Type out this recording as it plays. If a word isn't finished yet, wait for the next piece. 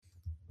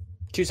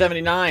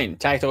279,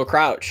 Tactical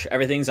Crouch.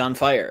 Everything's on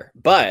fire.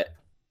 But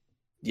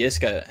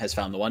Yiska has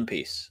found the One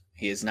Piece.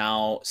 He is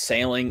now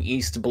sailing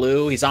East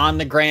Blue. He's on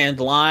the Grand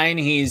Line.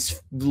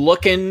 He's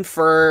looking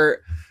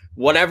for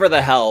whatever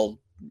the hell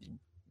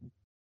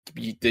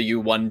you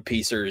One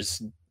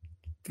Piecers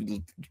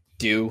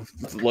do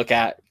look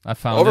at. I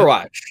found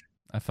Overwatch.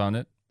 I found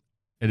it.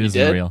 It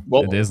isn't real.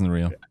 Well, it isn't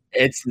real.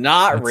 It's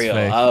not That's real.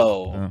 fake.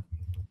 Oh. I'm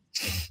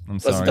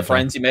Was sorry. it the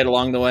friends you made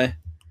along the way?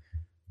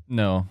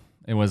 No,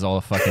 it was all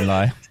a fucking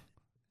lie.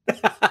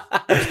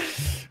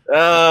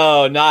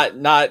 Oh,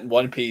 not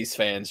One Piece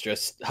fans,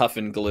 just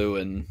huffing glue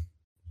and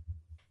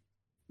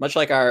much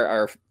like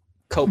our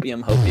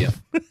copium hopium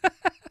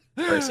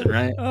person,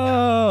 right?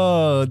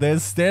 Oh,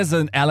 there's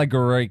an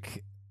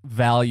allegoric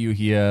value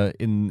here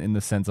in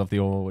the sense of the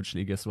Overwatch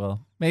League as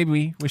well.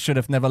 Maybe we should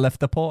have never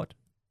left the port.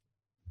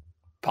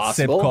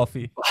 Possible. Sip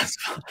coffee.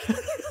 Possible.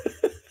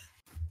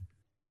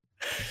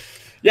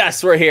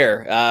 Yes, we're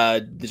here.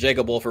 The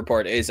Jacob Wolf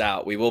report is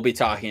out. We will be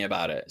talking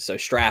about it, so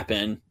strap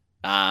in.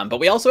 But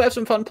we also have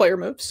some fun player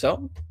moves,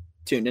 so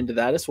tuned into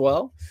that as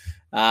well.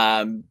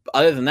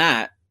 Other than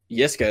that,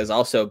 Yiska has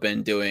also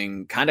been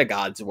doing kind of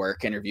God's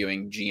work,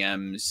 interviewing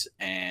GMs,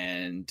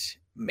 and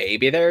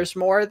maybe there's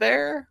more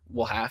there.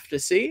 We'll have to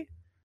see.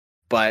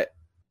 But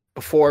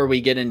before we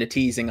get into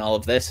teasing all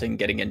of this and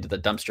getting into the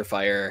dumpster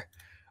fire,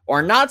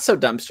 or not so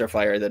dumpster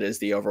fire that is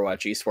the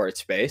Overwatch esports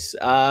space,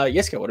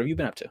 Yiska, what have you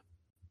been up to?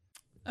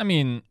 I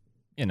mean,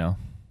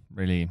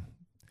 really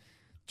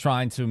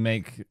trying to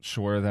make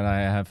sure that I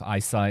have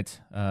eyesight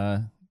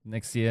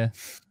next year,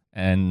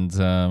 and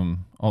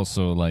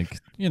also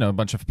a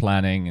bunch of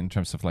planning in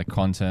terms of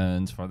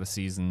content for the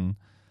season.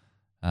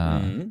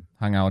 Hung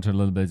out a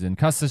little bit in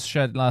Custis'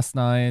 shed last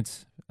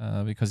night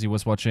because he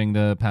was watching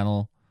the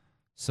panel.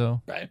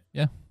 So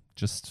yeah,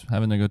 just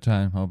having a good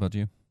time. How about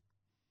you?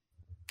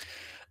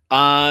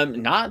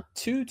 Not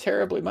too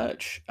terribly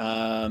much.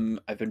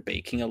 I've been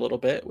baking a little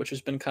bit, which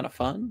has been kind of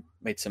fun.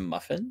 Made some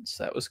muffins.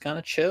 That was kind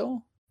of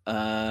chill.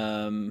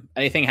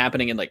 Anything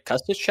happening in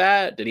Custis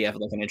chat? Did he have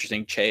an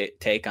interesting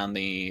take on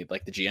the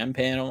GM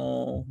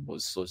panel? No,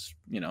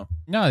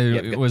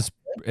 it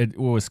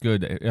was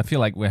good. I feel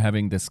like we're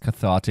having this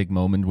cathartic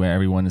moment where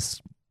everyone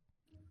is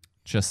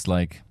just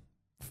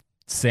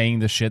saying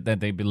the shit that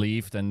they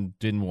believed and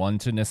didn't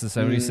want to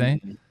necessarily say.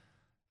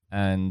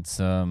 And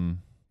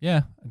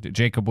yeah,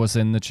 Jacob was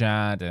in the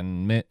chat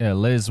and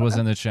Liz was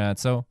in the chat,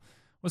 so it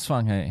was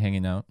fun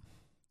hanging out,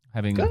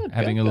 having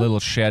a little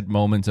shared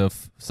moment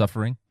of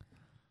suffering.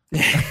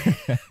 Even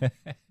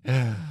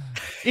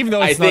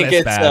though it's not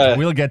as bad,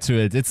 we'll get to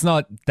it. It's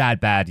not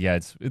that bad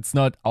yet. It's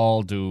not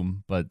all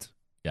doom, but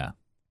yeah,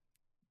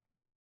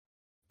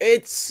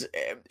 it's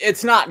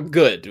not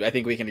good. I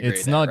think we can agree.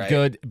 It's not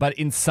good, but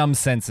in some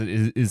sense,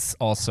 it is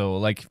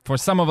also for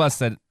some of us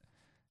that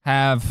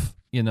have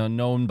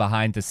known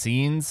behind the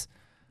scenes.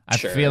 I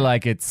feel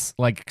like it's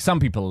some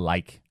people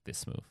like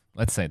this move.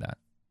 Let's say that.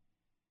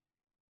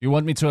 You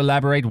want me to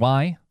elaborate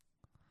why?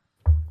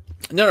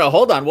 No,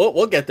 hold on.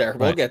 We'll get there.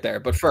 We'll get there.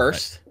 But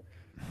first,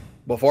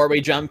 before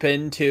we jump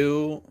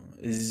into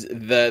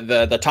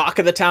the talk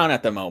of the town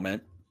at the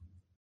moment,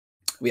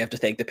 we have to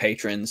thank the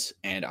patrons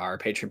and our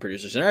Patreon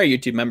producers and our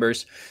YouTube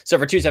members. So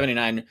for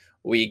 $2.79,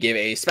 we give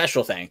a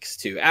special thanks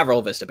to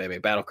Avril, Vista Baby,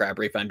 Battlecrab,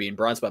 Refund Bean,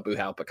 Bronzebot,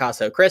 Buhau,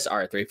 Picasso, Chris,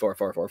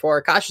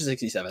 R34444,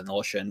 Kasha67,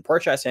 Nolshin,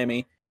 Porchai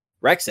Sammy,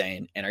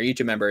 Rexane, and our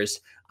YouTube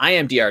members, I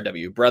am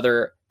DRW,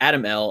 Brother,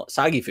 Adam L,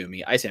 Sagi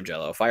Fumi, Ice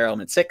Angelo, Fire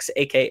Element 6,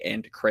 AK,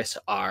 and Chris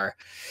R.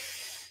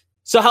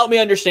 So help me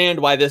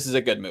understand why this is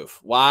a good move.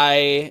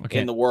 Why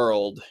in the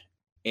world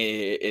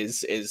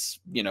is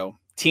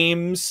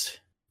teams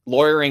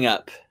lawyering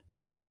up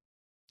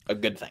a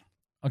good thing?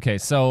 Okay,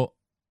 so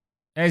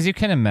as you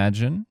can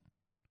imagine,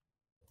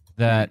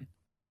 that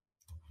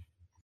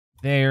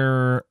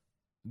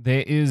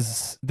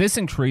this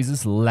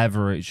increases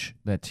leverage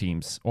that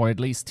teams, or at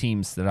least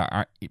teams that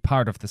are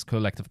part of this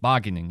collective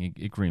bargaining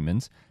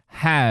agreement,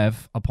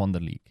 have upon the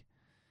league.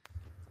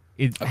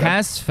 It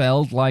has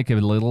felt like a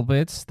little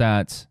bit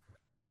that,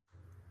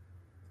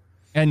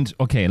 and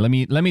let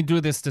me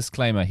do this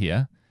disclaimer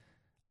here.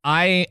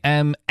 I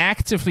am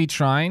actively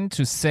trying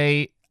to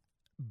say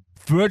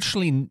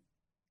virtually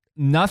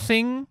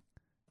nothing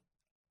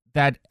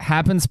that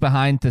happens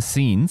behind the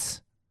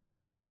scenes.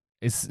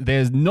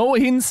 There's no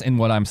hints in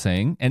what I'm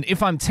saying, and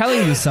if I'm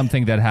telling you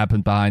something that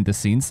happened behind the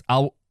scenes,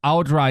 I'll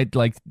outright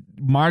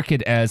mark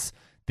it as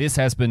this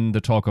has been the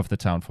talk of the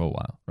town for a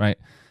while, right?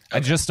 I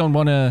just don't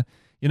want to,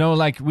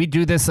 we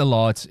do this a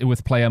lot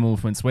with player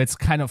movements where it's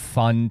kind of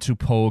fun to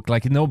poke,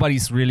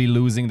 nobody's really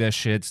losing their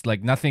shit,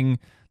 nothing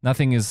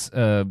is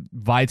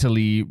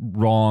vitally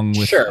wrong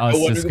with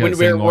us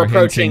discussing or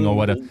hinting or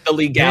whatever. The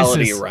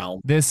legality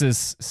realm. This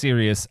is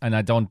serious, and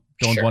I don't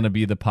want to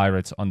be the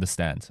pirate on the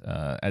stand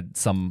at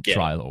some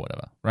trial or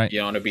whatever, right?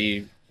 You want to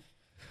be...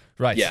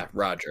 Right. Yeah,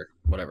 Roger,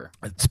 whatever.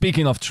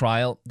 Speaking of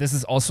trial, this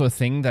is also a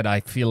thing that I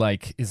feel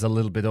like is a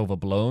little bit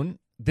overblown.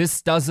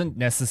 This doesn't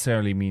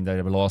necessarily mean that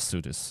a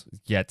lawsuit is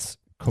yet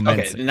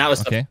commencing. Okay, and that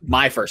was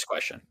my first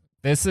question.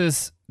 This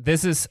is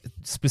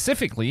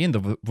specifically in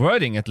the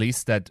wording, at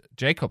least, that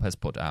Jacob has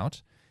put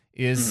out,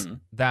 is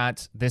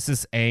that this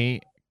is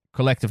a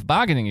collective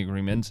bargaining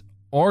agreement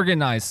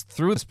organized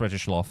through this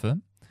British law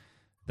firm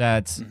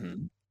that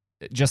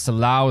just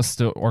allows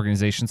the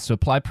organizations to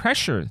apply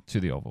pressure to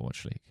the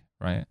Overwatch League,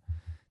 right?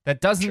 That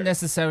doesn't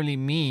necessarily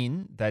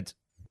mean that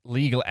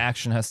legal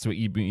action has to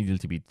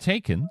immediately be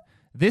taken.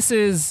 This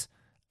is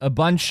a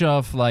bunch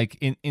of, like,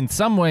 in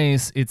some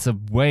ways, it's a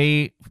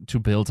way to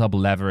build up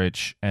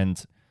leverage,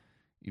 and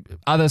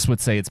others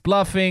would say it's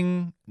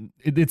bluffing.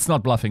 It's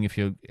not bluffing if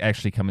you're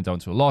actually coming down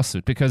to a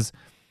lawsuit, because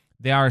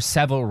there are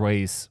several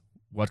ways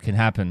what can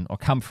happen or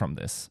come from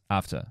this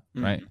after,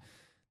 right?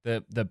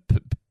 The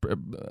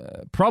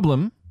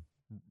problem,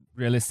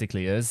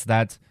 realistically, is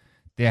that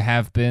there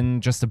have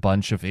been just a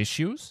bunch of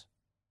issues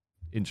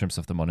in terms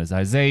of the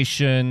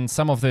monetization.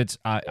 Some of it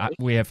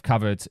we have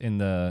covered in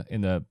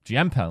the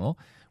GM panel,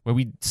 where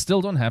we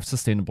still don't have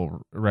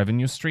sustainable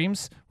revenue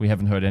streams. We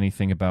haven't heard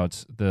anything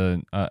about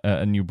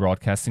a new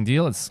broadcasting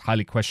deal. It's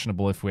highly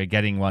questionable if we're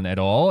getting one at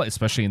all,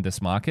 especially in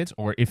this market,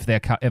 or if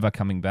they're ever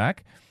coming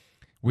back.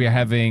 We are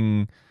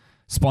having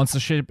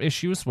sponsorship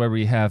issues where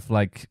we have,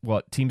 like,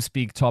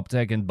 TeamSpeak,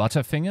 TopDeck, and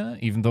Butterfinger.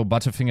 Even though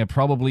Butterfinger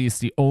probably is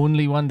the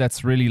only one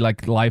that's really,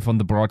 like, live on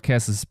the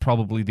broadcast, is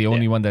probably the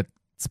only one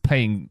that's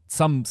paying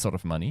some sort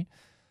of money.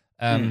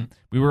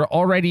 We were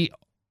already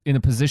in a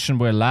position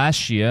where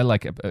last year,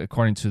 like,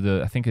 according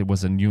to I think it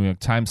was a New York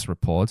Times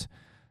report,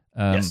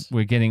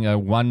 we're getting a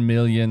 1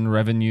 million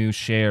revenue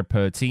share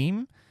per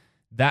team.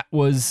 That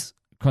was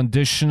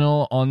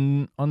conditional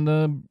on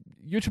the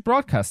YouTube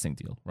broadcasting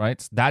deal,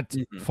 right? That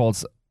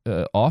falls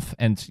off,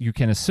 and you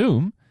can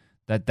assume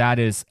that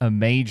is a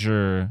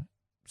major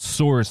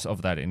source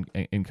of that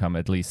income,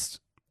 at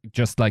least.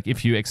 Just like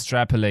if you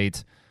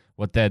extrapolate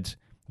what that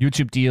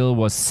YouTube deal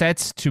was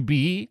set to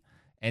be,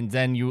 and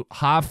then you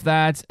halve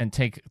that and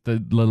take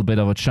the little bit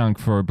of a chunk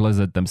for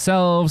Blizzard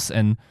themselves,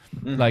 and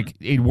like,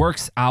 it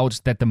works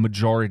out that the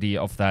majority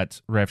of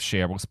that rev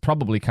share was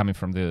probably coming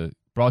from the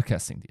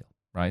broadcasting deal,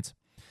 right?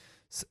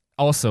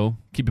 Also,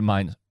 keep in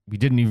mind, we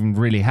didn't even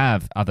really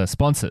have other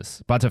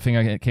sponsors.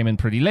 Butterfinger came in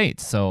pretty late,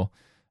 so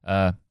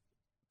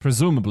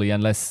presumably,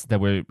 unless there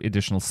were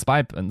additional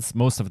stipends,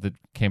 most of it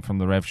came from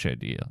the rev share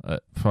deal,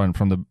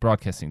 from the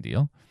broadcasting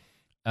deal.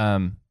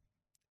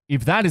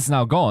 If that is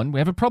now gone,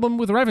 we have a problem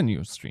with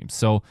revenue streams.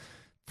 So,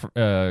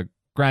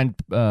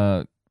 Grant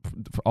of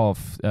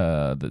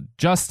the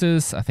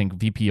Justice, I think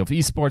VP of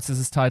Esports is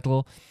his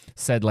title,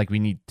 said, like, we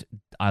need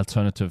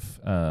alternative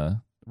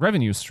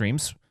revenue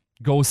streams.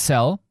 Go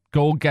sell.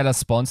 Go get us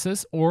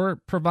sponsors, or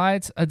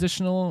provide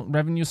additional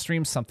revenue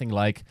streams, something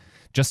like,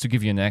 just to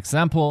give you an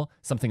example,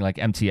 something like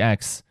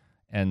MTX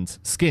and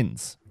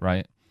skins,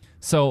 right?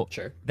 So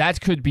that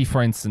could be,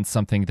 for instance,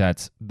 something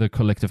that the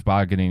collective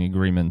bargaining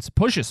agreement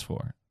pushes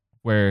for,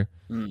 where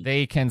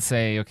they can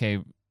say,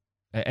 okay,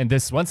 and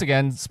this, once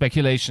again,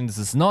 speculation, this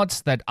is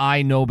not that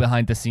I know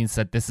behind the scenes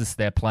that this is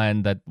their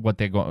plan, that what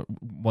they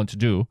want to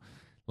do.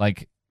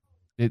 Like,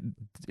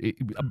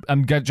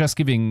 I'm just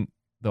giving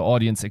the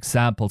audience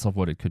examples of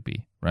what it could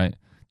be, right?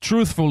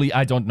 Truthfully,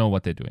 I don't know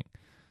what they're doing.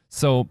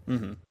 So,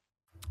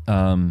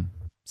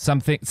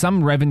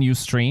 some revenue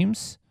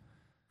streams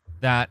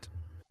that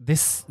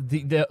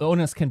the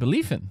owners can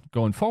believe in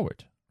going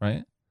forward,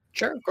 right?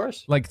 Sure, of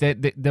course. Like,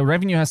 the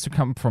revenue has to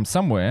come from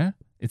somewhere.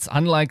 It's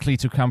unlikely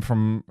to come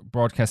from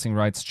broadcasting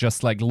rights,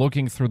 just like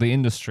looking through the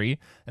industry.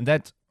 And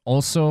that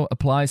also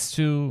applies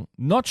to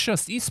not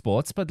just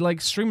esports, but like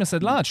streamers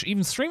at large.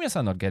 Even streamers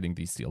are not getting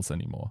these deals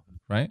anymore,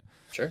 right?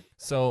 Sure.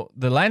 So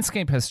the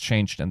landscape has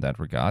changed in that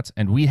regard,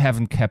 and we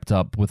haven't kept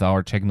up with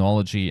our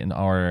technology and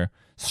our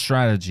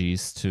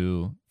strategies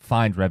to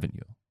find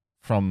revenue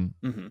from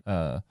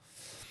the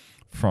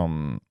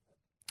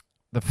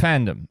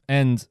fandom.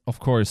 And of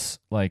course,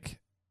 like,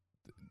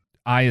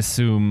 I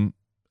assume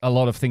a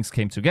lot of things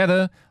came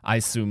together. I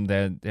assume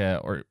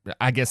that, or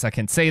I guess I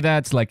can say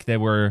that, like,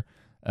 there were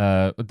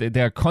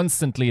there are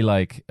constantly,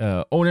 like,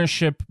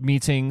 ownership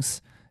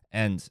meetings,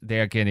 and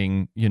they're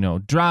getting,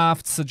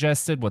 drafts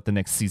suggested, what the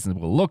next season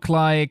will look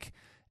like,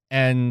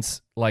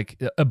 and,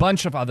 like, a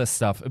bunch of other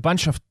stuff, a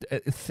bunch of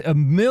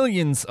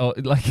millions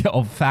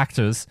of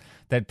factors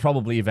that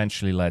probably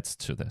eventually led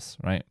to this,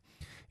 right?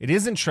 It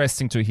is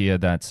interesting to hear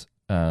that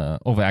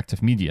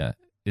Overactive Media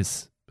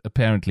is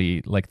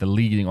apparently, like, the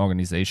leading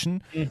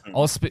organization.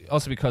 Also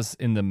because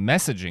in the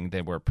messaging,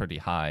 they were pretty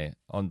high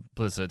on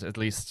Blizzard, at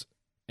least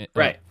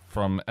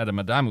from Adam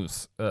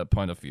Adamu's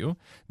point of view.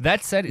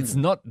 That said, it's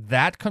not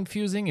that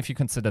confusing if you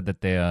consider that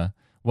they're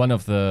one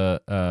of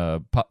the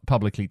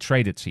publicly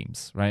traded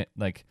teams, right?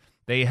 Like,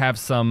 they have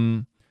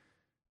some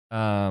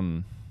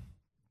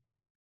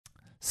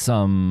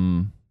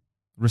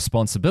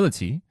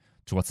responsibility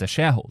towards their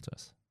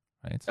shareholders,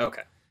 right?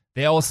 Okay.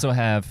 They also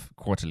have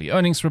quarterly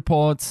earnings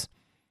reports.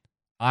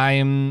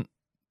 I'm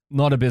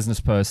not a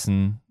business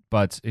person,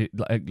 but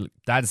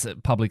that's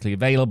publicly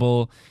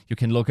available. You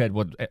can look at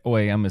what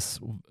OAM is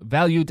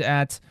valued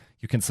at.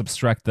 You can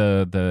subtract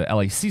the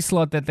LEC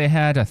slot that they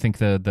had. I think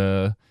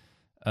the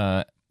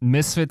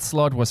Misfit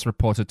slot was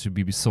reported to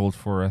be sold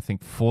for, I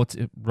think,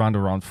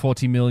 around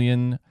 40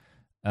 million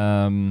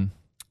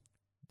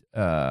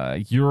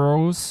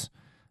euros,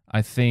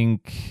 I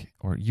think,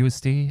 or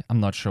USD. I'm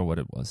not sure what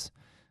it was.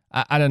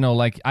 I don't know.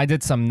 Like, I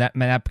did some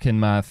napkin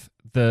math.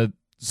 The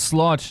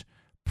slot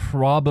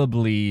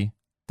probably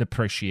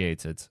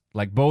depreciated.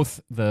 Like,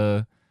 both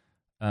the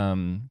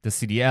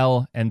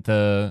CDL and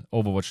the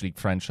Overwatch League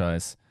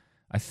franchise.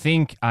 I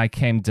think I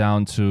came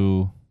down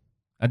to.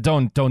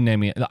 Don't name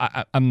me.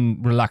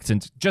 I'm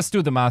reluctant. Just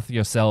do the math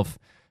yourself.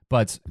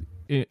 But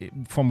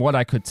from what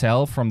I could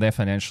tell from their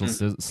financials,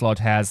 the slot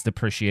has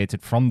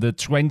depreciated from the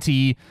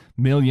 20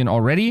 million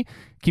already.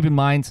 Keep in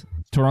mind,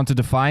 Toronto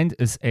Defiant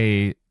is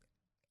a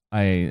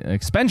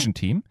expansion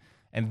team,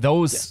 and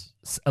those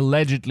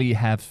allegedly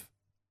have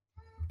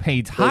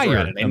paid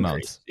higher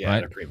amounts, right?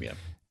 At a premium.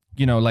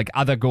 You know, like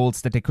other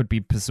goals that they could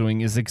be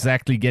pursuing is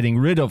exactly getting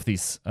rid of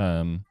these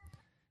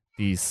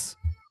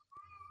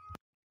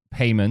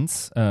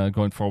payments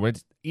going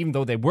forward, even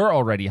though they were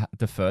already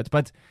deferred.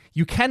 But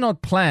you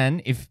cannot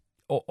plan if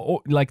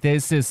like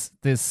there's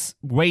this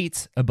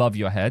weight above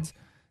your head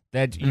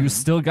that you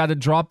still got to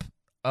drop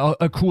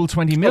a cool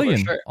 20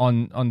 million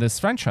on this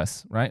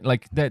franchise, right?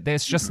 Like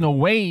there's just no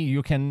way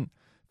you can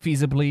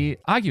feasibly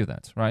argue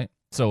that, right?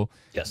 So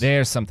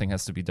there's something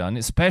has to be done,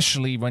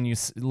 especially when you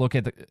look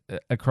at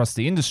across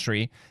the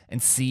industry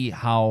and see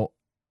how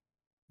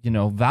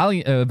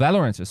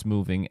Valorant is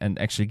moving and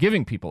actually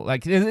giving people,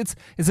 like, it's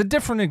a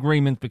different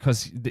agreement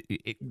because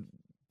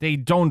they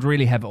don't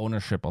really have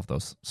ownership of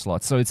those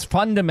slots. So it's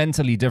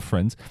fundamentally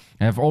different.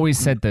 And I've always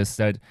said this,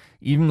 that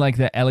even like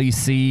the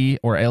LEC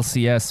or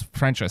LCS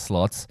franchise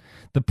slots,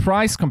 the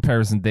price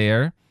comparison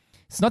there,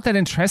 it's not that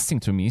interesting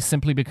to me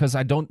simply because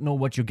I don't know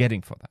what you're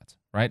getting for that,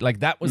 right? Like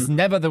that was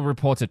never the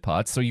reported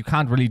part, so you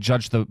can't really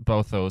judge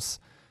both those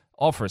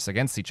offers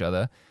against each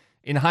other.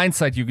 In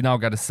hindsight, you now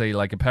got to say,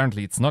 like,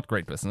 apparently it's not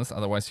great business.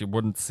 Otherwise, you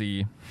wouldn't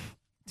see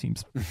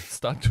teams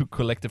start to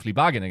collectively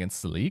bargain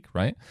against the league,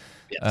 right?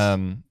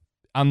 Yes.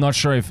 I'm not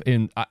sure if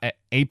in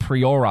a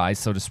priori,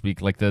 so to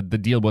speak, like the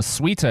deal was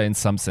sweeter in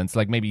some sense.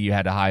 Like maybe you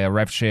had a higher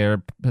rev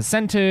share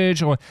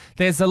percentage, or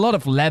there's a lot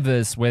of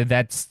levers where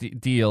that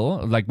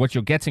deal, like what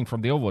you're getting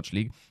from the Overwatch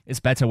League, is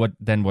better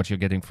than what you're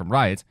getting from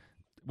Riot.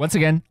 Once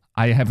again,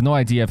 I have no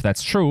idea if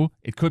that's true.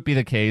 It could be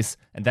the case,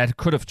 and that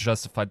could have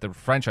justified the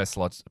franchise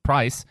slot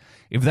price.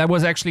 If that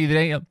was actually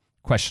the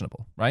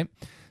questionable, right?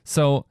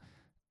 So,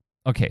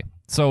 okay.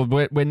 So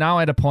we're now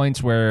at a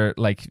point where,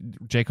 like,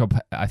 Jacob,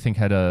 I think,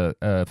 had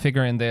a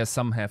figure in there.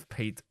 Some have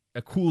paid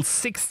a cool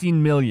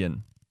 16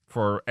 million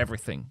for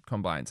everything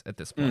combined at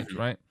this point,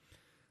 right?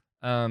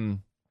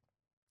 And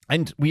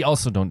we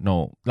also don't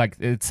know. Like,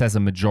 it says a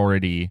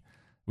majority.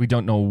 We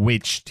don't know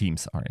which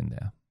teams are in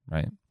there,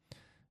 right?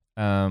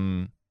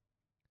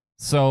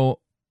 So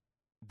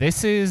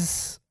this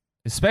is,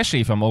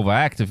 especially if I'm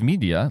overactive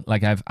media,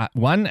 like I have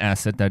one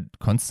asset that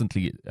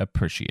constantly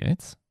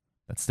appreciates.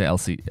 That's the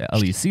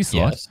LEC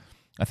slot. Yes.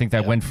 I think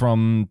that went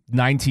from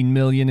 19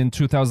 million in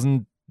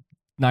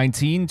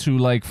 2019 to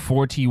like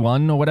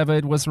 41 or whatever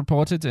it was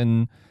reported,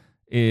 and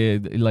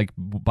like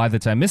by the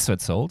time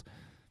Misfit sold,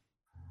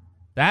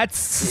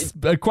 that's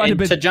quite a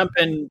bit. To jump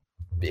in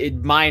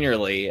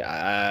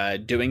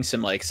minorly, doing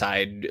some like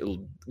side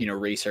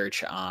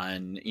research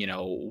on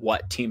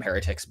what Team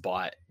Heretics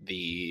bought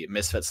the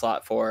Misfit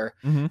slot for.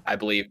 I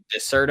believe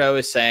Deserto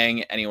is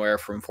saying anywhere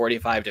from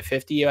 45 to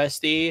 50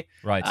 USD,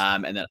 right?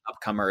 And then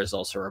Upcomer is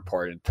also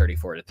reported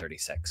 34 to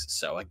 36.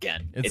 So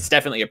again, it's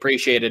definitely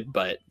appreciated,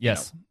 but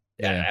yes.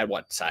 At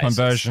what size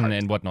conversion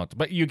and whatnot,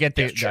 but you get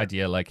the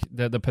idea. Like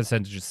the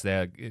percentages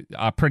there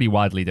are pretty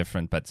wildly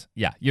different, but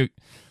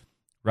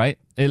right.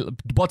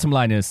 Bottom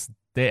line is,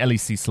 the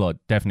LEC slot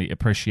definitely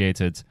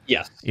appreciated.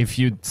 Yes. If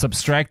you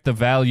subtract the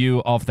value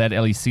of that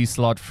LEC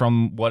slot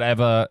from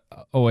whatever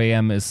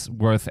OAM is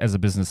worth as a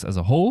business as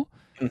a whole,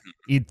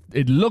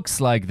 it looks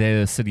like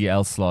the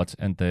CDL slot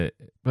and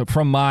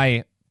from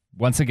my,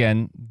 once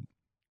again,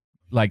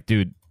 like,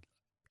 dude,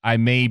 I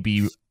may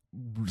be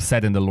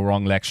said in the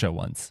wrong lecture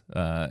once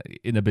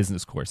in a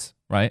business course,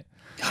 right?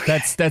 Okay.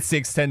 That's the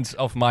extent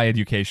of my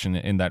education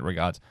in that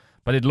regard.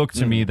 But it looked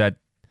to me that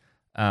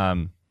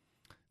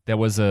there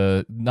was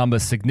a number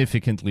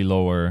significantly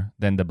lower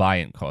than the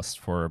buy-in cost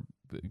for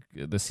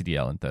the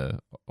CDL and the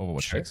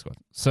Overwatch League squad.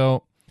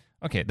 So,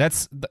 okay,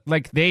 that's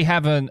like they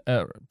have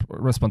a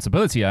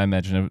responsibility, I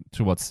imagine,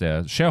 towards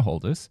their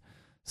shareholders.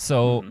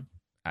 So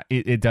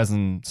it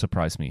doesn't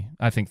surprise me.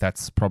 I think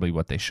that's probably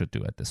what they should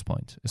do at this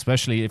point,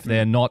 especially if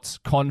they're not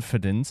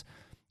confident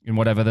in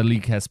whatever the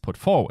league has put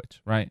forward,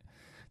 right?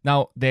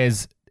 Now,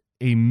 there's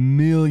a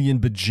million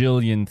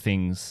bajillion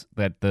things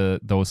that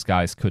those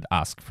guys could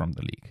ask from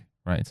the league.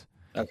 Right.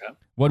 Okay.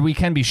 What we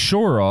can be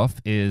sure of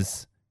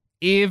is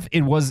if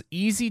it was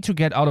easy to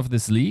get out of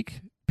this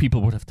league,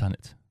 people would have done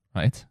it.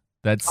 Right.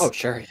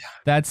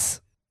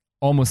 That's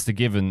almost a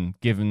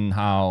given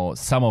how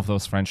some of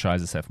those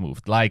franchises have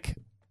moved, like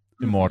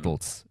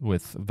Immortals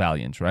with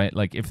Valiant. Right.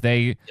 Like if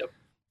they,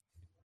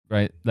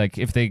 right. Like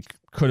if they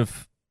could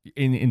have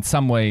in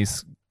some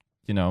ways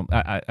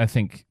I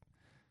think,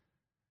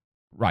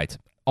 right.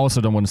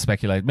 Also don't want to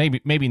speculate.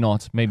 Maybe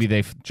not. Maybe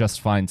they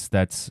just find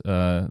that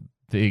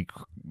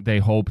they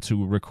hope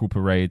to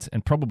recuperate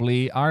and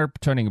probably are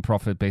turning a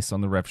profit based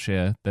on the rev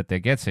share that they're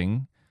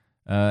getting,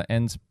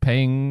 and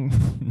paying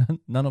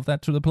none of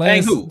that to the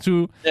players. Paying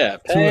who?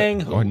 Paying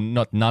who? Or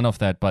not none of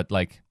that, but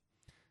like,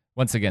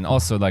 once again,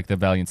 also like the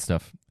Valiant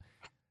stuff.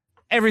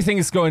 Everything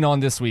is going on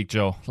this week,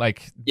 Joe.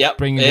 Like,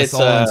 bringing this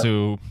all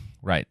into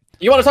right.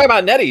 You want to talk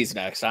about NetEase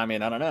next? I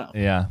mean, I don't know.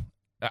 Yeah.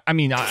 I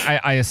mean,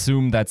 I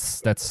assume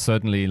that's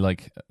certainly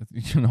like,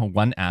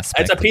 one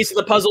aspect. It's a piece of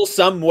the puzzle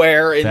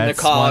somewhere in the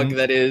cog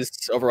that is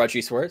Overwatch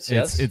Esports.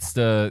 Yes, it's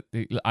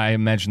I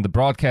imagine the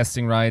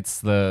broadcasting rights,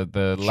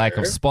 the lack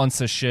of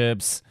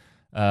sponsorships,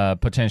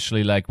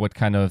 potentially like what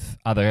kind of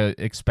other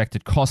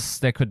expected costs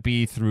there could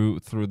be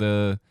through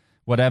the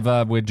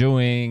whatever we're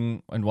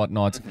doing and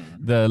whatnot.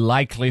 Mm-hmm. The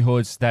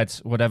likelihood that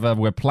whatever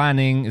we're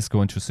planning is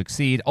going to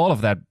succeed. All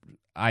of that,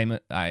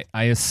 I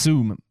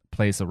assume,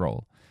 plays a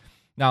role.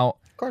 Now,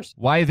 of course,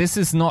 why this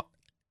is not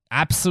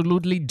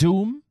absolutely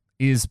doom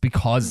is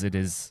because it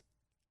is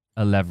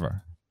a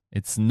lever.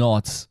 It's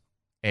not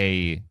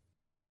a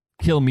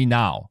kill me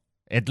now,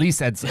 at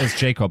least as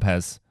Jacob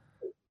has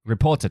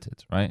reported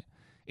it, right?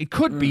 It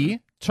could be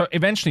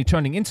eventually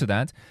turning into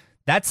that.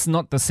 That's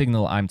not the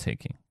signal I'm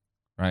taking,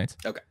 right?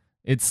 Okay.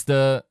 It's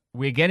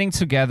we're getting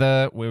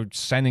together, we're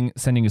sending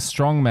a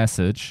strong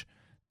message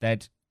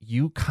that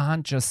you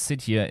can't just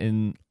sit here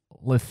in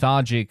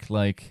lethargic,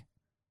 like,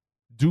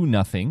 do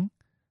nothing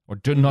or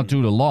not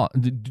do a lot,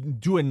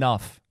 do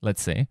enough,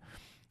 let's say,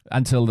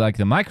 until like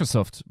the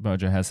Microsoft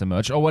merger has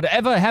emerged or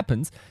whatever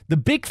happens. The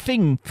big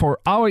thing for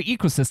our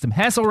ecosystem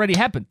has already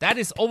happened. That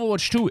is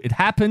Overwatch 2. It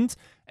happened,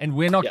 and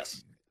we're not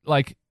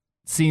like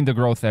seeing the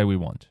growth that we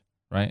want,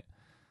 right?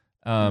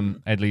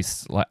 At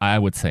least like, I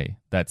would say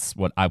that's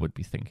what I would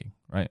be thinking,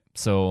 right?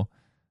 So,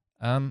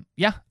 I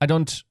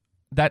don't.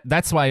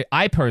 That's why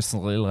I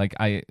personally like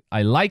I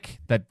like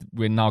that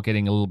we're now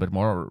getting a little bit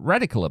more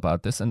radical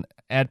about this and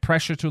add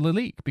pressure to the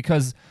league,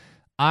 because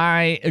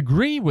I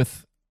agree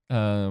with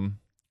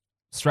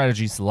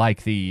strategies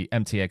like the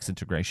MTX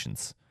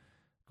integrations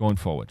going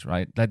forward,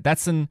 right?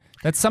 That's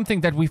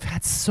something that we've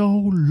had so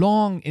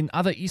long in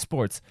other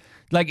esports.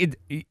 Like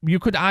you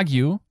could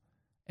argue,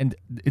 and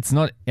it's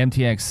not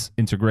MTX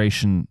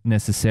integration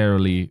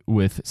necessarily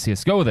with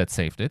CS:GO that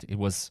saved it. It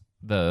was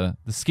the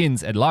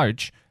skins at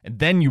large, and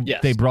then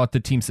they brought the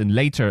teams in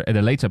at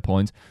a later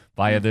point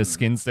via the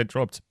skins that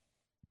dropped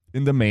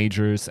in the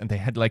majors, and they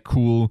had like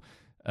cool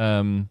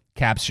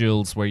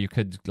capsules where you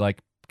could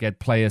like get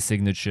player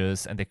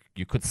signatures, and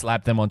you could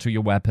slap them onto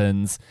your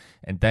weapons,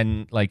 and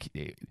then like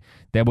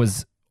there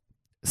was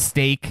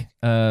stake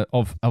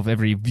of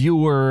every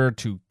viewer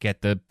to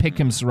get the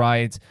pick'ems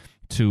right,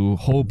 to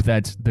hope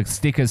that the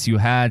stickers you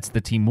had,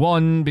 the team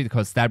won,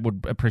 because that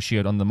would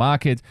appreciate on the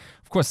market.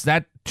 Of course,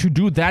 to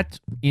do that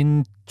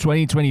in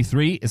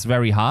 2023 is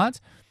very hard,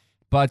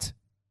 but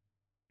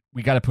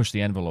we got to push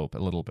the envelope a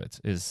little bit,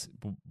 is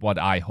what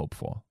I hope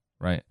for,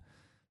 right?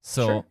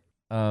 So,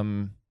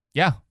 I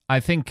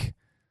think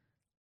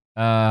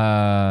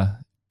when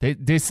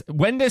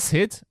this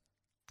hit,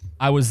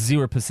 I was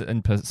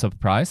 0%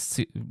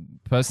 surprised,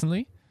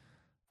 personally.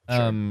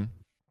 And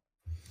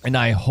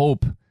I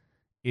hope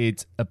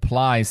it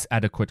applies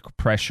adequate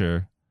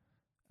pressure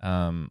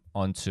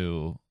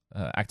onto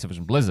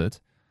Activision Blizzard,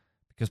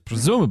 because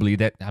presumably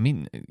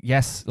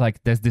yes,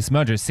 like this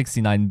merger is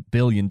 $69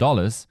 billion.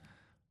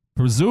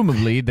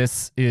 Presumably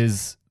this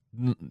is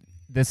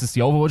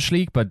the Overwatch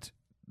League, but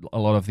a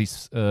lot of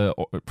these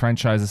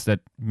franchises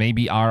that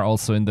maybe are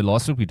also in the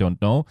lawsuit, we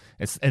don't know.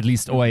 It's at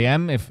least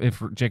OAM,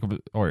 if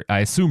Jacob, or I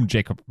assume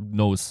Jacob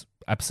knows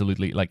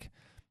absolutely, like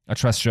I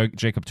trust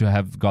Jacob to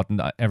have gotten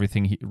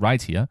everything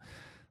right here.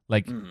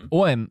 Like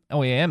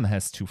OAM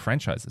has 2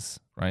 franchises,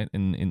 right?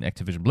 In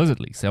Activision Blizzard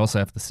leagues, they also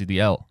have the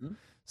CDL.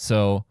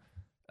 So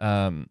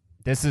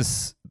this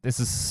is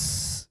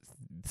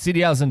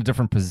CDL is in a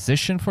different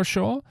position for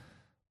sure,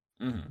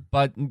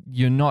 but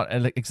you're not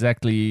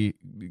exactly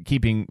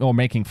keeping or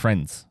making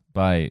friends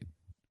by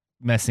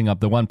messing up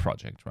the one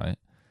project, right?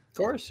 Of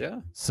course,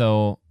 yeah.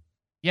 So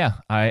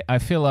I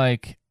feel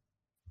like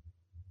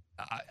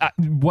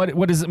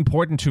what is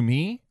important to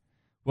me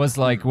was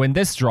like when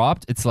this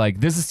dropped, it's like,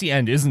 this is the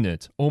end, isn't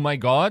it? Oh my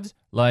God.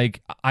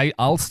 Like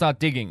I'll start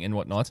digging and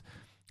whatnot.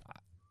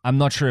 I'm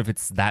not sure if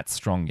it's that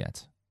strong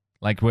yet.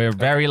 Like we're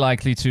very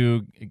likely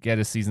to get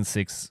a season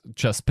 6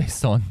 just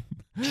based on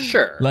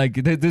like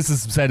this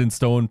is set in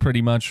stone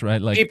pretty much,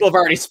 right? Like people have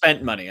already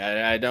spent money.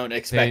 I don't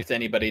expect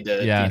anybody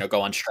to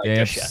go on strike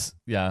just yet.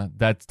 Yeah,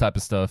 that type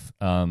of stuff.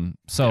 And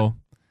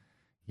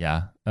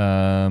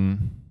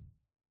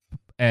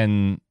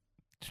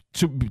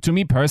to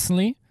me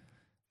personally,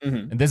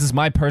 and this is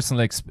my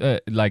personal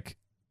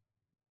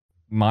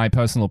my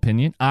personal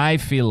opinion, I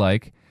feel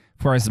like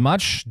for as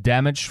much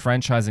damage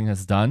franchising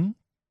has done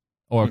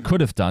or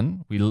could have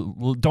done, we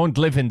don't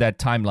live in that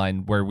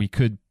timeline where we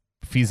could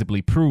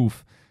feasibly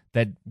prove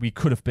that we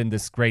could have been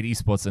this great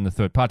esports in a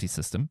third-party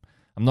system.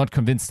 I'm not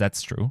convinced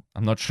that's true.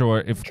 I'm not sure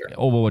if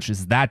Overwatch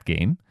is that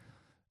game.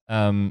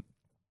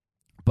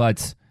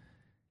 But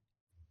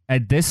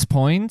at this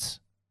point,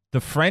 the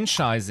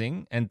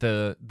franchising and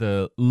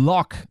the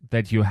lock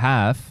that you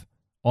have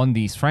on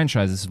these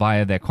franchises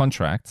via their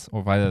contracts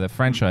or via their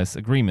franchise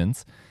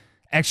agreements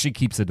actually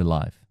keeps it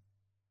alive.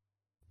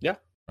 Yeah.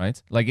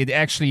 Right? Like it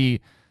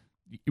actually,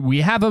 we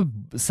have a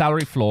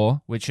salary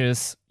floor, which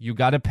is you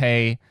got to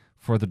pay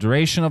for the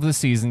duration of the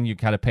season. You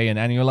got to pay an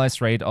annualized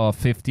rate of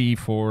 50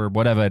 for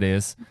whatever it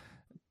is.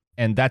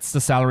 And that's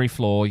the salary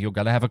floor. You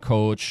got to have a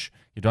coach.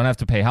 You don't have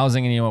to pay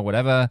housing anymore,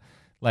 whatever.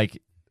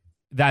 Like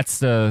that's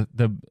the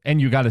and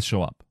you got to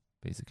show up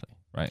basically,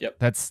 right? Yep.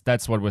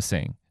 That's what we're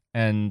saying.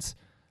 And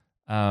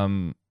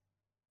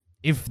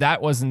if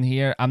that wasn't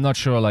here, I'm not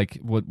sure like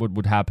what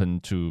would happen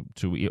to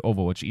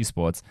Overwatch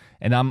esports.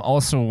 And I'm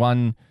also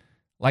one,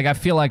 like I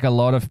feel like a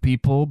lot of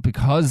people,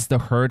 because the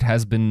herd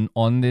has been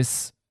on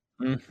this,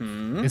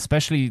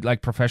 especially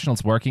like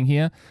professionals working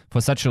here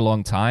for such a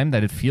long time,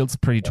 that it feels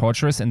pretty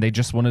torturous and they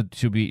just want it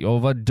to be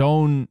over.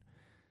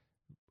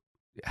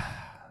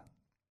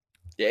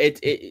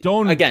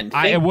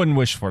 I wouldn't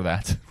wish for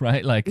that,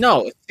 right? Like,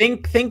 no,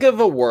 think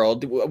of a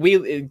world.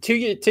 We to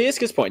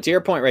Yiska's point, to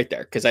your point right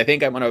there, because I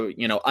think I want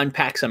to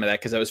unpack some of that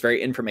because that was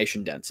very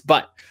information dense.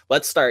 But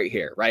let's start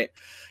here, right?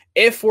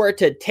 If we're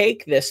to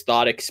take this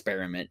thought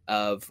experiment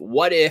of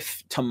what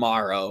if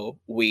tomorrow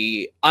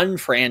we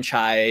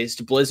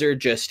unfranchised,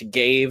 Blizzard just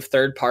gave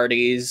third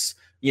parties,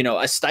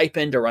 a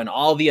stipend to run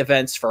all the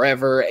events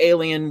forever,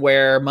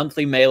 Alienware,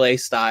 monthly Melee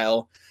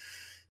style.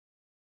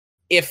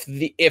 If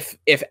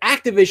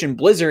Activision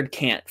Blizzard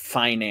can't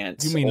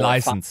finance, you mean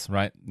license,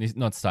 right?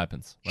 Not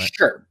stipends, right?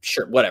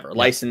 Sure, whatever. Yeah.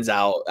 License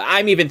out.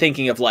 I'm even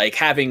thinking of like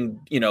having,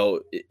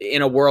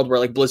 in a world where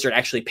like Blizzard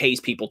actually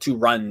pays people to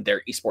run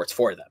their esports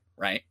for them,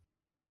 right?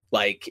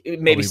 Like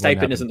maybe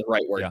stipend isn't the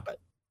right word, but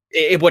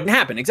it wouldn't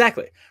happen.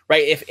 Exactly.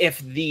 Right. If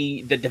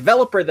the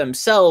developer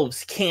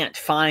themselves can't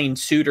find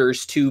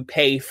suitors to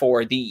pay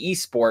for the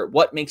esport,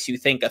 what makes you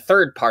think a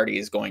third party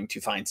is going to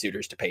find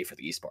suitors to pay for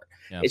the esport?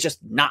 Yeah. It's just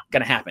not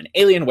going to happen.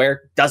 Alienware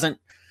doesn't.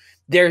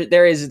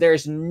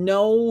 There's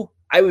no.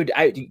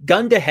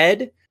 Gun to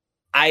head.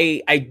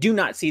 I do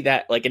not see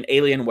that like an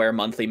Alienware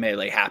monthly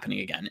Melee happening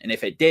again. And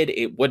if it did,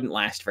 it wouldn't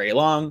last very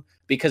long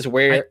because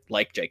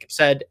like Jacob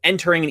said,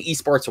 entering an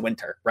esports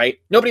winter, right?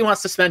 Nobody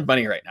wants to spend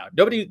money right now.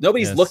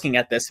 Nobody's looking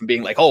at this and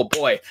being like, oh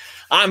boy,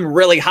 I'm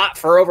really hot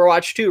for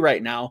Overwatch 2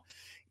 right now.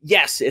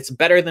 Yes, it's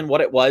better than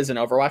what it was in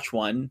Overwatch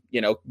 1,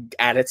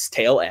 at its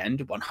tail end,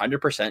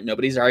 100%.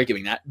 Nobody's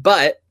arguing that.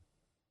 But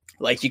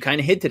like you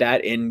kind of hinted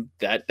at in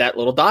that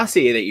little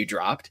dossier that you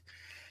dropped,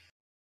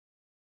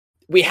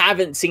 we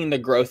haven't seen the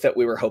growth that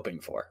we were hoping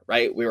for,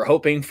 right? We were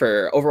hoping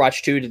for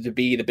Overwatch 2 to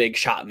be the big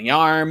shot in the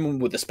arm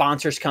with the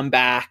sponsors come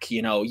back.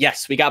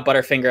 Yes, we got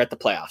Butterfinger at the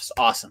playoffs.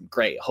 Awesome.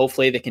 Great.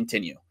 Hopefully they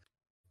continue.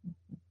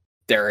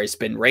 There has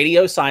been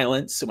radio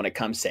silence when it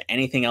comes to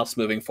anything else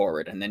moving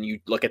forward. And then you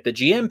look at the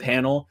GM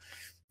panel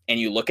and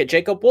you look at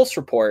Jacob Wolf's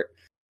report.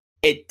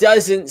 It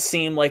doesn't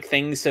seem like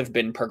things have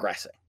been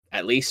progressing.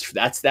 At least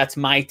that's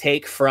my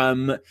take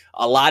from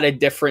a lot of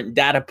different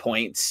data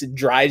points.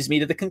 Drives me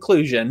to the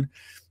conclusion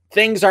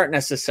things aren't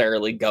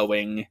necessarily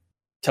going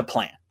to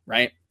plan,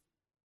 right?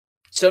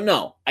 So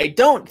no, I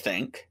don't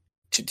think,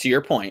 to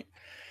your point,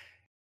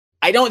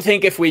 I don't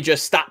think if we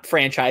just stop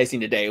franchising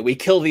today, we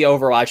kill the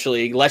Overwatch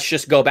League, let's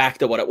just go back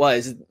to what it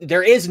was.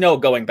 There is no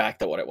going back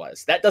to what it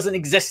was. That doesn't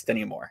exist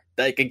anymore.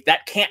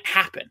 That can't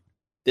happen.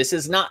 This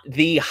is not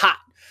the hot,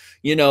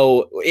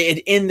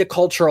 in the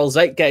cultural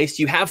zeitgeist.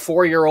 You have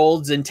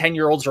 4-year-olds and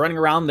 10-year-olds running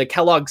around the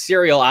Kellogg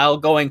cereal aisle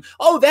going,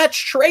 oh, that's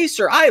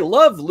Tracer. I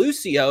love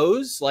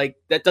Lucio's. Like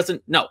that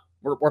doesn't, no,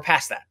 we're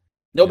past that.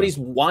 Nobody's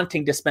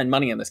wanting to spend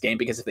money on this game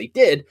because if they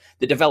did,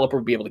 the developer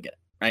would be able to get it,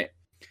 right?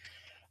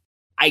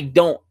 I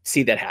don't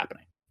see that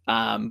happening.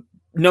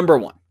 Number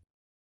one.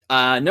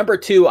 Number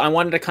two, I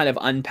wanted to kind of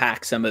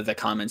unpack some of the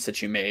comments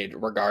that you made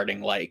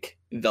regarding like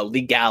the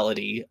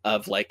legality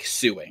of like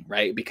suing,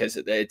 right? Because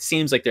it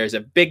seems like there's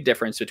a big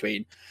difference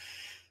between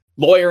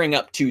lawyering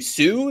up to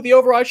sue the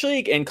Overwatch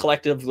League and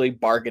collectively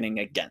bargaining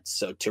against.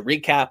 So to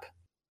recap,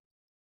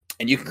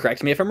 and you can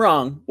correct me if I'm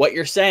wrong, what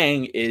you're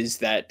saying is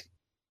that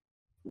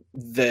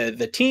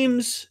the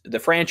teams, the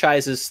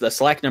franchises, the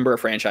select number of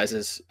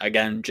franchises,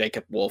 again,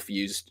 Jacob Wolf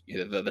used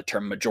the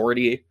term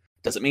majority,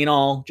 doesn't mean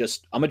all,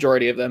 just a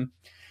majority of them,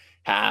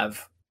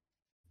 have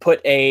put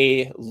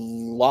a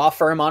law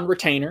firm on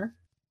retainer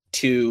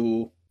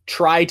to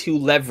try to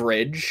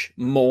leverage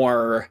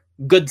more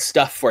good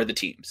stuff for the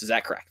teams. Is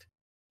that correct?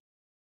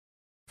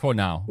 For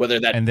now.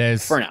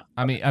 For now.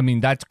 I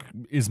mean that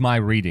is my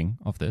reading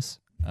of this.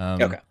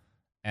 Okay.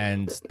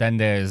 And then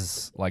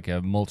there's like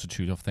a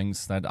multitude of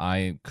things that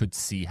I could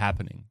see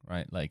happening,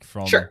 right? Like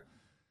from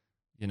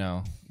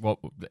what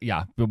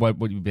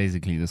we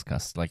basically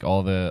discussed, like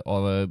all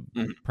the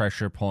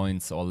pressure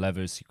points or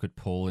levers you could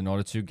pull in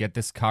order to get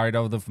this card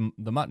out of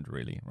the mud,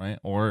 really, right?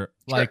 Or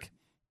like,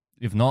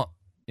 if not,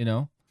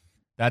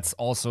 that's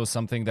also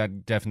something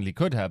that definitely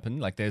could happen.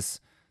 Like there's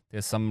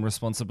there's some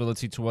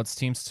responsibility towards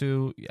teams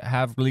to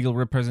have legal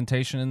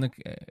representation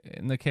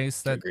in the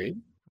case that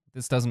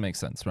this doesn't make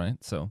sense, right?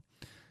 So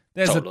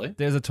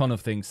there's a ton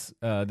of things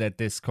that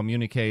this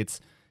communicates.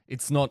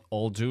 It's not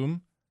all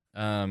doom.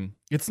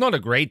 It's not a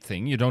great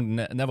thing. You don't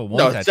never want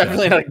that. No, it's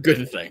definitely not a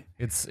good thing.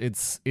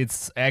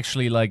 It's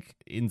actually like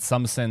in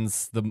some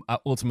sense the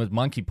ultimate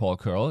monkey paw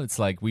curl. It's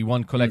like we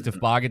want collective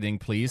bargaining,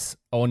 please.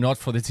 Oh, not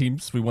for the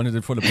teams. We wanted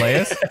it for the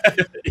players.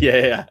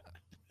 Yeah.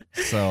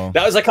 So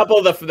that was a couple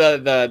of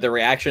the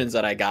reactions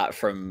that I got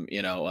from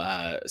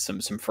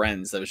some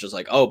friends that was just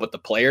like, oh, but the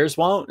players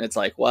won't. And it's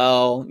like,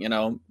 well,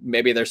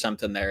 maybe there's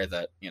something there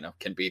that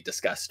can be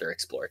discussed or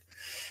explored.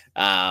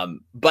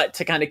 But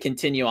to kind of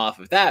continue off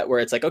of that, where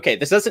it's like, okay,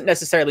 this doesn't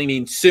necessarily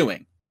mean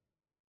suing.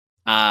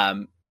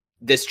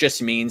 This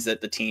just means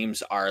that the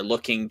teams are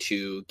looking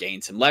to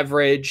gain some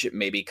leverage,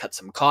 maybe cut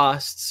some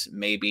costs,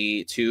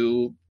 maybe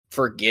to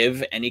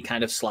forgive any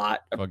kind of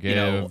slot,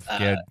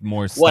 get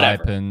more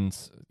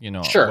stipends,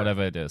 sure.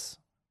 Whatever it is,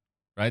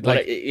 right?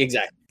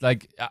 Exactly.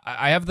 Like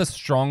I have the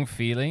strong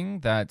feeling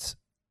that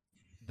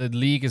the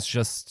league is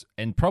just,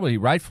 and probably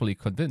rightfully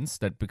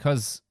convinced that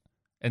because,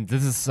 and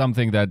this is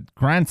something that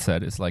Grant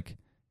said, is like,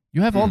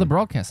 you have all the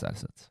broadcast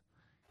assets,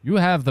 you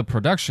have the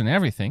production,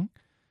 everything,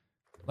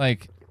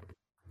 like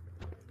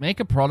make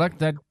a product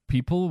that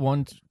people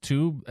want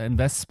to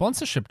invest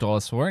sponsorship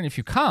dollars for, and if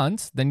you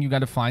can't, then you got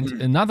to find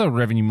another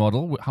revenue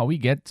model how we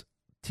get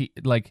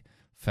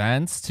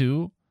fans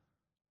to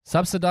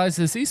subsidize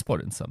this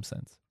esport in some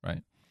sense,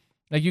 right?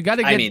 Like you got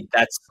to get. I mean,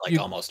 that's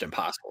almost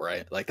impossible,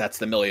 right? Like that's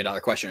the $1 million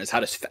question: is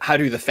how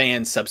do the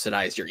fans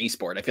subsidize your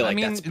esport? I feel like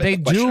that's they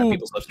the question do. on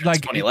people's lips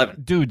since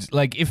 2011, dude.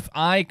 Like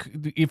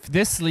if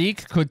this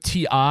league could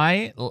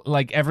TI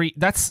like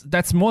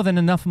that's more than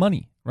enough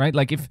money, right?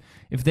 Like if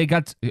they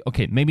got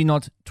maybe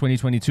not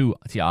 2022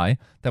 TI,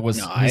 that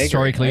was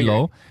historically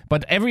low,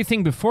 but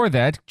everything before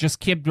that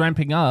just kept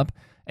ramping up.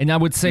 And I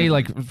would say,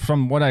 like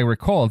from what I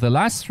recall, the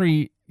last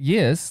 3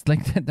 years,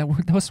 like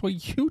those were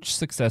huge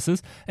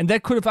successes, and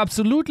that could have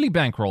absolutely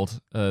bankrolled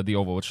the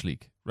Overwatch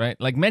League, right?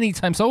 Like many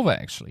times over,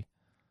 actually.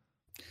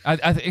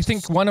 I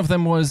think one of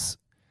them was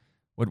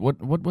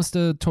what was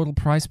the total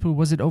prize pool?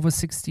 Was it over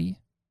 60?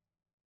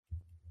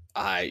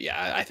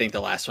 I think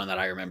the last one that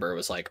I remember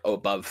was like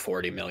above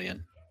 40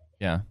 million.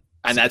 Yeah,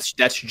 and that's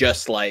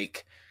just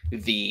like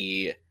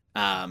the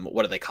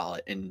what do they call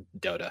it in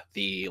Dota?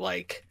 The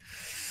like.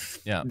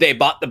 Yeah, they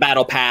bought the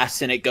battle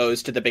pass and it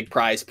goes to the big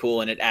prize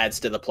pool and it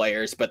adds to the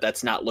players, but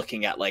that's not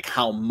looking at like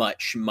how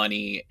much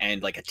money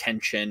and like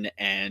attention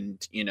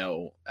and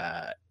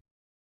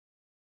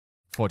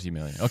 40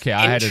 million. Okay,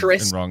 I had it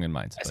wrong in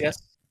mind. Yes.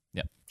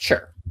 Yeah,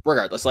 sure.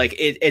 Regardless, like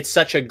it's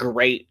such a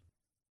great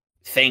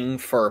thing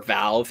for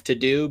Valve to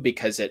do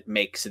because it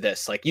makes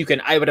this like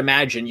I would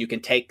imagine you can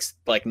take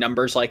like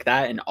numbers like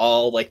that and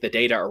all like the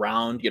data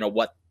around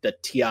what the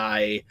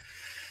TI.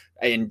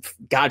 And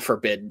God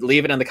forbid,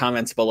 leave it in the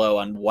comments below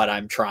on what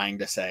I'm trying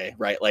to say,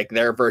 right? Like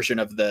their version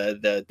of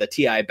the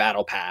TI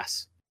battle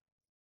pass.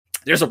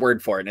 There's a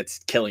word for it and it's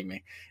killing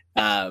me.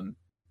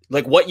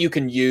 Like what you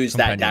can use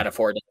that data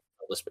for.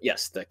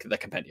 Yes, the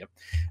compendium.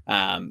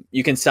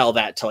 You can sell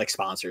that to like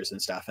sponsors and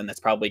stuff. And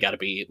that's probably got to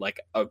be like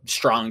a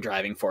strong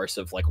driving force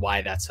of like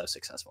why that's so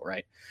successful,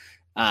 right?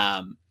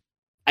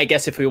 I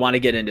guess if we want to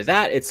get into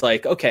that, it's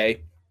like,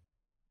 okay,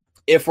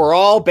 if we're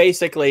all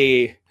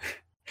basically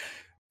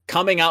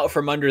coming out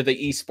from under the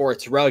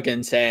esports rug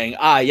and saying,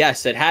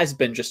 yes, it has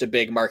been just a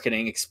big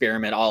marketing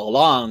experiment all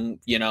along.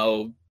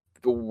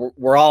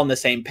 We're all on the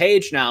same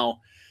page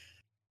now.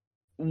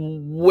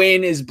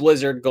 When is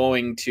Blizzard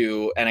going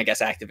to, and I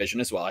guess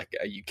Activision as well,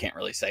 you can't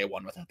really say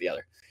one without the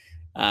other.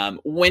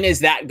 When is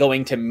that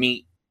going to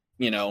meet,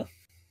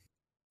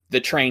 the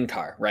train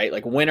car, right?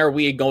 Like when are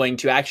we going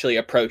to actually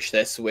approach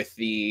this with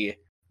the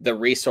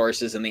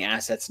resources and the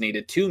assets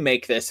needed to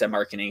make this a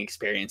marketing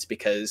experience?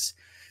 Because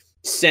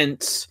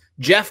since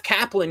Jeff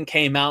Kaplan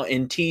came out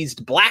and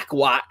teased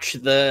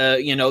Blackwatch,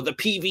 the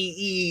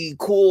PvE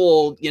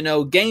cool,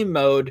 game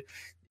mode,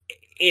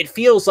 it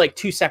feels like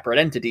two separate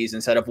entities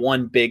instead of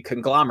one big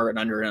conglomerate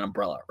under an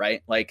umbrella,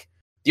 right? Like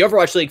the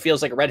Overwatch League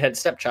feels like a redheaded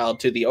stepchild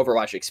to the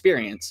Overwatch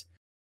experience,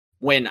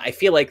 when I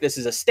feel like this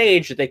is a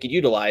stage that they could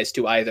utilize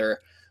to either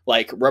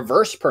like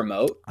reverse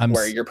promote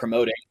where you're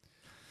promoting.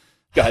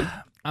 Go ahead.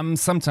 I'm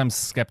sometimes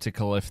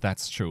skeptical if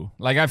that's true.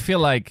 Like, I feel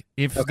like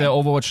if the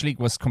Overwatch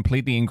League was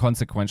completely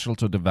inconsequential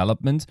to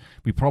development,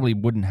 we probably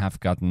wouldn't have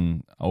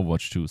gotten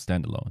Overwatch 2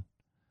 standalone.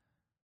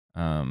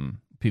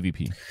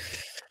 PvP.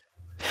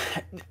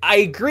 I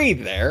agree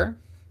there,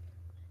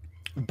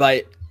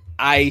 but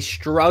I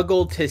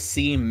struggle to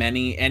see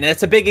many, and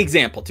that's a big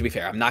example, to be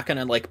fair. I'm not going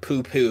to like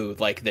poo-poo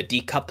like the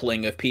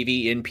decoupling of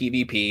PvE and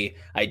PvP.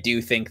 I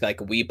do think like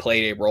we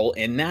played a role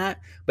in that,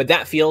 but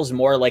that feels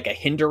more like a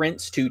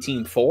hindrance to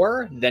Team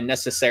 4 than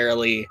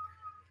necessarily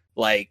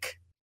like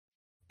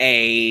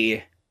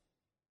a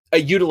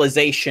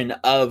utilization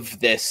of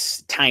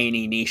this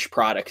tiny niche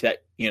product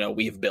that,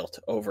 we've built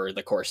over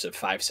the course of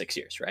 5-6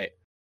 years, right?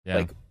 Yeah.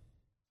 Like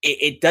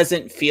it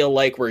doesn't feel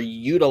like we're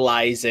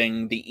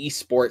utilizing the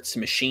esports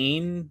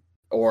machine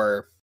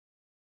or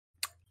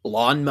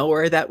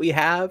lawnmower that we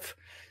have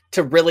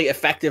to really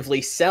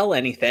effectively sell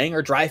anything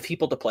or drive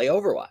people to play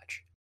Overwatch.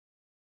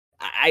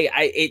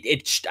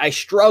 I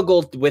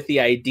struggled with the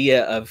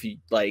idea of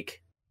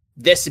like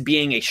this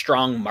being a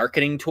strong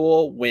marketing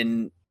tool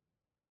when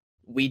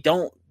we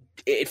don't.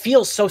 It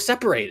feels so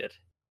separated,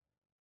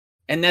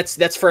 and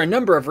that's for a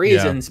number of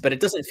reasons. But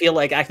it doesn't feel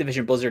like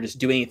Activision Blizzard is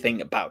doing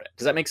anything about it.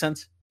 Does that make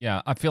sense?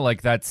 Yeah, I feel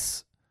like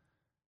that's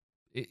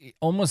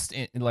almost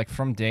like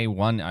from day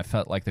one. I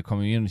felt like the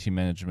community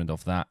management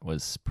of that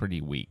was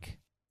pretty weak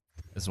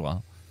as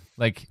well.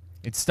 Like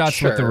it starts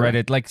with the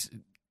Reddit, like.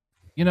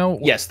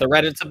 Yes, the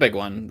Reddit's a big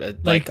one.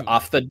 Like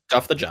off the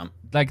jump.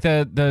 Like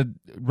the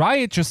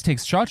Riot just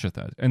takes charge of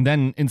that and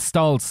then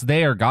installs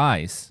their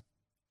guys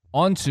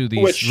onto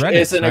these Which Reddits,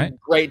 isn't right? a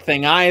great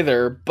thing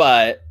either,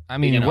 but I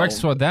mean, it works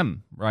for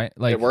them, right?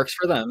 Like it works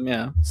for them,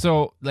 yeah.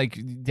 So like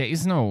there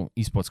is no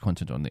esports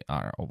content on the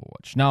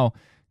Overwatch. Now,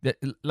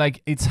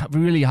 like it's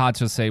really hard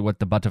to say what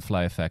the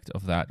butterfly effect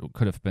of that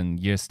could have been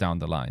years down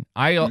the line.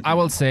 I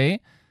will say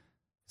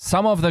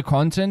some of the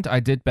content I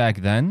did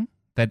back then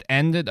that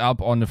ended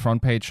up on the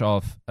front page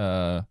of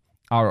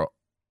our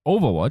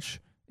Overwatch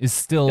is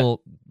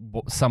still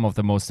some of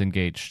the most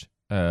engaged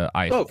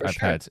I've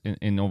had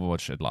in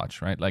Overwatch at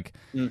large, right? Like,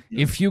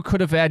 if you could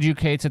have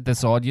educated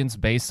this audience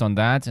based on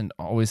that and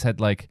always had,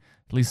 like,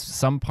 at least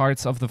some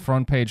parts of the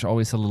front page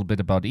always a little bit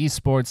about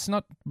esports,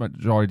 not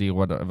majority or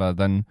whatever,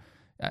 then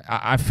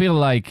I feel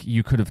like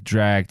you could have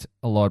dragged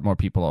a lot more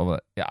people over.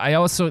 I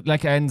also,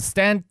 like, I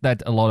understand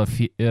that a lot of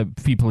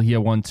people here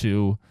want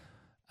to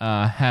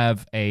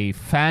have a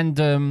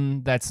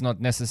fandom that's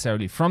not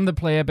necessarily from the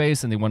player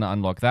base and they want to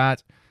unlock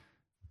that.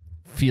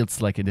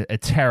 Feels like a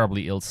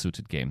terribly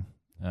ill-suited game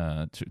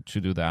to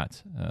do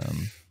that.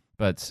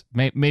 But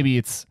maybe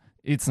it's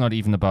not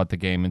even about the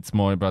game. It's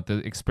more about the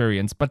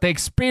experience. But the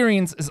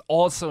experience is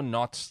also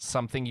not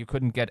something you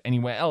couldn't get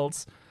anywhere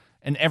else.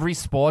 And every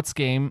sports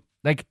game,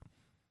 like,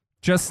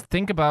 just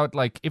think about,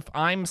 like, if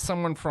I'm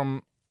someone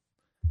from,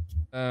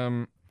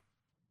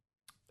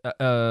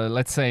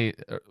 let's say,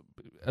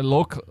 a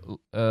local,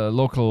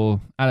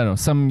 I don't know,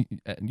 some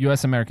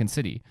U.S. American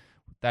city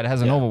that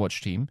has an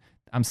Overwatch team,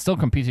 I'm still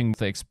competing with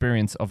the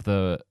experience of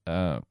the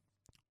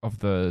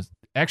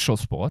actual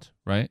sport,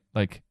 right?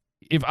 Like,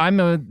 if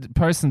I'm a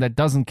person that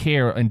doesn't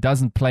care and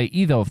doesn't play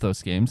either of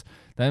those games,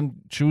 then I'm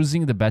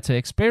choosing the better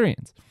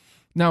experience.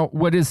 Now,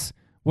 what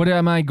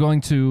am I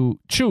going to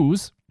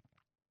choose?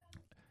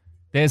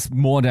 There's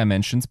more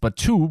dimensions, but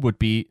two would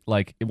be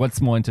like, what's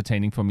more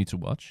entertaining for me to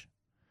watch?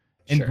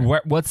 And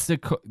what's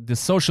the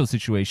social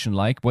situation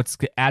like? What's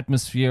the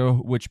atmosphere?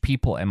 Which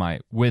people am I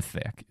with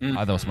there?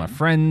 Are those my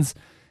friends?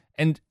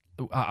 And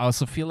I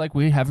also feel like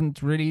we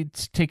haven't really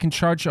taken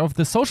charge of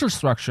the social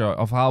structure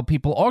of how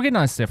people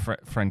organize their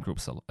friend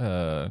groups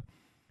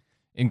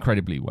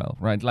incredibly well,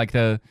 right? Like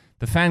the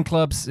fan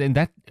clubs, and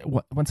that,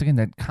 once again,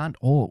 that can't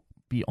all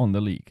be on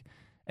the league.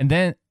 And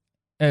then,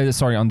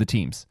 on the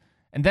teams.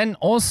 And then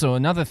also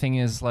another thing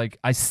is, like,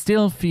 I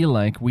still feel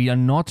like we are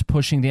not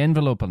pushing the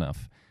envelope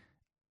enough.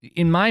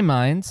 In my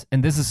mind,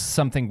 and this is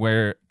something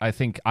where I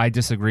think I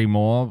disagree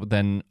more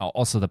than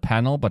also the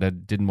panel, but I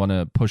didn't want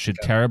to push it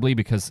terribly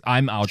because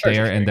I'm out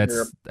there, and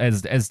that's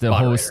as the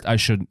moderator. Host, I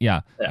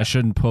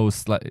shouldn't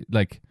post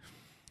like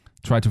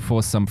try to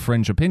force some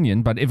fringe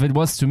opinion. But if it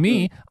was to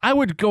me, I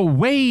would go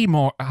way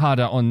more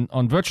harder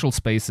on virtual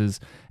spaces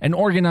and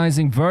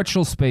organizing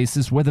virtual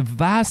spaces where the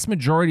vast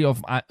majority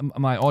of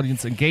my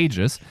audience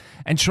engages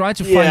and try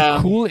to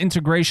find cool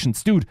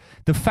integrations. Dude,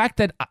 the fact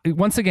that,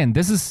 once again,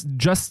 this is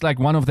just like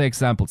one of the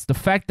examples. The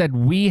fact that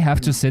we have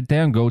to sit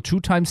there and go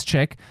 2 times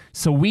check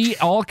so we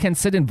all can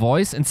sit in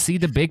voice and see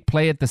the big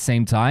play at the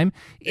same time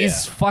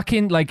is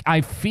fucking, like,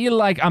 I feel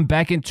like I'm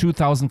back in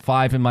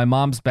 2005 in my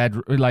mom's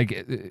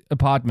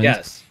apartment.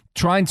 Yes.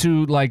 Trying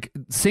to, like,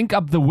 sync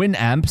up the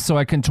Winamp so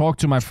I can talk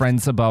to my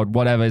friends about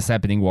whatever is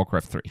happening in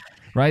Warcraft 3.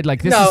 Right?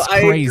 Like, this is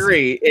crazy. I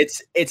agree.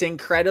 It's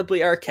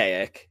incredibly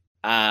archaic.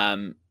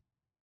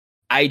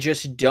 I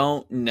just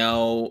don't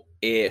know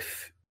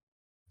if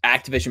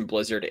Activision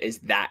Blizzard is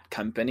that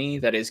company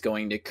that is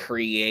going to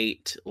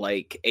create,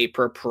 like, a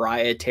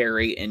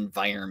proprietary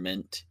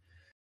environment,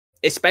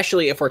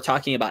 especially if we're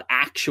talking about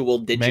actual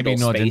digital Maybe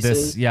not spaces. In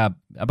this, yeah,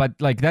 but,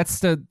 like, that's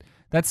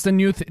the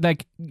new thing.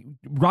 Like,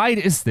 Riot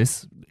is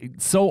this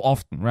so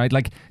often, right?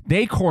 Like,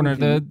 they corner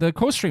the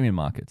co-streaming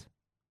market.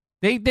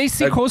 They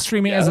see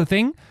co-streaming as a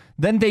thing,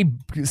 then they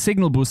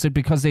signal boost it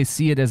because they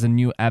see it as a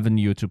new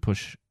avenue to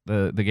push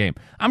the game.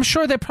 I'm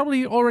sure they're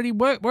probably already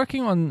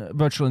working on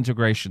virtual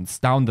integrations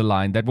down the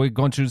line that we're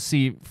going to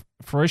see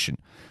fruition.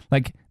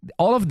 Like,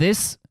 all of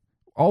this,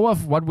 all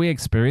of what we're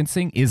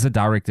experiencing is a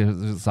direct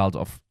result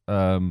of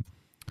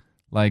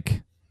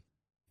like,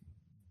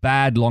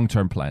 bad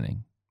long-term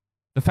planning.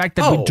 The fact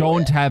that we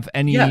don't have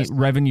any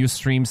revenue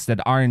streams that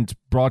aren't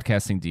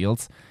broadcasting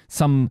deals,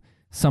 some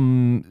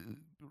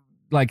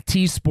like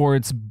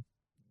T-Sports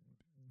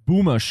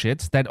boomer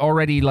shit that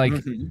already, like,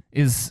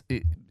 is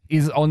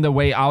is on the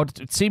way out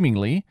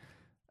seemingly,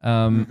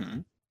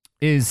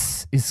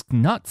 is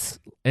nuts.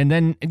 And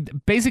then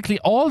basically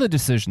all the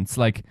decisions,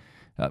 like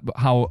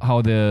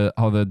how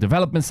the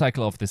development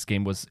cycle of this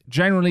game was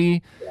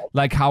generally,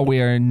 like how we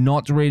are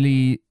not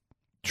really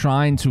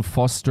trying to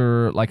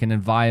foster like an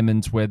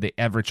environment where the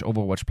average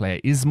Overwatch player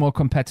is more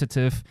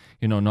competitive,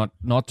 not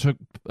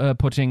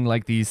putting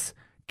like these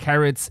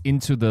carrots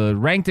into the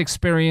ranked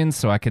experience,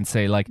 so I can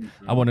say like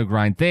I want to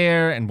grind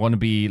there and want to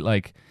be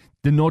like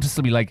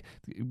noticeably like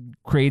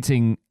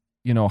creating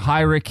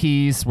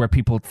hierarchies where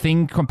people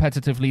think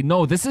competitively.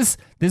 No, this is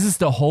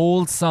the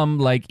wholesome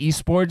like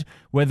esport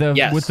with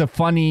the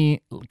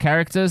funny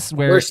characters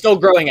where we're still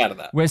growing out of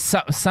that, where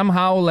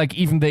somehow like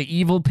even the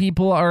evil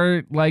people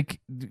are like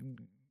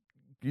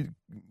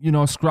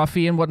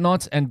scruffy and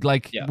whatnot, and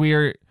like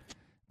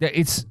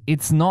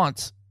it's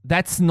not.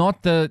 That's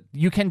not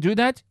you can do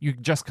that. You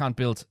just can't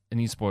build an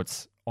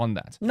esports on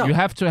that. No, you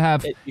have to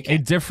have a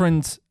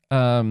different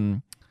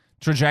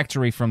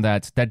trajectory from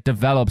that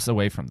develops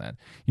away from that.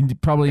 You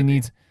probably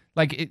need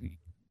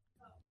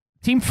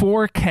Team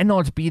 4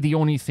 cannot be the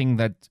only thing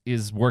that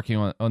is working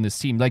on this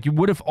team. Like you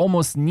would have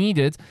almost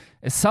needed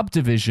a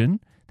subdivision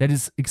that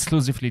is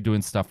exclusively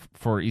doing stuff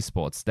for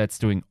esports. That's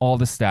doing all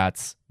the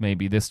stats,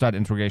 maybe the stat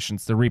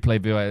integrations, the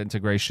replay viewer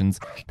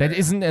integrations. That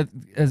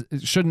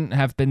shouldn't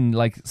have been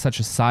like such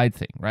a side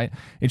thing, right?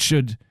 It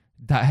should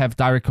have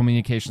direct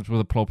communications with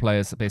the pro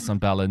players based on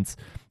balance.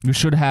 You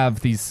should have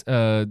these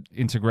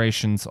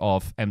integrations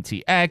of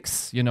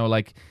MTX.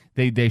 Like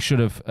they should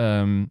have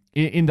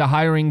in the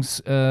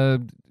hirings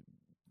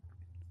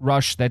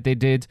rush that they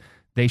did.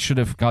 They should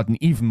have gotten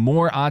even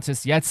more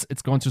artists. Yes,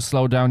 it's going to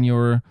slow down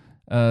your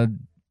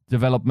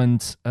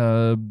development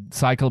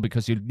cycle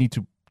because you need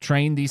to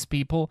train these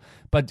people,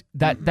 but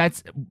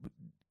that's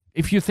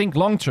if you think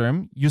long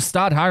term, you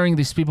start hiring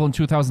these people in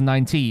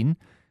 2019,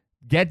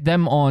 get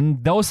them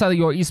on, those are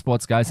your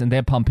esports guys, and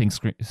they're pumping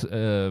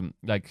MTX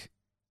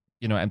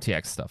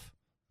stuff.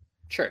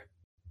 Sure.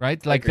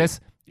 Right? Like this,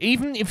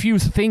 even if you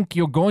think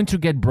you're going to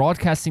get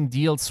broadcasting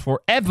deals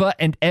forever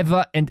and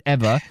ever and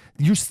ever,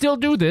 you still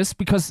do this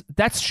because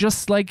that's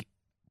just like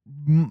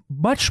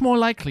much more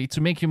likely to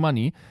make you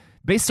money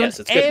based on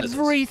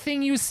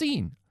everything you've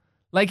seen.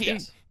 Like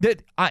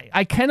that,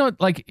 I cannot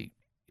like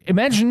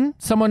imagine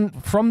someone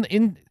from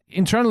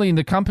internally in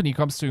the company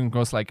comes to you and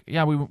goes like,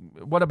 yeah,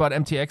 what about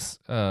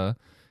MTX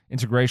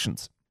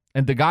integrations?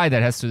 And the guy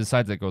that has to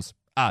decide that goes,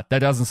 that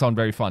doesn't sound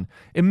very fun.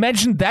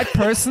 Imagine that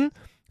person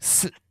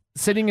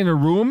sitting in a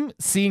room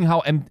seeing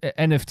how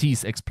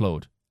NFTs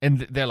explode,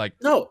 and they're like,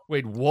 no,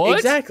 wait, what?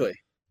 Exactly.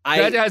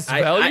 That has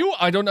value?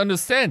 I don't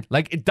understand.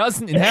 Like, it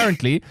doesn't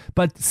inherently,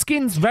 but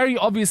skins very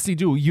obviously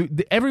do.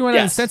 Everyone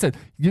understands that.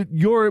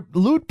 Your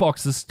loot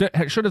boxes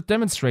should have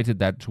demonstrated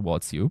that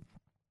towards you.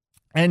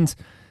 And,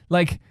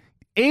 like,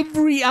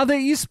 every other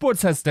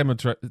esports has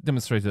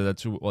demonstrated that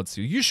towards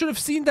you. You should have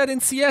seen that in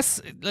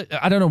CS.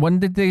 I don't know, when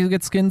did they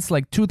get skins?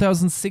 Like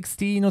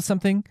 2016 or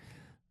something?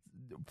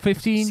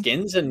 15?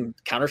 Skins in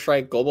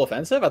Counter-Strike Global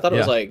Offensive? I thought it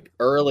was like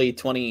early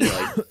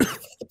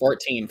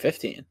 2014,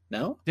 15.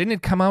 No? Didn't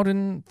it come out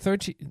in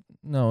 13?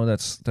 No,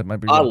 that might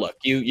be wrong. Look,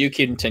 you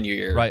continue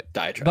your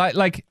diatribe. But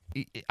like,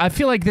 I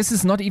feel like this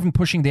is not even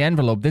pushing the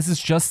envelope. This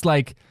is just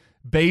like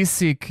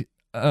basic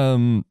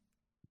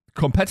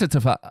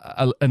competitive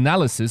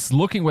analysis,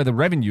 looking where the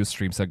revenue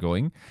streams are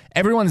going.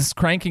 Everyone is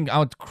cranking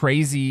out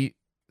crazy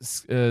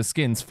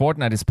skins.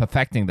 Fortnite is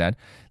perfecting that.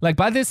 Like,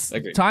 by this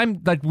time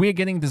that we're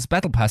getting this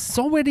battle pass, it's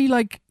already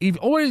like, it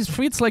always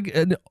feels like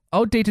an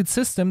outdated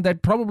system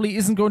that probably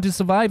isn't going to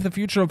survive the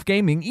future of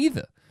gaming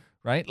either,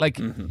 right? Like,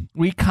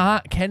 we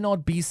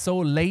cannot be so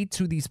late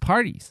to these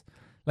parties.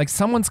 Like,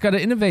 someone's got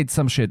to innovate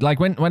some shit. Like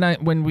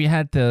when we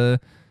had the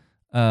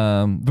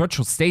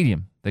virtual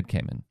stadium that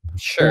came in,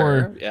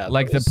 or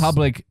like the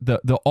public,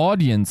 the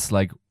audience,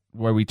 like,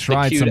 where we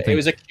tried something. It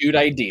was a cute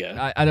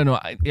idea. I don't know.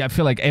 I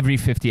feel like every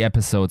 50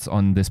 episodes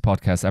on this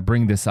podcast, I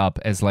bring this up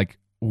as like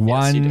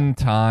one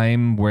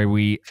time where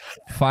we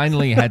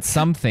finally had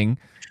something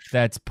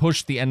that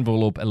pushed the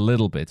envelope a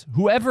little bit.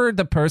 Whoever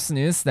the person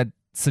is that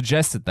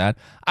suggested that,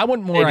 I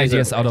want more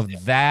ideas out of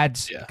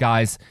that,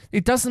 guys.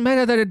 It doesn't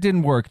matter that it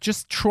didn't work.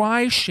 Just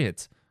try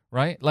shit,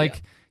 right?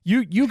 Like,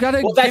 You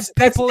gotta. Well, that's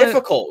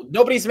difficult.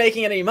 Nobody's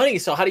making any money,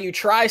 so how do you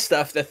try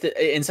stuff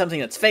in something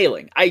that's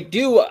failing? I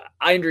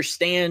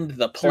understand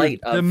the plight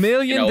of the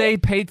million they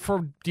paid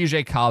for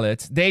DJ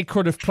Khaled. They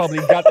could have probably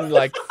gotten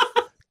like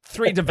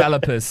 3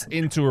 developers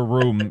into a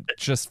room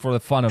just for the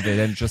fun of it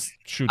and just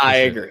shoot. I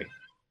agree.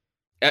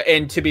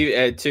 And to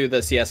be to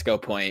the CS:GO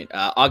point,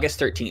 August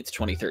 13th,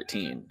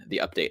 2013,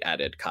 the update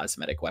added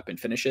cosmetic weapon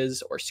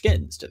finishes or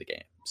skins to the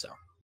game. So,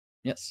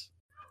 yes,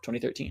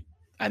 2013.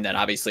 And then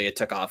obviously it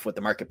took off with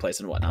the marketplace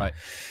and whatnot.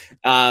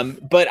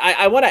 Right. But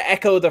I want to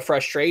echo the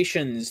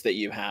frustrations that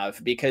you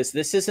have, because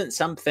this isn't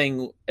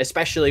something,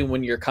 especially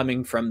when you're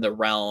coming from the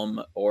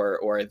realm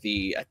or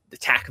the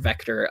attack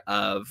vector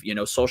of,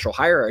 social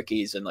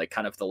hierarchies and like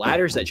kind of the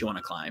ladders that you want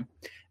to climb,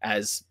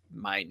 as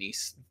my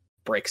niece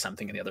breaks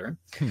something in the other room.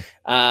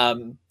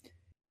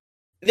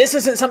 this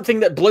isn't something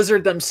that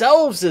Blizzard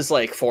themselves is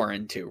like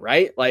foreign to,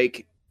 right?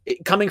 Like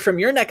coming from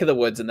your neck of the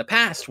woods in the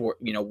past,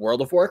 you know,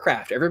 World of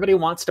Warcraft, everybody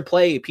wants to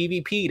play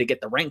PvP to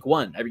get the rank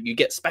 1. You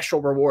get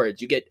special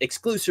rewards, you get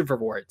exclusive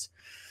rewards.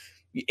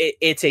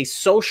 It's a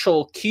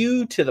social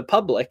cue to the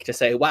public to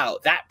say, wow,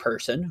 that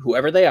person,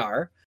 whoever they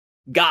are,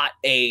 got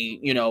a,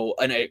 you know,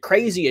 a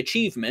crazy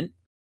achievement.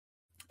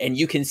 And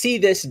you can see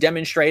this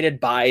demonstrated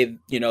by,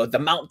 you know, the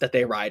mount that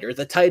they ride or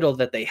the title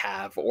that they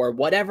have or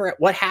whatever,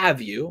 what have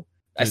you,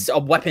 a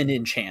weapon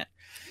enchant.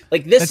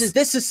 Like this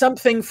is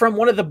something from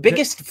one of the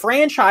biggest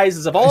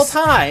franchises of all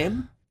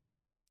time,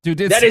 dude.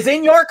 That is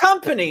in your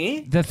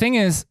company. The thing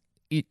is,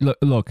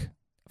 look,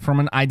 from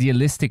an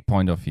idealistic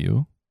point of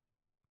view,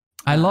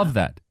 I love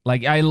that.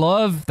 Like, I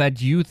love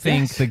that you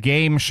think the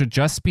game should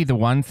just be the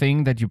one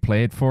thing that you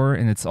play it for,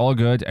 and it's all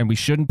good, and we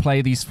shouldn't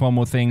play these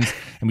FOMO things,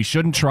 and we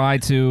shouldn't try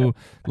to,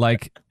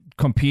 like,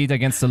 compete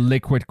against the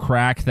liquid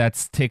crack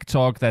that's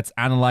TikTok, that's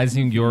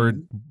analyzing your,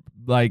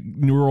 like,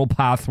 neural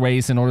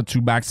pathways in order to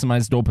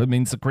maximize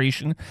dopamine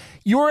secretion.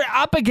 You're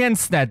up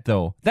against that,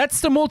 though.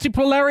 That's the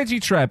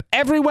multipolarity trap.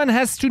 Everyone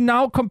has to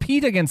now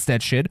compete against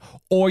that shit,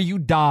 or you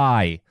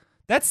die.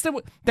 That's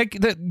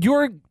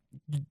you're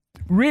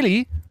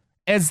really...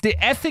 As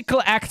the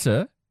ethical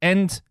actor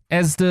and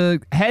as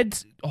the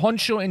head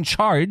honcho in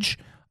charge,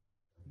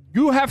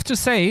 you have to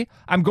say,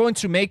 I'm going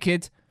to make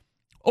it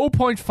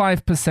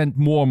 0.5%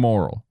 more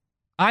moral.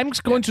 I'm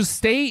going to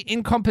stay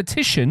in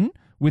competition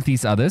with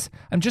these others.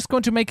 I'm just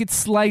going to make it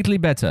slightly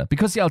better.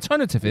 Because the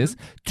alternative is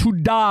to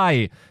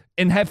die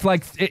and have,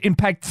 like,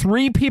 impact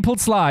 3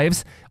 people's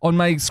lives on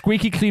my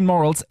squeaky clean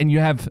morals, and you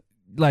have,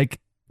 like,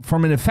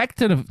 from an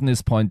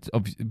effectiveness point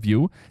of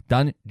view,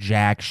 done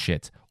jack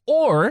shit.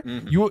 Or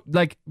you,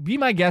 like, be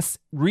my guest,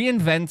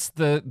 reinvent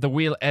the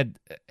wheel at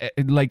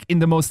like in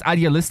the most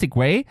idealistic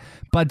way,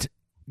 but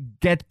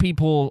get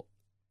people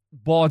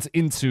bought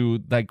into,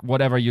 like,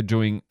 whatever you're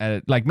doing.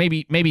 Like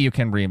maybe you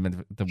can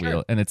reinvent the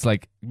wheel, and it's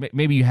like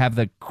maybe you have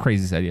the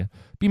craziest idea.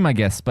 Be my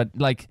guest, but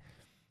like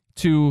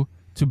to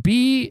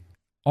be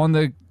on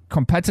the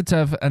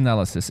competitive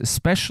analysis,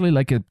 especially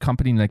like a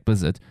company like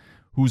Blizzard,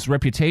 whose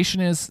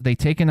reputation is they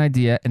take an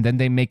idea and then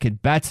they make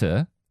it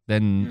better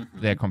than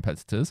their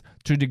competitors,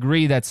 to a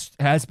degree that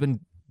has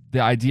been the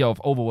idea of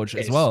Overwatch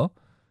as well,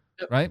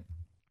 right?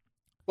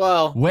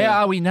 Well, where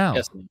are we now?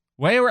 Yes.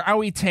 Where are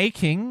we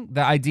taking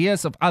the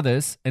ideas of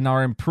others and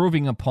are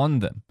improving upon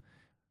them?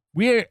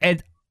 We're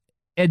at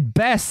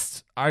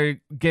best are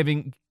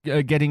getting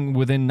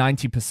within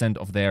 90%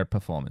 of their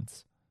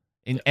performance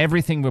in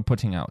everything we're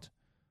putting out,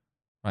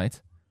 right?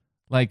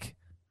 Like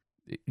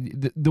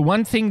the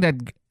one thing that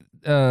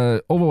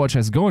Overwatch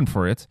has going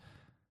for it,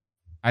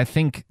 I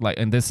think, like,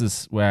 and this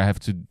is where I have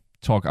to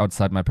talk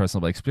outside my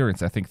personal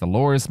experience, I think the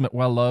lore is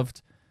well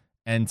loved,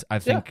 and I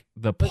think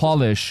the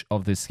polish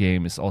of this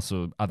game is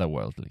also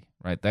otherworldly,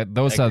 right?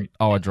 Those are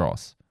our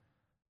draws.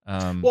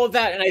 Well,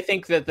 that, and I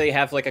think that they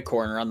have, like, a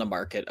corner on the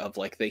market of,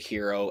 like, the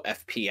hero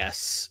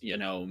FPS, you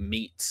know,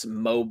 meets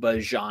MOBA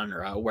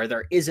genre, where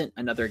there isn't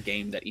another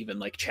game that even,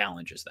 like,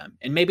 challenges them.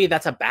 And maybe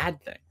that's a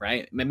bad thing,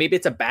 right? Maybe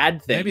it's a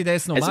bad thing. Maybe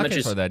there's no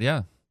market for that,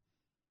 yeah.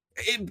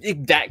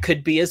 That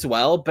could be as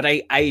well, but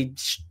I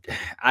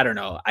don't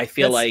know. I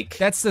feel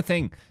that's the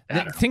thing.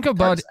 Think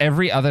about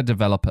every other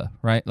developer,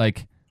 right?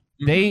 Like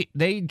they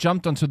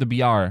jumped onto the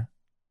BR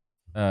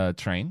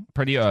train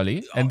pretty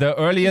early, and the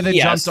earlier they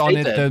jumped on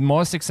it, the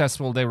more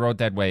successful they rode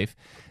that wave.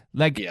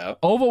 Like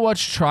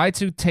Overwatch tried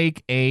to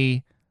take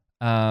an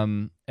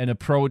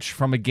approach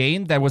from a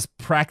game that was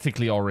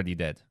practically already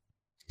dead.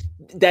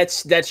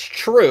 That's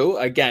true.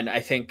 Again,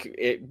 I think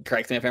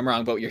correct me if I'm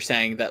wrong, but you're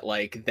saying that,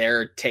 like,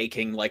 they're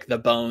taking, like, the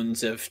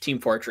bones of Team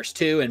Fortress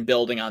 2 and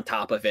building on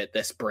top of it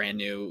this brand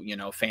new, you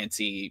know,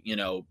 fancy, you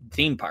know,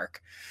 theme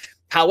park.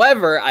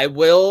 However, I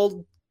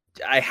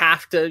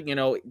have to, you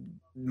know,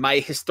 my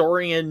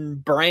historian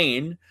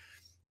brain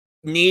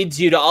needs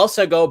you to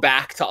also go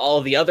back to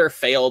all the other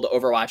failed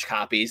Overwatch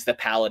copies, the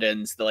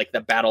Paladins, the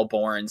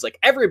Battleborns. Like,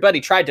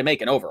 everybody tried to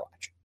make an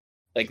Overwatch.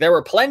 Like, there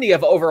were plenty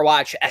of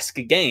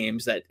Overwatch-esque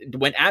games that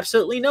went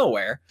absolutely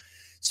nowhere.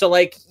 So,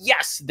 like,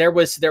 yes, there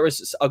was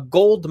a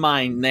gold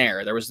mine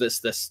there. There was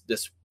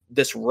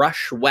this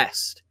rush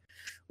west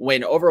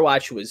when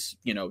Overwatch was,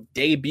 you know,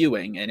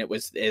 debuting, and it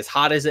was as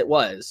hot as it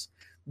was.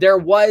 There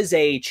was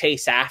a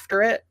chase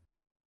after it,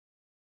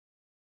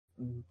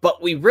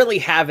 but we really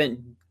haven't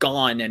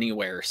gone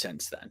anywhere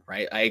since then,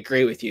 right? I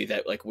agree with you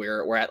that, like,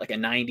 we're at like a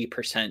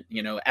 90%,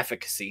 you know,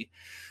 efficacy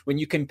when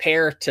you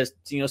compare to,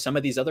 you know, some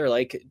of these other,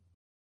 like,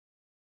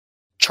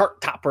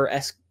 chart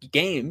topper-esque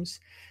games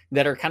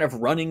that are kind of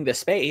running the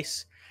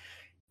space,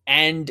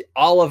 and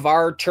all of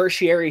our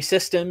tertiary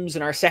systems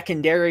and our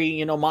secondary,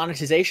 you know,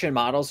 monetization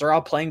models are all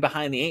playing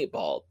behind the 8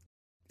 ball.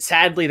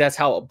 Sadly, that's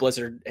how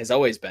Blizzard has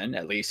always been.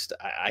 At least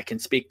I can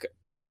speak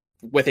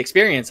with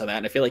experience on that,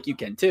 and I feel like you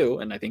can too,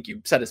 and I think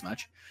you've said as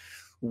much.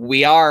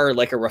 We are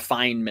like a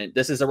refinement.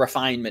 This is a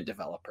refinement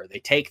developer. They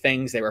take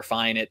things, they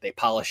refine it, they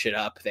polish it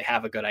up, they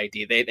have a good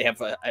idea. They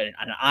have an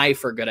eye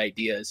for good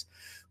ideas.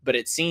 but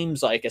it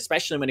seems like,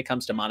 especially when it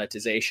comes to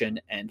monetization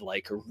and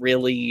like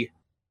really,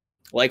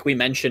 like we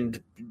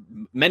mentioned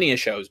many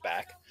shows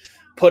back,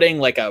 putting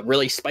like a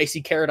really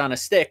spicy carrot on a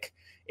stick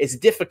is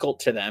difficult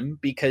to them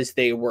because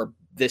they were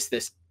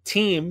this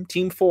team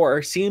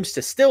 4 seems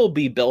to still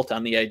be built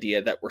on the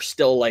idea that we're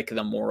still like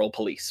the moral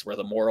police, we're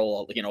the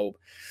moral,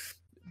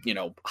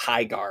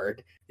 high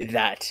guard,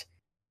 that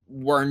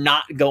we're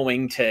not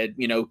going to,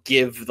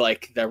 give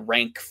like the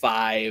rank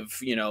 5,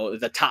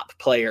 the top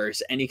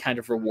players any kind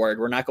of reward.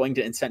 We're not going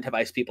to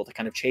incentivize people to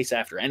kind of chase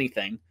after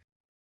anything.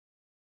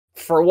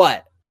 For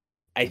what?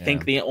 I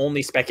think the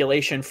only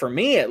speculation for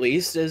me, at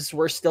least, is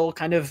we're still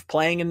kind of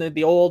playing in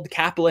the old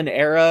Kaplan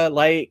era.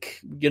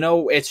 Like,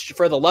 it's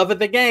for the love of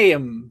the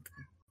game,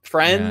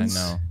 friends.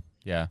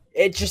 Yeah.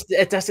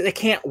 It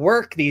can't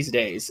work these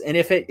days. And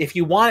if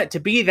you want it to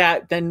be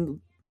that, then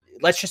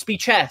let's just be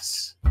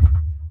chess.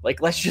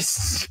 Like, chess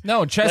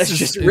is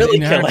just really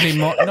inherently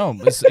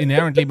it's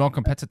inherently more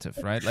competitive,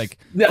 right? Like,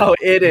 no,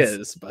 it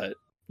is, but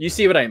you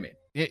see what I mean.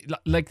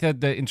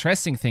 The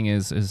interesting thing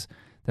is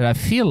that I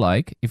feel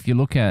like if you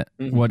look at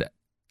what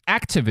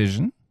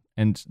Activision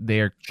and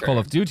their Call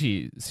of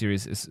Duty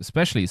series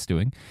especially is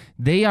doing,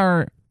 they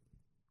are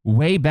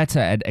way better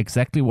at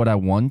exactly what I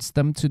want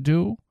them to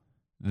do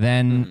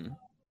than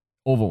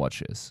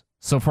Overwatch is.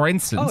 So, for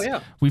instance,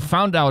 we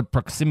found out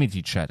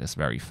proximity chat is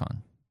very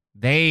fun.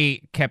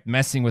 They kept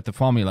messing with the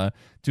formula.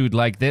 Dude,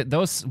 like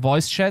those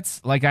voice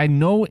chats, like I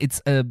know it's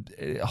a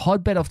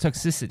hotbed of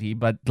toxicity,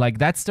 but like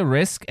that's the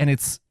risk, and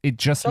it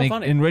just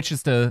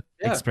enriches the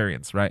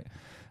experience, right?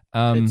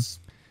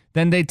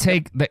 Then they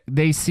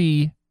they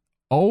see,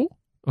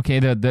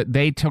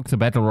 they took the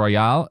Battle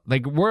Royale.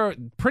 Like, we're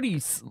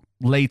pretty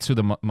late to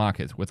the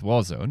market with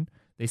Warzone.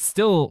 They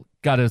still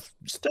got a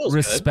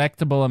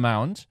respectable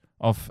amount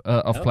of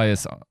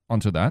players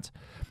onto that.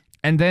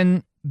 And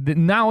then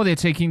now they're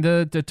taking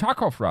the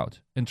Tarkov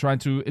route and trying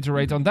to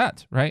iterate on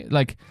that, right?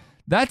 Like,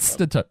 that's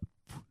the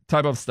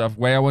type of stuff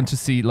where I want to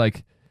see,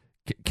 like,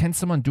 can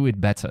someone do it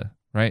better,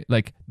 right?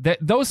 Like,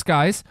 those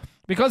guys,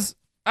 because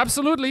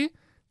absolutely,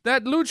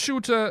 that loot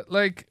shooter,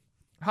 like,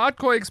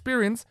 hardcore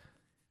experience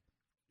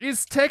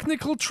is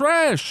technical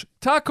trash.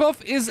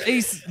 Tarkov is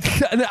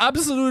an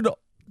absolute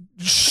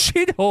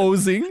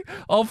shithosing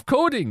of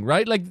coding,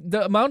 right? Like,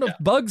 the amount of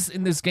bugs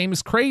in this game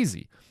is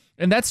crazy.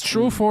 And that's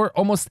true for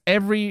almost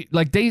every,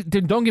 like,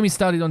 don't get me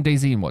started on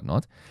DayZ and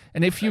whatnot.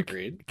 And if you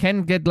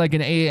can get like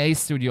an AAA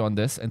studio on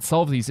this and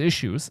solve these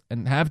issues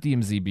and have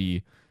DMZ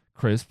be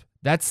crisp,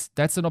 that's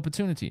an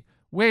opportunity.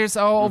 Where's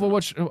our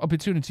Overwatch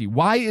opportunity?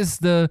 Why is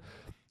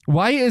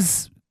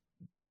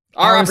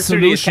our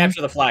opportunity is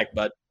capture the flag,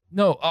 but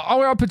no,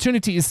 our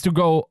opportunity is to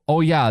go,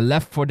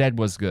 Left 4 Dead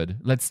was good.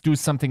 Let's do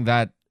something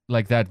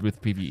like that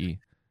with PvE.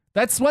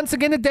 That's once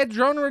again a dead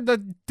genre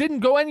that didn't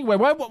go anywhere.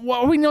 Why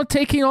are we not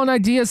taking on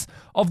ideas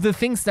of the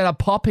things that are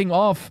popping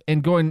off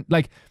and going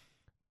like?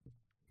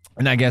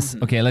 And I guess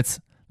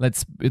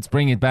let's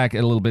bring it back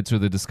a little bit to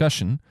the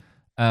discussion.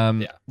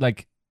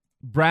 Like,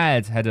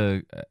 Brad had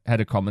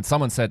a comment.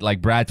 Someone said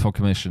like Brad for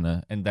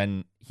commissioner, and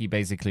then he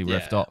basically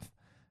riffed off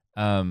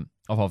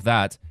of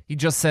that. He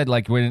just said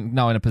like we're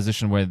now in a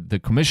position where the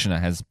commissioner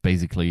has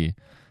basically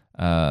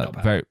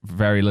very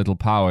very little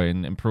power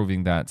in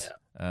improving that.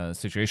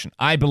 Situation.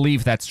 I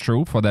believe that's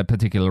true for that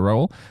particular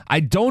role. I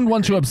don't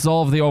want to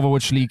absolve the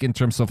Overwatch League in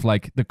terms of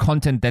like the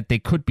content that they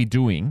could be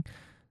doing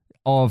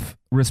of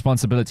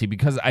responsibility,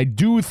 because I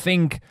do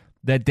think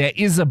that there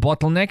is a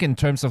bottleneck in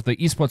terms of the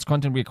esports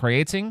content we're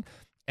creating,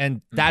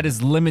 and that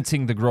is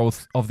limiting the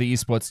growth of the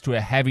esports to a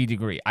heavy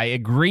degree. I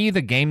agree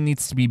the game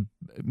needs to be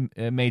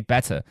made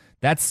better.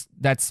 That's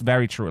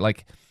very true.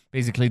 Like,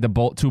 basically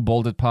the two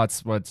bolded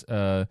parts what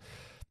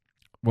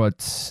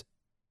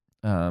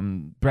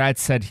Brad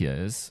said here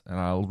is, and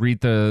I'll read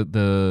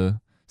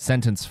the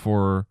sentence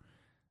for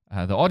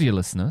the audio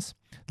listeners.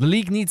 The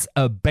league needs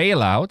a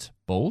bailout,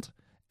 bold,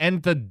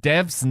 and the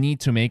devs need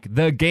to make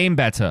the game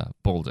better,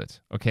 bolded.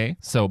 Okay,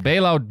 so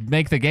bailout,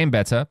 make the game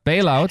better.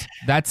 Bailout,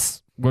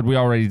 that's what we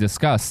already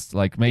discussed.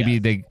 Like, maybe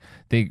they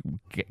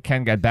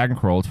can get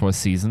bankrolled for a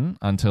season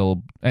and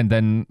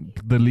then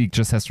the league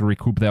just has to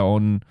recoup their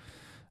own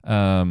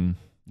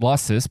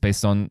losses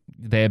based on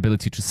their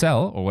ability to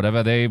sell or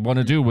whatever they want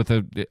to do with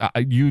the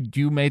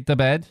you made the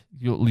bed,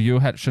 you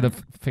should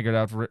have figured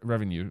out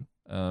revenue,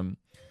 and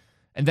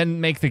then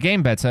make the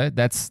game better.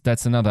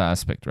 That's another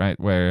aspect, right,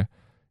 where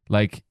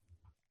like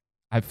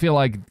I feel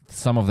like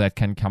some of that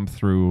can come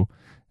through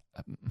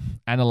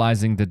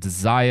analyzing the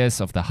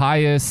desires of the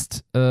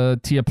highest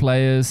tier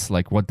players,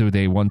 like what do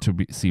they want to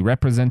see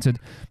represented.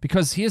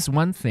 Because here's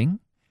one thing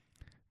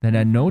that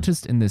I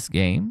noticed in this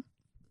game.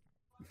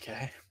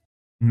 Okay.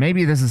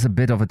 Maybe this is a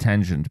bit of a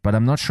tangent, but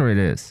I'm not sure it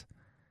is.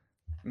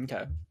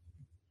 Okay.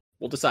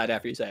 We'll decide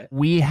after you say it.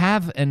 We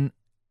have an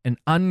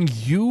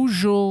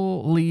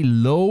unusually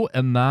low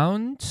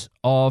amount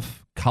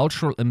of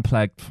cultural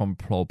impact from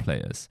pro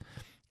players.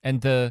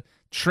 And the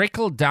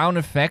trickle-down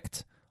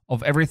effect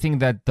of everything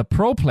that the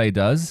pro play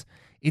does,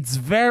 it's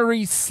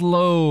very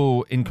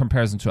slow in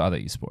comparison to other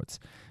esports.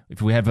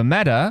 If we have a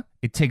meta,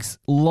 it takes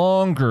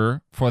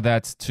longer for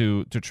that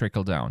to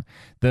trickle down.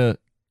 The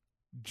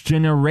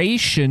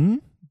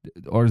generation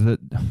or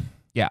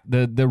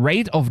the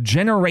rate of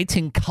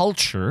generating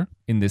culture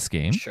in this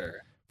game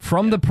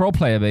from the pro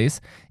player base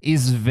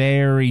is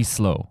very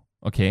slow.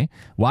 Okay,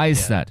 why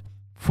is that?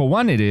 For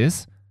one, it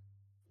is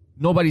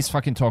nobody's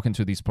fucking talking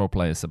to these pro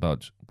players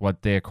about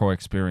what their core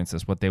experience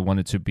is, what they want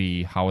it to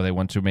be, how they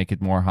want to make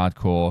it more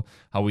hardcore,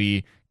 how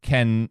we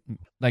can,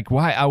 like,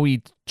 why are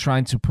we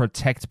trying to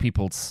protect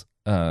people's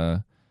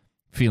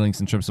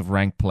feelings in terms of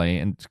rank play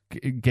and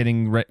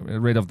getting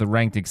rid of the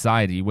ranked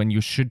anxiety when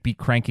you should be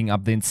cranking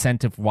up the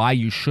incentive why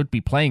you should be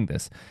playing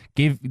this.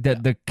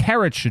 The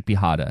carrot should be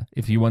harder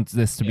if you want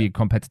this to be a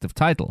competitive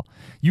title.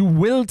 You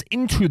willed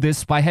into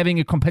this by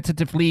having a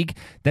competitive league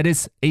that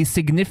is a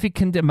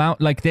significant amount,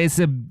 like there's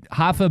a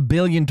 $500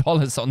 million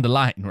on the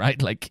line,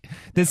 right? Like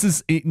this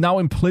is now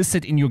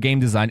implicit in your game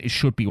design. It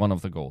should be one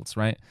of the goals,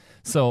 right?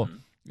 So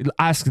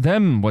ask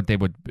them what they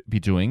would be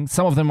doing.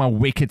 Some of them are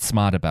wicked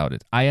smart about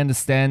it. I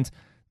understand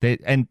that,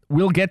 and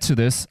we'll get to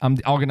this. I'm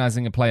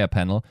organizing a player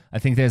panel. I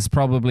think there's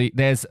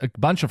a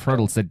bunch of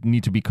hurdles that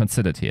need to be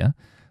considered here.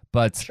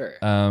 But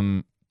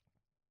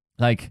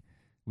like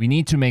we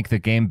need to make the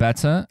game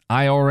better.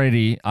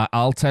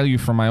 I'll tell you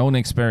from my own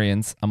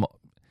experience,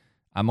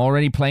 I'm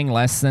already playing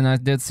less than I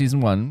did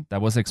season 1.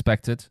 That was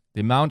expected.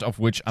 The amount of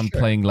which I'm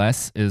playing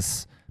less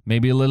is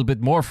maybe a little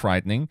bit more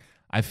frightening.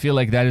 I feel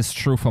like that is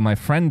true for my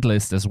friend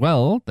list as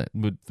well,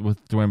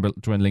 with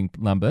dwindling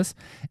numbers.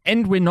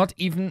 And we're not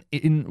even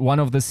in one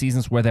of the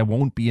seasons where there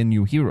won't be a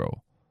new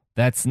hero.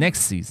 That's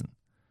next season.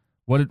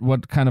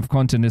 What kind of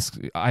content is?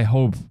 I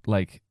hope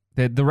like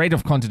the rate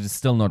of content is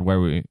still not where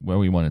we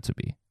want it to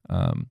be.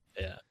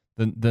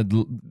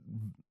 The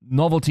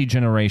novelty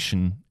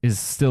generation is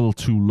still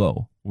too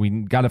low. We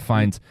gotta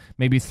find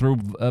maybe through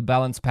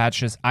balance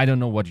patches. I don't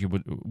know what you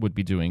would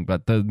be doing,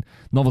 but the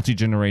novelty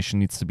generation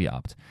needs to be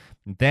upped.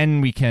 Then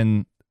we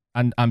can,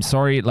 and I'm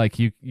sorry, like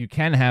you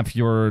can have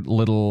your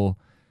little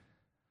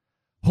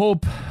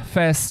hope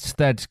fest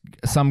that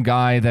some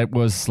guy that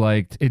was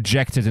like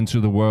ejected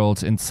into the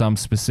world in some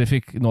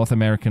specific North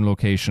American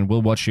location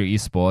will watch your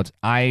esport.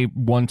 I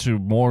want to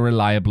more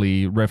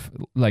reliably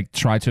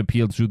try to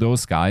appeal to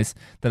those guys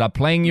that are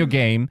playing your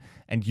game,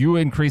 and you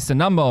increase the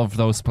number of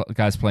those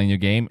guys playing your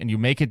game, and you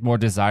make it more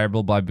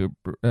desirable by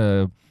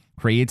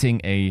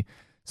creating a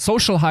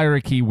social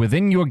hierarchy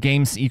within your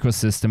game's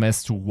ecosystem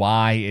as to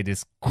why it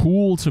is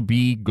cool to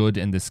be good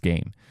in this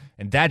game.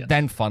 And that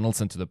then funnels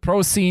into the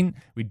pro scene.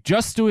 We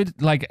just do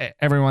it like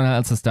everyone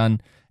else has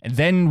done. And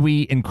then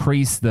we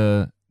increase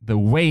the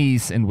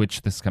ways in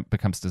which this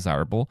becomes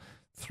desirable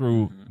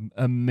through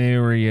a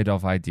myriad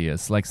of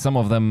ideas. Like some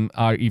of them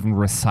are even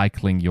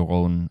recycling your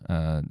own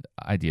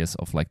ideas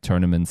of like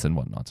tournaments and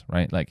whatnot,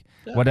 right? Like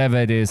whatever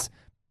it is,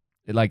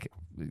 like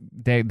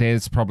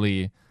there's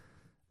probably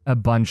a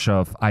bunch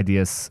of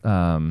ideas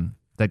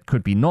that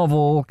could be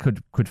novel,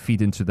 could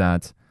feed into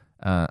that.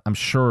 I'm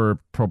sure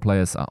pro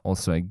players are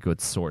also a good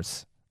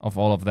source of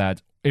all of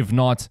that. If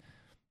not,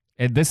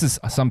 and this is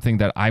something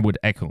that I would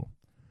echo.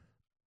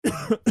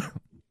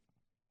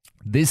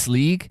 This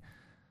league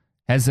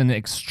has an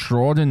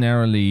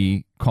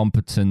extraordinarily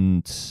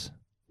competent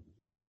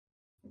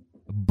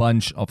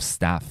bunch of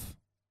staff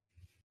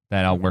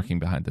that are working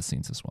behind the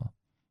scenes as well.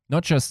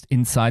 Not just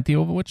inside the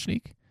Overwatch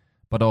League,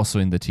 but also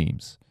in the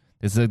teams.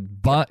 There's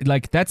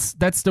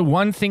that's the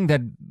one thing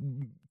that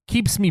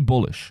keeps me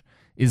bullish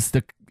is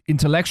the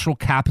intellectual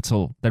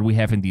capital that we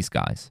have in these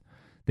guys.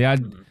 They are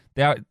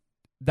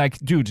like,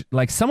 dude,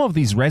 like some of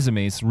these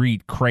resumes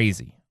read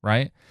crazy,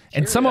 right?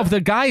 And some of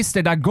the guys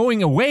that are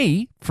going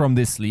away from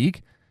this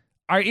league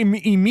are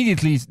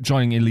immediately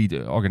joining elite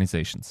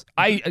organizations.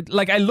 I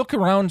look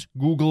around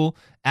Google,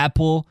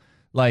 Apple,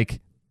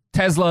 like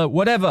Tesla,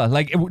 whatever,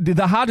 like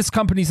the hardest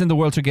companies in the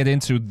world to get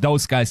into,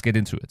 those guys get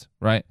into it,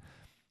 right?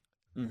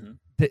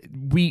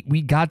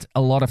 We got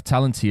a lot of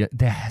talent here.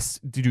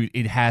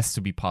 It has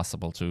to be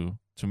possible to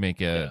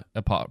make a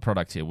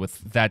product here with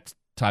that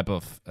type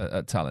of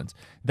talent.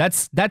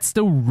 That's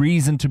the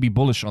reason to be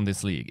bullish on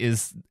this league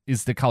is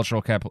the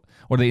cultural capital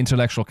or the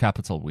intellectual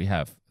capital we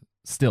have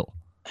still.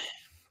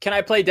 Can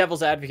I play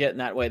devil's advocate in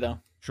that way though?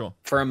 Sure.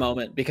 For a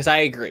moment, because I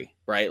agree,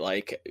 right?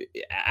 Like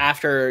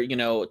after,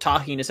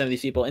 talking to some of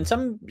these people and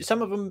some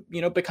of them,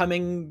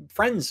 becoming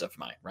friends of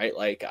mine, right?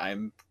 Like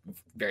I'm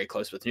very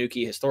close with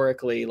Nuki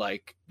historically,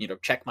 like,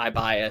 check my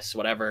bias,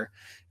 whatever.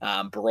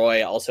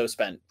 Baroy also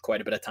spent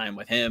quite a bit of time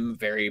with him,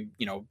 very,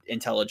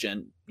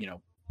 intelligent,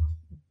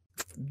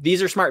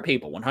 these are smart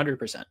people,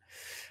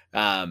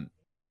 100%.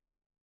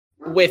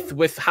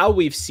 With how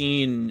we've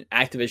seen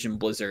Activision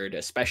Blizzard,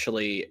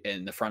 especially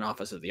in the front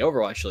office of the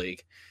Overwatch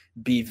League,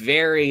 be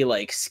very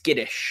like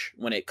skittish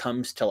when it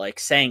comes to like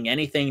saying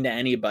anything to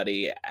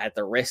anybody at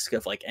the risk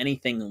of like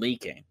anything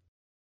leaking.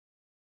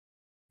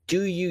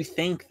 Do you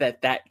think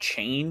that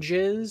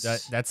changes?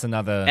 That's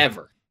another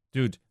ever,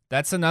 dude.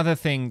 That's another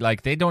thing.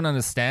 Like they don't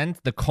understand.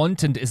 The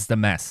content is the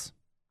mess.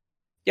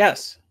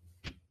 Yes.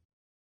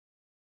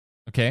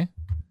 Okay.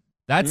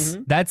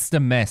 That's the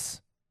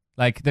mess.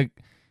 Like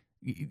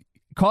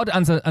COD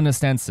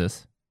understands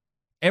this.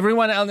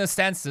 Everyone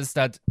understands this,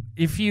 that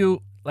if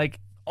you like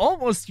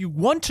almost you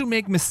want to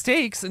make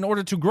mistakes in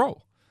order to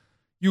grow.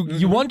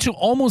 You want to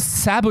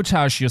almost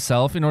sabotage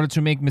yourself in order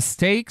to make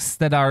mistakes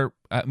that are,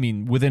 I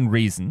mean, within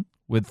reason,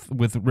 with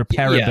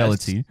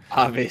repairability. Yes,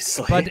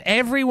 obviously. But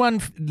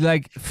everyone,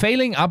 like,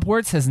 failing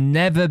upwards has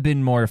never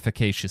been more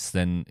efficacious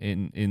than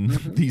in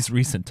these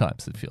recent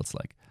times, it feels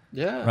like.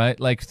 Yeah. Right?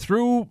 Like,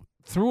 through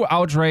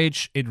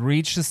outrage, it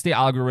reaches the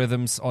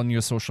algorithms on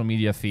your social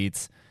media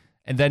feeds.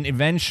 And then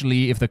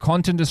eventually, if the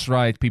content is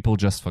right, people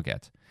just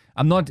forget.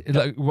 I'm not,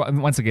 like,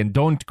 once again,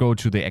 don't go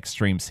to the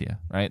extremes here,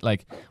 right?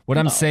 Like, what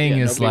I'm saying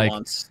is, like,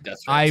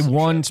 I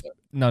want,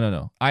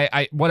 no.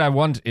 What I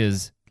want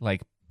is,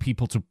 like,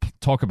 people to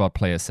talk about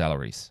player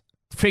salaries.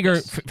 Figure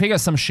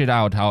some shit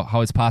out,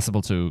 how it's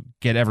possible to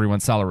get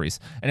everyone's salaries.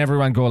 And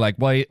everyone go, like,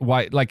 why,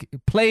 like,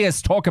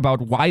 players talk about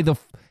why the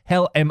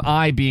hell am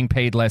I being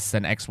paid less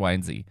than X, Y,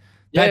 and Z.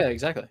 Yeah,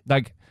 exactly.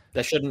 Like,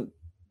 that shouldn't.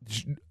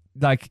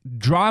 Like,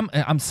 drama,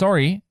 I'm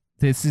sorry,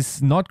 this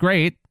is not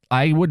great.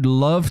 I would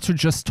love to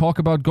just talk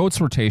about GOATS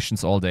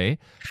rotations all day,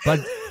 but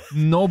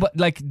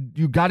like,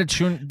 you gotta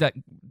tune that.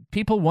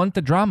 People want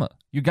the drama.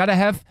 You gotta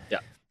have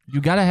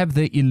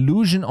the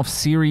illusion of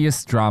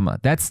serious drama.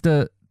 That's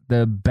the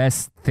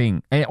best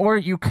thing. Or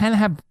you can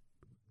have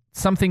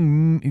some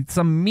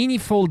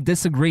meaningful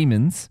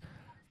disagreements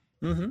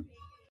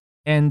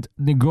and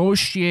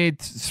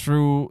negotiate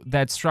through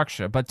that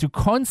structure. But to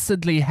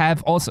constantly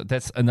have also,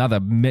 that's another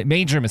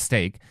major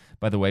mistake,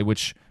 by the way,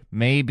 which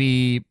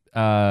maybe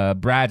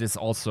Brad is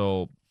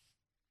also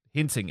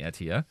hinting at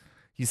here.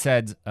 He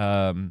said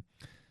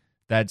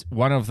that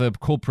one of the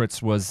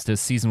culprits was the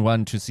season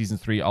 1 to season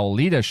 3 Owl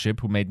leadership,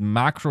 who made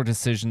macro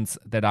decisions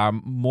that are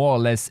more or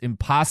less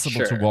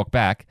impossible to walk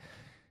back.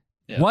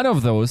 Yeah. One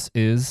of those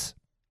is,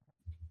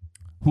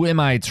 who am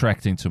I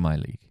attracting to my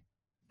league?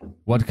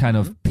 What kind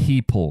of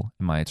people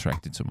am I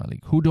attracting to my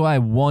league? Who do I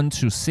want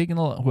to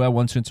signal? Who I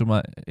want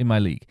to in my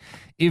league?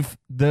 If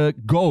the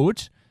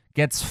GOAT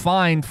gets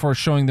fined for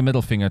showing the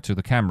middle finger to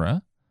the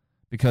camera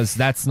because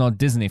that's not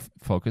Disney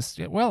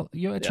focused, well,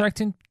 you're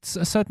attracting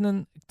a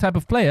certain type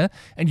of player,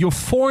 and you're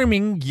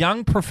forming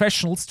young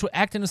professionals to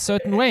act in a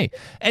certain way,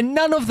 and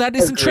none of that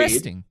is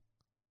interesting.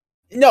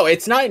 No,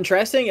 it's not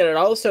interesting, and it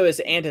also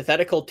is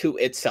antithetical to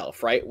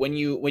itself, right? When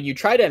you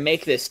try to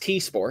make this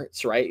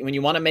T-sports, right? When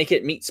you want to make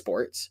it meat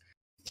sports,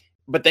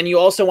 but then you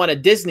also want to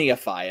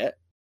Disneyify it,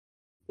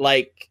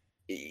 like,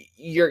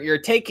 you're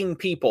taking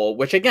people,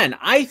 which again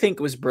I think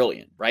was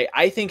brilliant, right?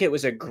 I think it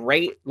was a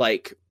great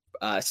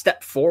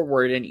step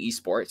forward in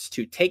esports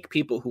to take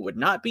people who would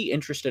not be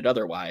interested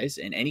otherwise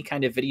in any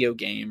kind of video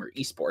game or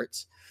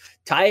esports,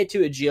 tie it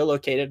to a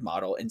geolocated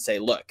model, and say,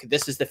 look,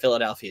 this is the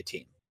Philadelphia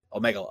team,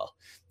 Omega Lol.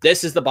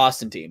 This is the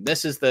Boston team.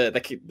 This is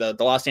the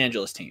Los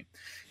Angeles team.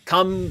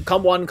 Come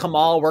one, come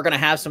all. We're gonna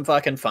have some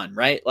fucking fun,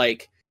 right?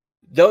 Like,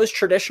 those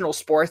traditional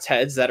sports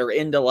heads that are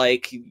into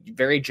like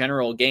very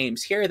general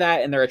games hear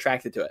that and they're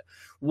attracted to it.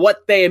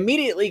 What they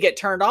immediately get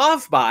turned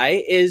off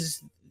by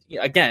is,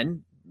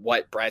 again,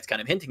 what Brad's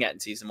kind of hinting at in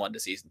season 1 to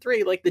season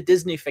 3, like the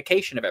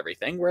Disneyfication of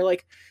everything, where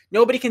like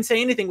nobody can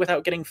say anything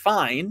without getting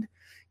fined.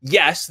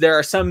 Yes, there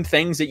are some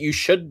things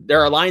that there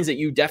are lines that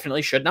you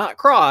definitely should not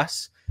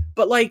cross,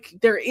 but like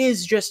there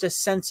is just a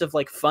sense of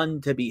like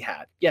fun to be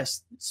had.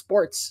 Yes,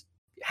 sports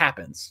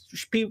happens.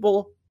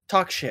 People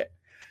talk shit.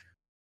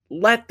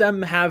 Let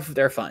them have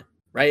their fun,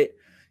 right?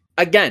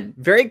 Again,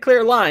 very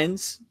clear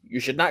lines you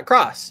should not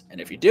cross.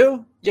 And if you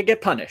do, you get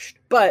punished.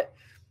 But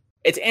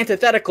it's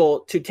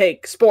antithetical to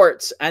take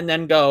sports and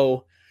then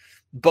go,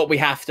 but we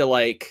have to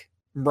like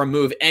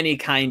remove any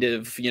kind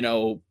of,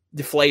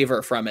 the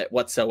flavor from it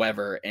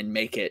whatsoever and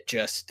make it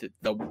just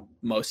the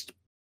most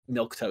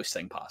milquetoast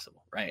thing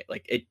possible, right?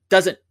 Like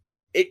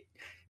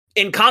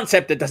in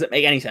concept, it doesn't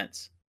make any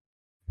sense.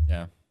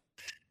 Yeah.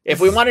 If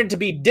we wanted to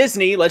be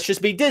Disney, let's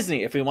just be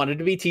Disney. If we wanted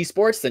to be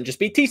T-sports, then just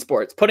be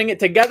T-sports. Putting it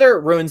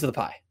together ruins the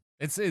pie.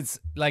 It's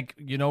like,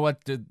 you know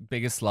what the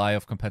biggest lie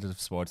of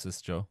competitive sports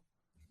is, Joe?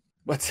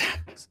 What's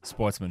that?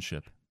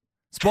 Sportsmanship.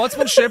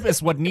 Sportsmanship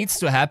is what needs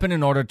to happen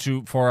in order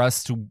for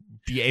us to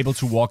be able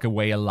to walk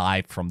away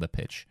alive from the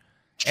pitch.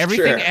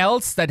 Everything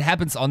else that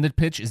happens on the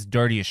pitch is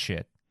dirty as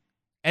shit.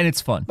 And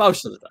it's fun.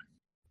 Most of the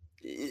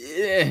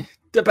time.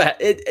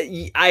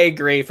 I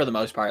agree for the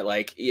most part.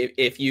 Like,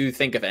 if you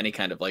think of any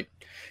kind of like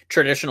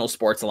traditional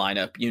sports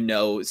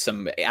lineup,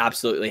 some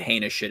absolutely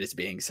heinous shit is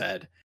being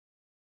said.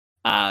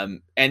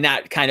 And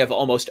that kind of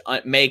almost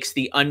makes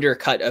the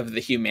undercut of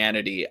the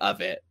humanity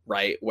of it,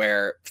 right?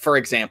 Where, for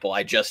example,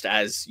 as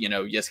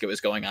Yiska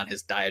was going on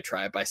his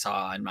diatribe, I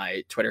saw on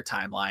my Twitter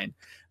timeline,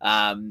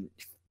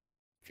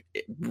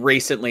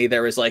 recently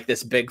there was like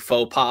this big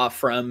faux pas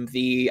from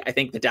I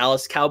think the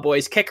Dallas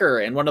Cowboys kicker,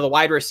 and one of the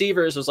wide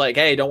receivers was like,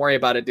 hey, don't worry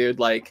about it, dude.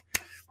 Like,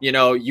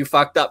 you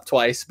fucked up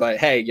twice, but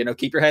hey,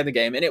 keep your head in the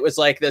game. And it was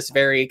like this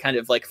very kind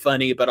of like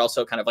funny, but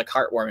also kind of like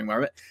heartwarming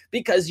moment,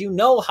 because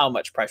how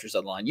much pressure's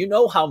on the line,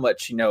 how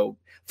much,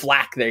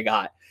 flack they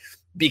got.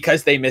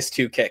 because they missed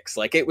 2 kicks.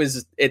 Like it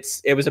was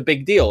a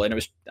big deal,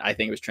 and I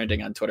think it was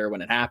trending on Twitter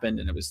when it happened,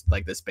 and it was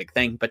like this big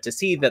thing. But to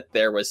see that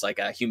there was like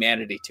a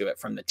humanity to it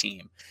from the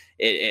team,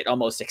 it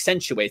almost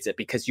accentuates it,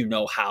 because you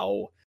know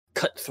how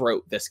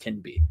cutthroat this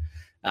can be.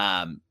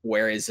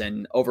 Whereas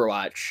in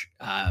Overwatch,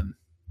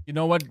 you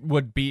know what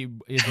would be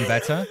even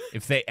better?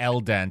 If they L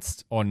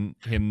danced on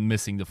him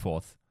missing the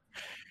 4th.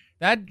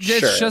 That's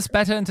just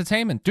better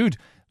entertainment, dude.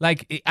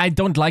 Like, I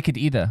don't like it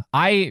either.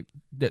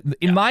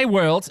 In my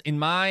world,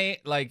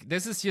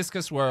 this is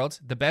Yiska's world.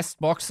 The best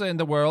boxer in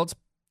the world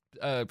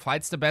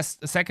fights the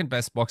second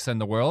best boxer in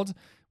the world.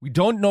 We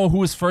don't know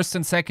who is first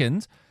and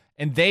second,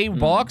 and they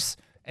box.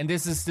 And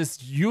this is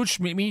this huge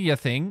media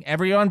thing.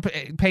 Everyone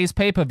pays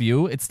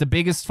pay-per-view. It's the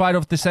biggest fight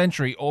of the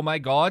century. Oh my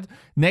God!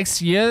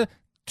 Next year,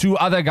 2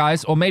 other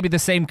guys, or maybe the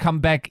same, come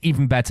back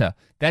even better.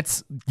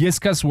 That's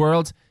Yiska's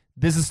world.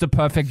 This is the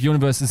perfect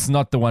universe. It's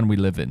not the one we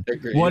live in.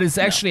 Agreed. What is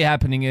actually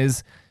happening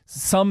is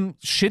some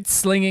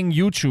shit-slinging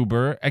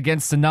YouTuber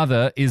against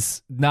another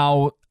is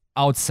now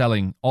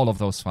outselling all of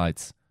those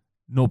fights.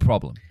 No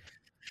problem.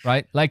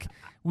 Right? Like,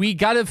 we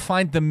gotta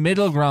find the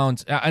middle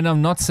ground. And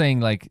I'm not saying,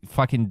 like,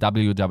 fucking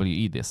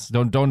WWE this.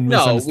 Don't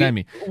misunderstand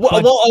me.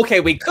 Well, okay,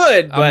 we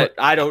could, but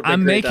I don't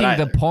I'm making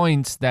the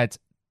point that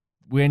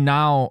we're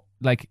now,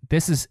 like,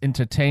 this is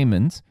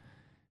entertainment.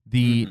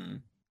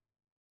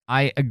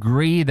 I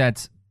agree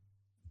that,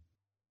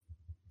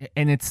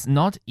 and it's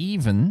not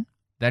even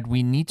that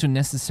we need to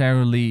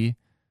necessarily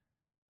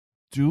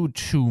do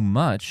too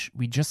much.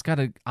 We just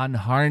gotta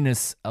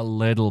unharness a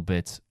little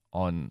bit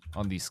on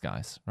these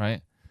guys,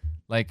 right?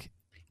 Like,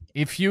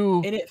 if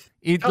you, and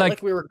it felt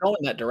like we were going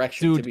that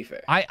direction. Dude, to be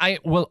fair, I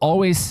will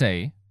always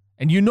say,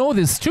 and you know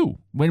this too,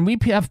 when we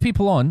have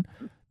people on,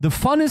 the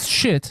funnest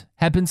shit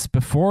happens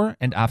before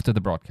and after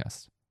the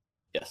broadcast.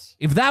 Yes.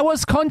 If that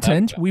was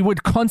content, we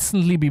would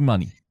constantly be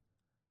money.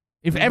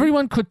 If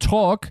everyone could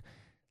talk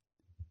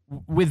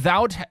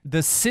without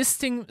the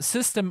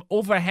system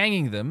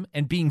overhanging them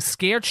and being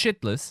scared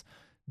shitless,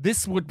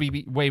 this would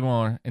be way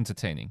more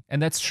entertaining.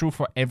 And that's true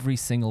for every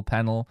single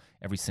panel,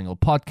 every single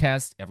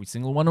podcast, every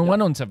single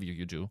one-on-one interview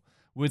you do,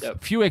 with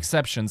few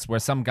exceptions where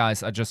some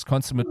guys are just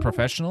consummate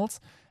professionals.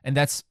 And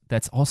that's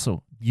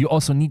also, you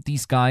also need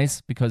these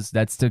guys, because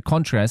that's the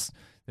contrast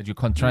that you're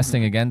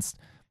contrasting against,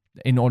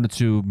 in order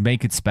to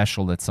make it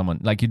special. That someone,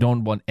 like, you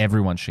don't want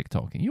everyone shit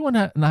talking. You want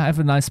to have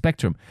a nice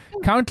spectrum.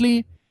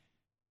 Currently,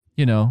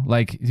 you know,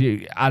 like,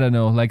 I don't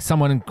know, like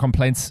someone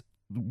complains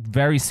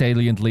very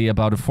saliently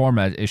about a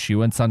format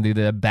issue, and suddenly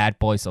they're bad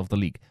boys of the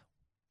league.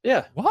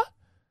 Yeah. What?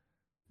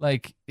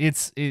 Like,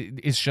 it's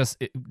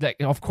just, like,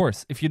 of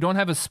course, if you don't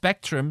have a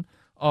spectrum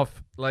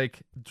of,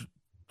 like,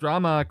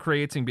 drama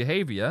creating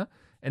behavior,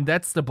 and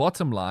that's the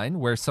bottom line,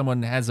 where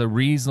someone has a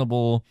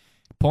reasonable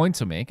point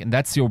to make, and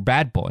that's your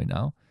bad boy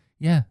now,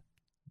 yeah,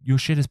 your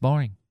shit is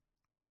boring.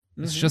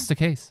 It's just the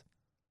case.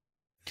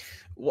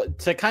 Well,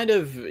 to kind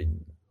of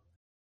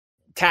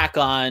tack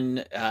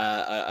on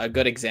a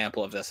good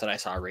example of this that I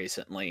saw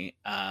recently,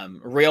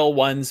 real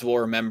ones will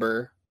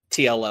remember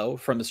TLO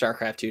from the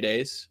StarCraft 2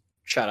 days.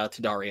 Shout out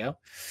to Dario.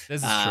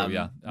 This is true,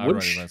 yeah.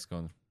 Alrighty, let's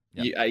go.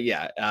 He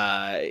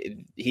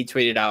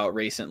tweeted out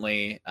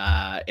recently,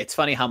 it's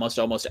funny how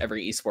almost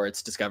every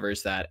esports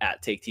discovers that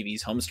at Take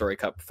TV's Home Story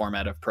Cup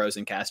format of pros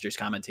and casters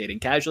commentating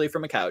casually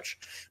from a couch,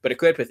 but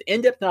equipped with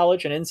in-depth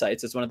knowledge and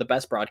insights, is one of the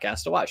best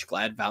broadcasts to watch.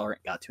 Glad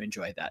Valorant got to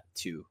enjoy that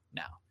too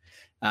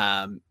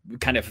now.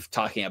 Kind of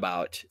talking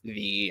about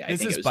the, I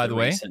think it was, by the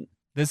way,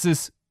 this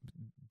is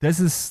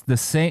the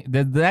same,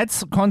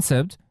 that's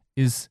concept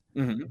is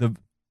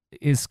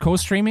is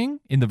co-streaming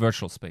in the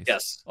virtual space.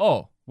 Yes.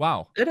 Oh,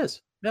 wow. It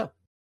is. Yeah.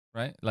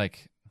 Right?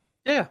 Like,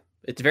 yeah.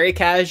 It's very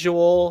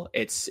casual.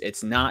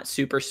 It's not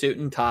super suit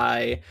and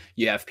tie.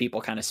 You have people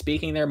kind of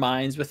speaking their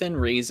minds within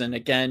reason.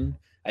 Again,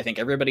 I think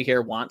everybody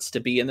here wants to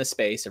be in the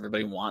space.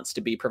 Everybody wants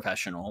to be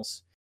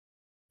professionals.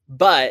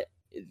 But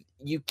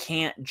you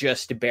can't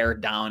just bear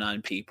down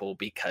on people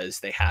because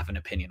they have an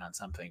opinion on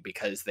something,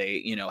 because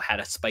they,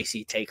 had a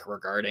spicy take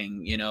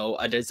regarding,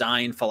 a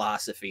design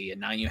philosophy, and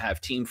now you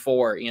have Team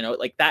 4,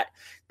 like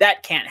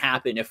that can't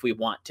happen if we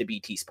want to be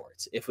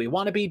T-Sports. If we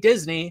want to be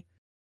Disney,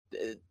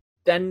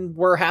 then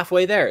we're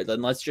halfway there.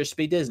 Then let's just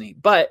be Disney.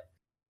 But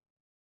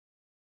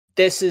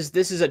this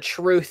is a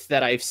truth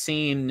that I've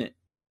seen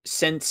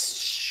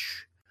since,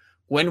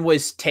 when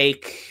was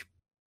Take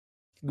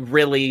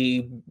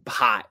really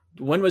hot?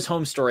 When was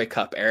Home Story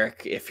Cup,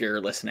 Eric, if you're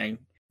listening?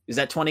 Is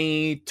that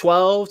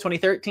 2012,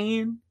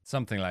 2013?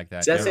 Something like that.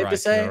 Is that safe to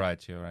say?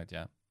 You're right,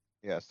 yeah.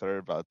 Yeah, started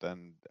about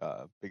then.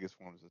 Biggest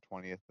one was the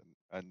 20th,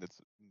 and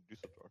it's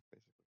Dusseldorf,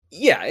 basically.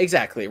 Yeah,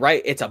 exactly,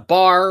 right? It's a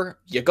bar.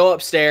 You go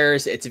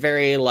upstairs. It's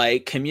very,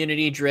 like,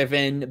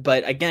 community-driven.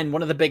 But, again,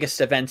 one of the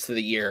biggest events of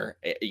the year,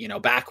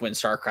 back when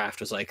StarCraft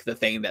was, like, the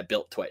thing that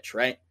built Twitch,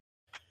 right?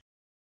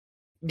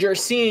 You're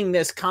seeing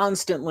this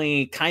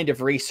constantly kind of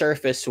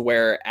resurface,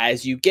 where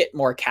as you get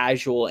more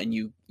casual and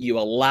you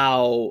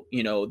allow,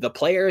 the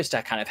players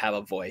to kind of have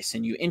a voice,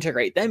 and you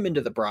integrate them into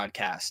the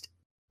broadcast,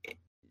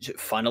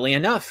 funnily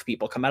enough,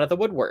 people come out of the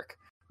woodwork.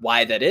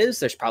 why that is.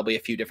 There's probably a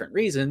few different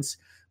reasons.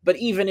 But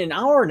even in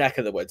our neck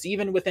of the woods,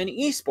 even within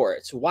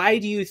esports, why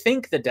do you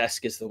think the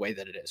desk is the way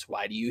that it is?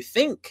 Why do you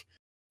think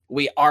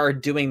we are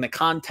doing the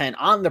content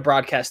on the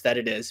broadcast that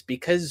it is?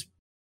 Because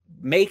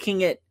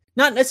making it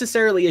not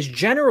necessarily as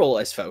general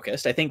as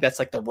focused, I think that's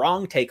like the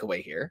wrong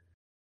takeaway here.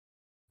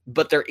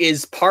 But there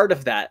is part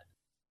of that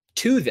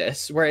to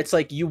this where it's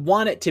like you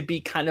want it to be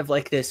kind of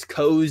like this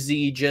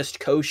cozy, just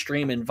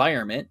co-stream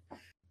environment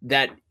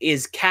that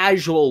is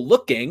casual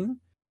looking,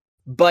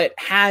 but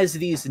has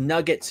these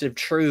nuggets of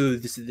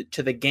truths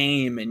to the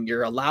game, and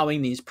you're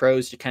allowing these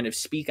pros to kind of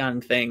speak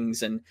on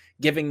things and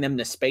giving them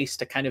the space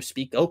to kind of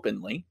speak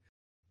openly.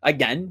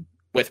 Again,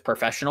 with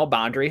professional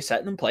boundaries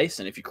set in place,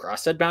 and if you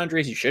cross said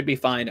boundaries, you should be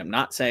fine. I'm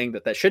not saying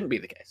that shouldn't be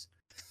the case.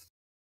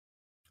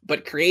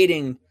 But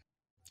creating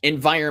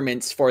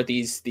environments for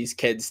these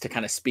kids to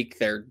kind of speak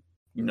their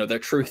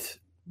truth,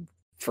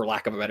 for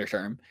lack of a better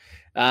term,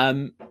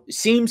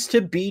 seems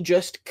to be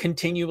just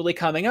continually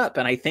coming up.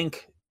 And I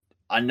think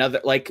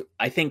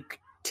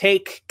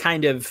Take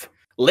kind of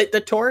lit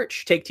the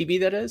torch, Take TB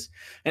that is,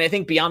 and I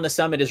think Beyond the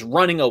Summit is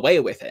running away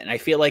with it. And I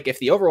feel like if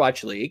the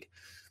Overwatch League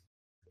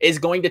is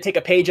going to take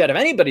a page out of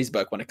anybody's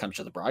book when it comes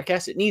to the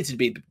broadcast, it needs to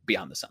be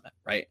Beyond the Summit,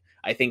 right?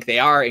 I think they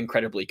are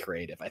incredibly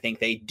creative. I think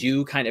they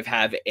do kind of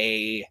have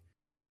a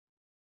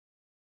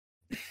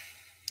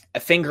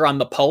finger on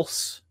the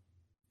pulse,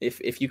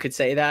 if you could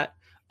say that,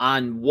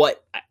 on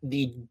what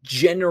the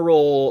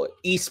general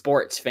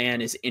esports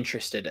fan is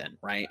interested in,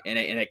 right? And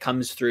it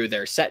comes through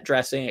their set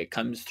dressing, it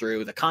comes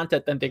through the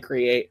content that they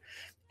create.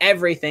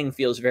 Everything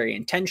feels very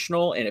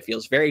intentional, and it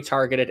feels very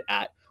targeted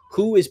at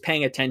who is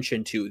paying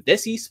attention to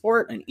this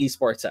esport and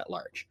esports at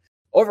large.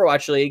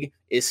 Overwatch League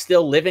is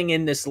still living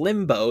in this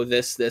limbo,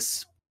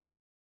 this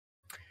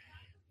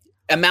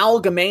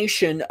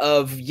amalgamation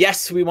of,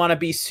 yes, we want to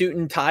be suit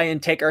and tie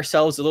and take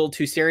ourselves a little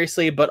too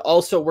seriously, but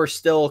also we're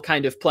still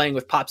kind of playing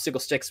with popsicle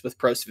sticks with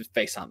pros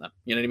face on them.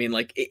 You know what I mean?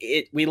 Like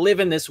we live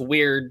in this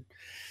weird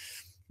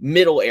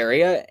middle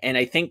area. And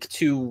I think,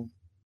 to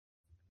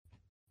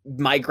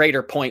my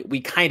greater point, we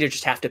kind of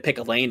just have to pick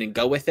a lane and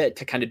go with it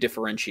to kind of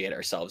differentiate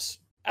ourselves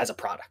as a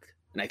product.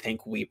 And I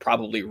think we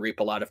probably reap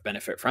a lot of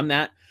benefit from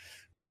that.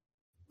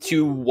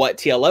 To what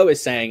TLO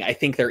is saying, I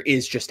think there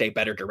is just a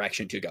better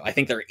direction to go. I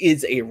think there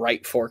is a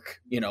right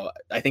fork,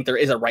 I think there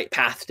is a right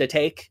path to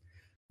take.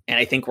 And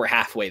I think we're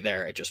halfway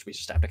there. We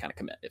just have to kind of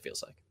commit, it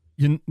feels like.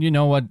 You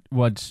know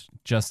what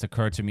just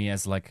occurred to me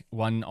as like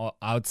one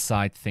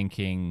outside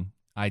thinking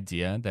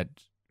idea that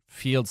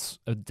feels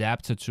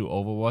adapted to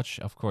Overwatch.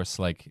 Of course,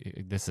 like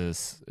this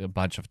is a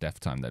bunch of dev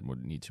time that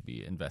would need to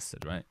be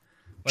invested, right?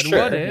 But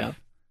sure,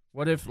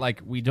 what if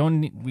like we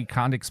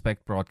can't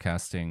expect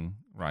broadcasting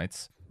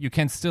rights? You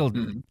can still,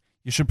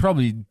 you should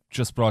probably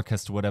just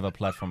broadcast to whatever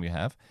platform you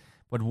have.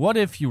 But what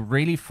if you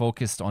really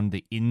focused on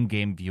the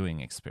in-game viewing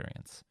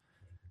experience?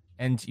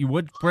 And you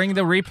would bring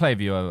the replay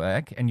viewer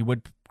back and you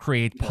would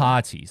create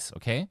parties,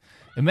 okay?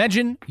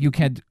 Imagine you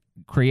can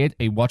create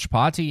a watch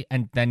party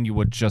and then you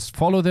would just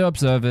follow the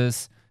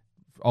observers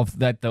of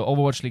that the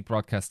Overwatch League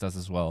broadcast does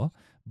as well.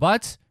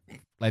 But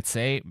let's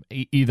say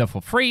either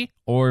for free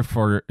or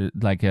for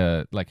like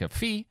a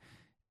fee,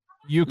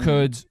 you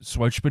could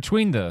switch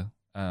between the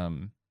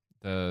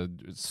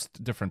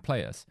different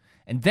players.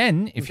 And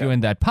then if you're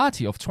in that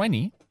party of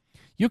 20,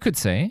 you could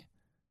say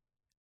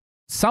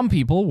some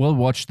people will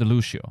watch the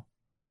Lucio.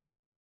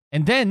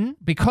 And then,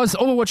 because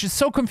Overwatch is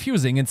so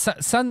confusing and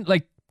some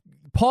like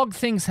pog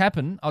things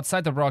happen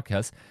outside the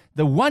broadcast,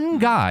 the one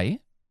guy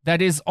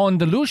that is on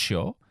the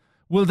Lucio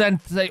will then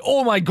say,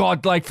 oh my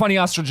god, like Funny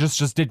Astro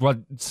just did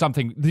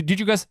something. Did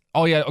you guys?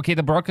 Oh yeah, okay,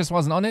 the broadcast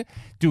wasn't on it.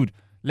 Dude,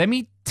 let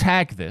me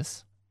tag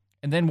this.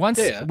 And then once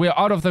we're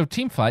out of the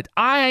team fight,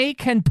 I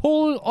can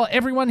pull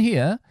everyone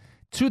here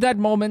to that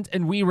moment,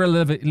 and we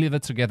live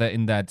it together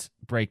in that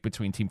break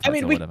between team fights. I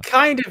mean,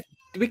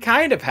 we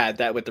kind of had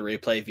that with the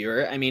replay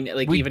viewer. I mean,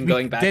 like we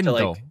going back to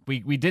like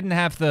we didn't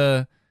have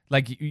the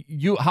like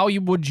you. How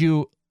would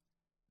you?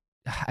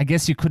 I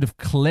guess you could have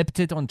clipped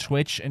it on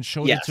Twitch and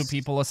showed it to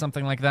people or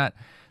something like that.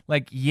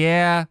 Like,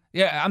 yeah.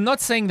 I'm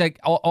not saying that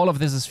all of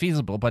this is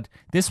feasible, but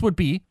this would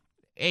be.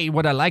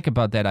 What I like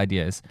about that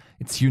idea is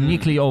it's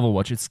uniquely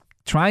Overwatch. It's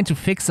trying to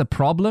fix a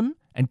problem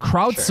and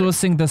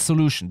crowdsourcing the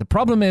solution. The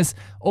problem is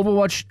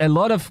Overwatch, a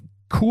lot of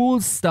cool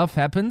stuff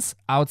happens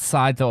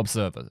outside the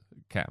observer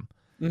cam.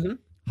 Mm-hmm.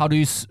 How do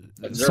you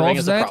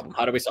solve that? Problem.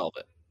 How do we solve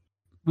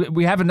it?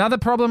 We have another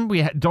problem.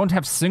 We don't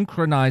have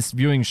synchronized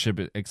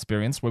viewingship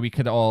experience where we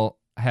could all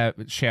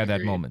share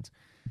that moment.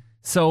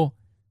 So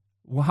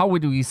how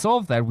do we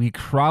solve that? We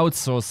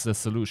crowdsource the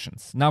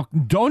solutions. Now,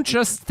 don't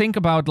just think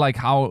about like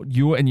how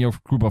you and your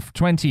group of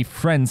 20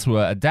 friends who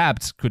are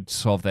adept could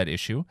solve that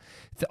issue.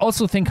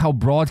 also think how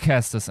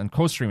broadcasters and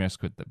co-streamers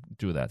could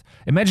do that.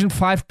 Imagine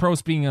 5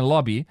 pros being in a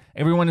lobby,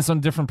 everyone is on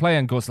a different player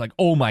and goes like,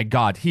 oh my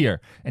god,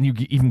 here. And you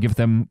even give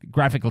them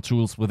graphical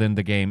tools within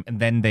the game, and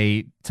then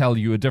they tell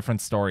you a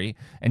different story,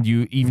 and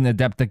you even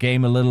adapt the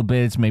game a little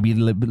bit, maybe a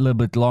little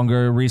bit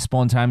longer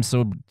respawn times,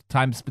 so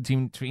times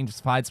between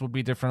fights would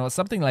be different, or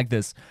something like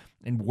this,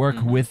 and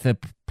work with the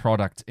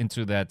product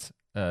into that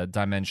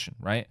dimension,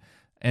 right?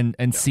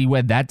 And see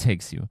where that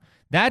takes you.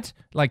 That,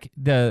 like,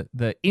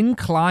 the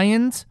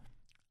in-client,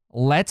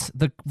 let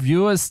the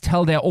viewers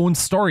tell their own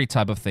story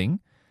type of thing.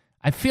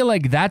 I feel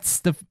like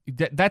that's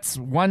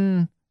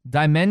one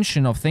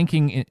dimension of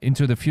thinking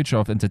into the future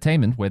of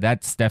entertainment, where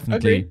that's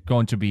definitely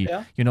going to be,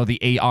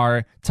 the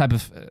AR type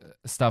of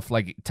stuff,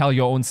 like tell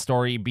your own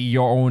story, be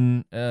your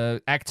own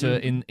actor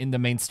in the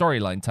main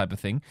storyline type of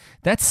thing.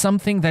 That's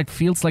something that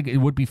feels like it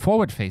would be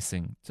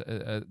forward-facing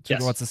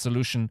towards a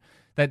solution.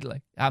 That,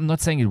 like, I'm not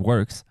saying it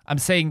works. I'm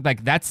saying,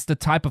 like, that's the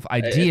type of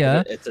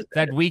idea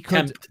that we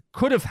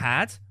could have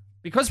had,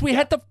 because we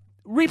had the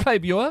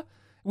replay viewer,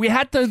 we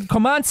had the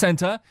command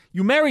center.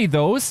 You marry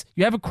those,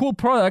 you have a cool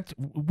product.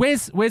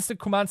 Where's the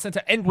command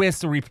center and where's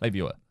the replay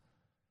viewer?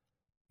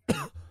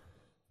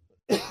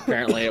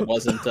 Apparently, it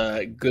wasn't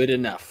good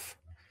enough.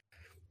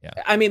 Yeah,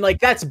 I mean,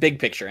 like, that's big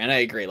picture, and I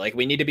agree. Like,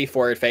 we need to be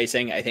forward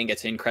facing. I think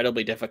it's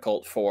incredibly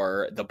difficult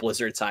for the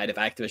Blizzard side of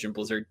Activision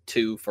Blizzard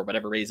to, for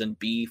whatever reason,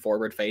 be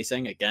forward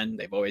facing. Again,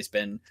 they've always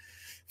been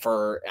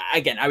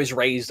I was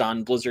raised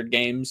on Blizzard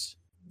games.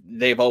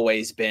 They've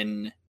always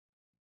been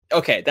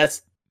okay.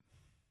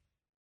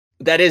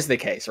 That is the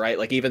case, right?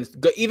 Like,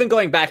 even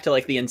going back to,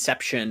 like, the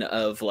inception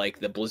of, like,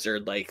 the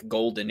Blizzard, like,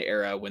 golden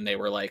era, when they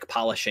were, like,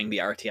 polishing the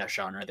RTS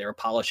genre, they were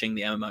polishing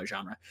the MMO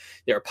genre,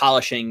 they were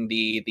polishing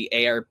the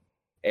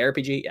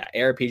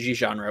ARPG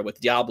genre with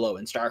Diablo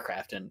and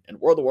StarCraft and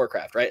World of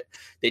Warcraft, right?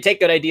 They take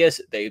good ideas,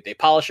 they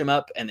polish them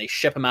up, and they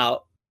ship them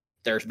out.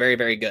 They're very,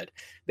 very good.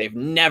 They've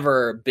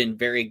never been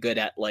very good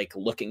at, like,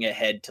 looking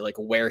ahead to, like,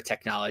 where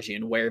technology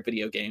and where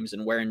video games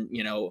and where,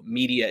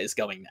 media is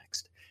going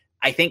next.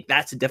 I think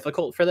that's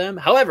difficult for them.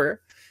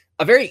 However,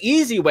 a very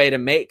easy way to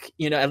make,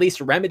 at least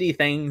remedy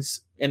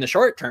things in the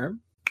short term,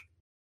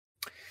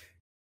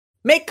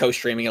 make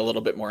co-streaming a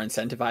little bit more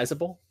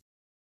incentivizable.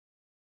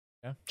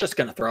 Yeah. Just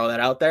gonna throw that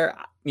out there.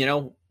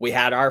 We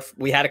had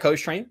a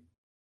co-stream.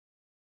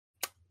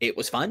 It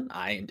was fun.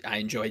 I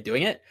enjoyed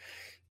doing it.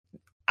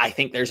 I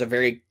think there's a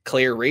very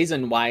clear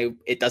reason why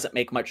it doesn't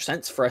make much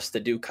sense for us to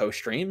do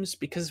co-streams,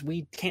 because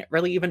we can't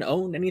really even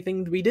own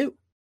anything we do.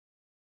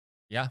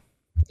 Yeah.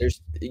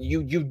 There's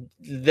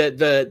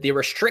the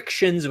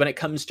restrictions when it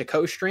comes to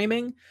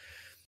co-streaming.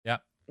 Yeah.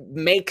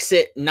 Makes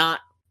it not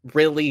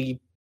really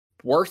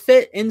worth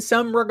it in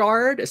some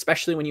regard,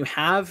 especially when you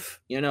have,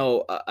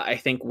 I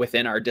think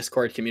within our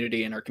Discord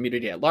community and our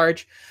community at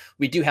large,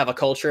 we do have a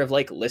culture of,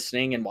 like,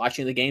 listening and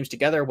watching the games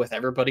together with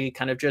everybody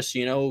kind of just,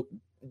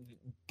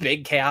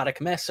 big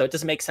chaotic mess. So it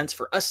doesn't make sense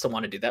for us to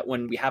want to do that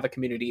when we have a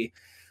community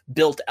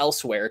built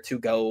elsewhere to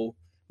go,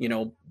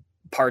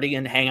 party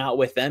and hang out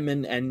with them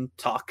and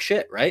talk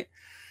shit, right?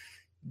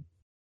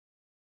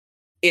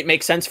 It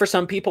makes sense for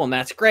some people, and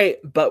that's great.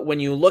 But when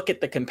you look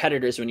at the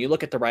competitors, when you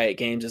look at the Riot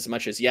Games, as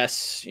much as,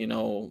 yes,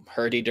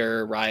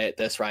 Herdider, Riot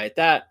this, Riot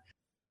that,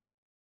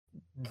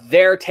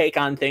 their take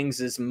on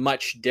things is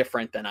much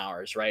different than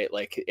ours, right?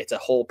 Like, it's a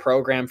whole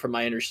program, from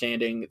my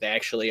understanding. They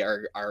actually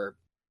are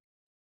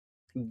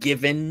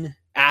given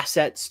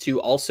assets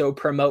to also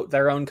promote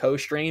their own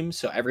co-streams.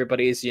 So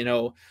everybody's,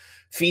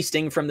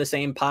 feasting from the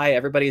same pie.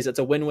 It's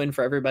a win-win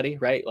for everybody,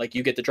 right? Like,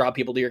 you get to draw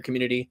people to your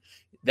community,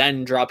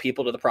 then draw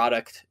people to the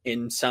product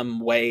in some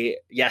way.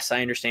 Yes,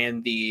 I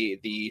understand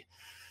the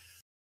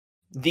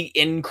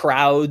in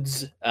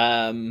crowds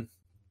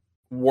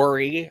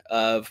worry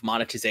of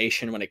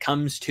monetization when it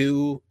comes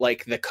to,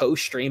 like, the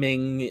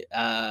co-streaming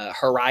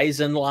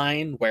horizon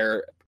line,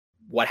 where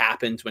what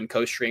happens when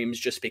co-streams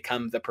just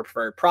become the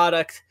preferred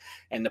product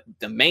and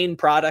the main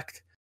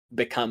product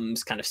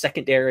becomes kind of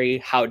secondary.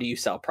 How do you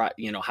sell how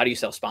do you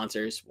sell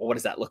sponsors? Well, what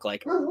does that look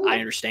like? I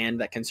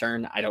understand that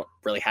concern. I don't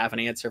really have an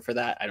answer for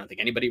that. I don't think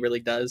anybody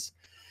really does.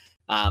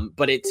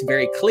 But it's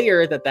very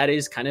clear that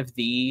is kind of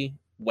the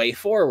way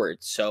forward.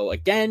 So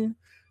again,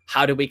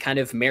 how do we kind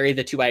of marry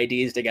the two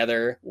ideas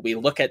together? We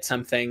look at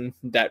something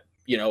that,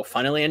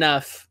 funnily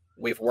enough,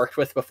 we've worked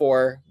with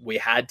before. We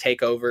had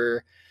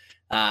Takeover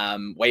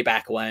way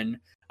back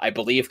when. I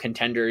believe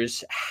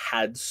Contenders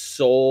had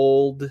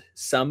sold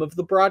some of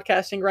the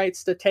broadcasting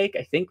rights to Take.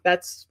 I think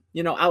that's,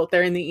 out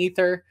there in the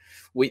ether.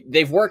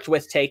 They've worked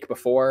with Take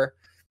before.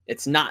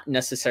 It's not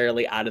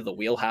necessarily out of the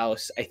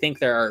wheelhouse. I think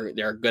there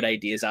are good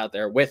ideas out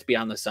there with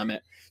Beyond the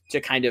Summit to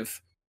kind of,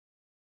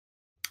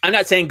 I'm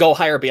not saying go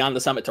hire Beyond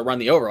the Summit to run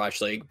the Overwatch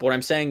League, but what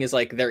I'm saying is,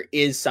 like, there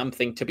is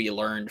something to be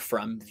learned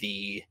from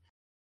the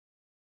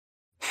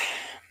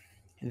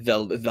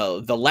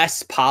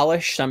less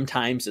polish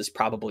sometimes is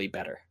probably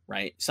better,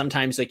 right?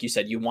 Sometimes, like you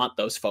said, you want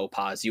those faux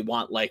pas, you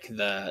want, like,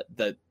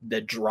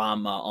 the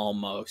drama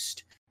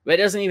almost, but it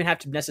doesn't even have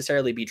to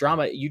necessarily be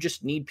drama. You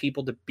just need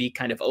people to be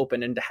kind of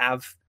open and to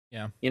have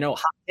hot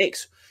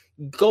takes.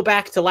 Go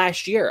back to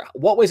last year.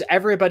 What was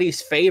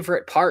everybody's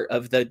favorite part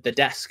of the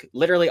desk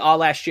literally all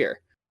last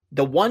year?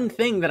 The one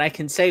thing that I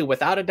can say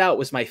without a doubt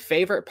was my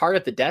favorite part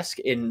of the desk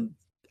in,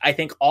 I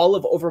think, all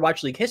of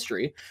Overwatch League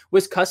history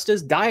was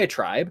Custa's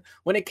diatribe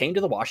when it came to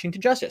the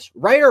Washington Justice.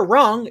 Right or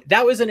wrong,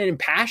 that was an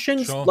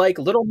impassioned like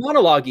little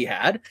monologue he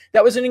had.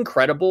 That was an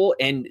incredible,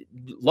 and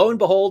lo and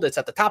behold, it's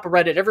at the top of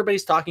Reddit.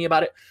 Everybody's talking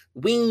about it.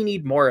 We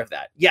need more of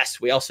that.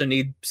 Yes, we also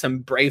need some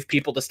brave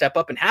people to step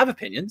up and have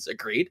opinions.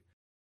 Agreed.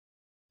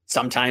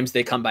 Sometimes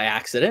they come by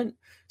accident.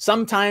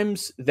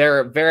 Sometimes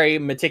they're very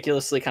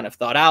meticulously kind of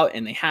thought out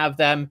and they have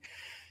them.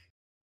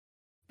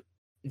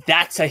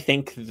 That's, I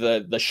think,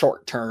 the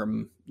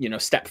short-term,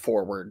 step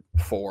forward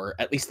for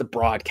at least the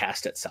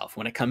broadcast itself.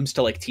 When it comes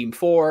to like Team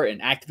 4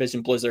 and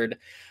Activision Blizzard,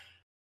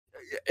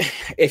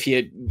 if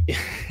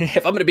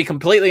I'm going to be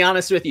completely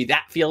honest with you,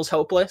 that feels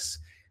hopeless.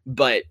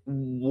 But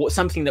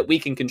something that we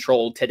can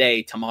control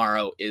today,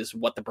 tomorrow, is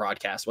what the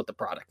broadcast, what the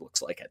product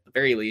looks like at the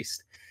very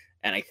least.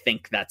 And I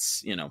think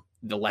that's,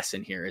 the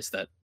lesson here is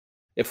that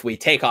if we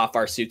take off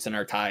our suits and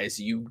our ties,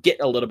 you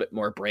get a little bit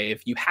more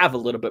brave. You have a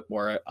little bit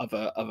more of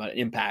an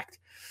impact.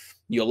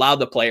 You allow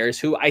the players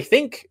who I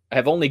think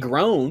have only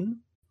grown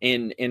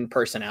in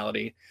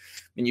personality,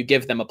 and you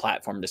give them a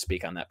platform to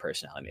speak on that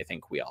personality. I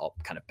think we all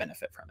kind of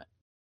benefit from it.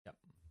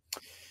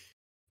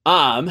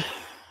 Yep.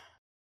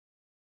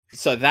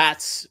 So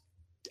that's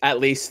at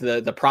least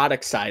the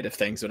product side of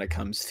things when it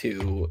comes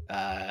to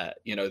the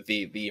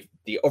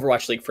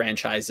Overwatch League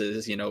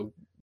franchises,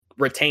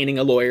 retaining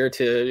a lawyer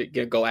to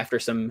go after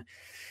some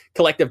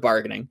collective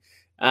bargaining.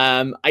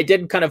 I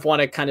did kind of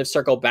want to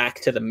circle back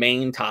to the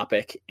main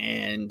topic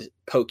and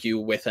poke you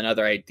with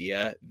another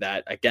idea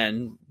that,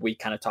 again, we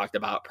kind of talked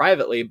about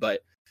privately,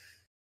 but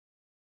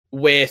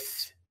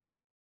with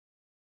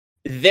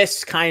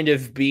this kind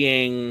of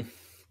being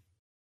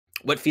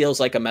what feels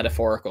like a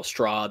metaphorical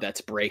straw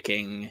that's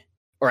breaking,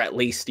 or at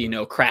least,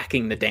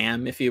 cracking the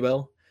dam, if you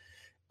will.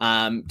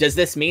 Does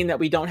this mean that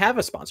we don't have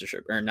a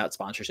sponsorship, or not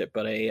sponsorship,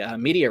 but a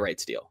media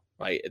rights deal,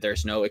 right?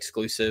 There's no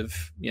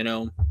exclusive,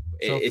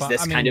 is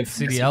this kind of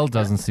CDL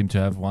doesn't seem to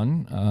have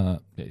one.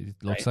 It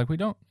looks like we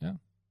don't. Yeah.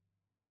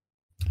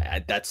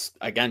 That's,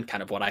 again,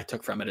 kind of what I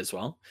took from it as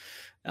well.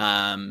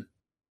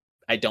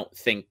 I don't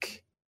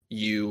think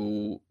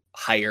you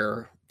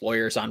hire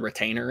lawyers on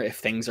retainer if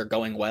things are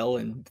going well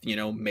and,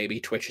 maybe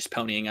Twitch is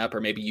ponying up,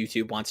 or maybe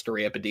YouTube wants to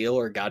re-up a deal,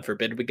 or God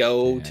forbid we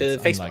go to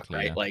Facebook, unlikely,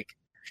 right? Yeah. Like,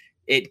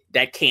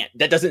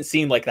 that doesn't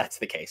seem like that's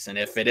the case. And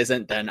if it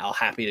isn't, then I'll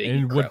happy to.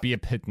 It would be a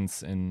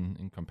pittance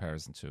in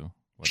comparison to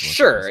what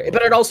sure,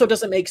 but it also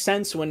doesn't make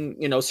sense when,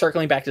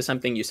 circling back to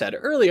something you said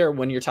earlier,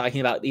 when you're talking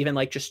about even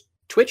like just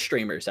Twitch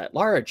streamers at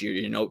large,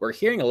 we're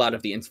hearing a lot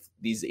of these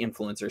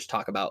influencers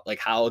talk about like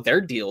how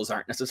their deals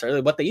aren't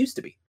necessarily what they used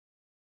to be.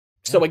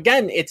 Yeah. So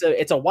again,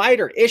 it's a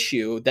wider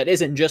issue that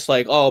isn't just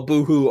like, oh,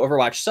 boo-hoo,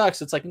 Overwatch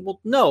sucks. It's like, well,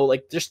 no,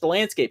 like just the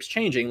landscape's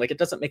changing. Like it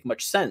doesn't make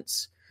much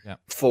sense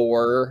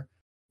for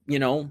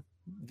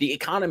the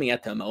economy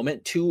at the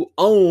moment to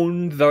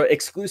own the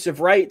exclusive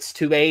rights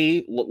to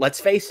let's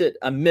face it,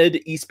 a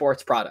mid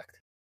esports product.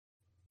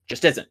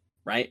 Just isn't,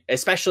 right?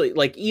 Especially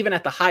like even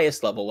at the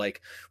highest level,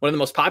 like one of the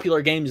most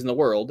popular games in the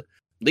world,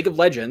 League of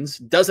Legends,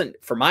 doesn't,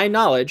 for my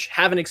knowledge,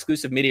 have an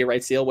exclusive media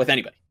rights deal with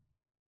anybody.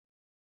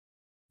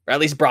 Or at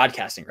least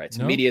broadcasting rights.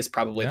 No. Media is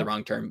probably the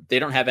wrong term. They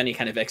don't have any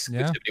kind of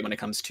exclusivity when it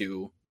comes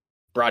to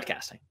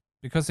broadcasting.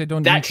 Because they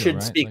don't. That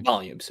should speak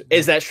volumes.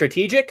 Is that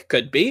strategic?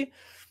 Could be.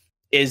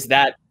 Is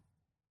that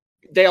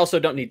they also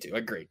don't need to.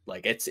 Agree.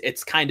 Like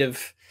it's kind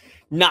of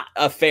not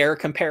a fair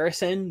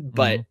comparison,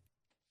 but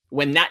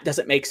when that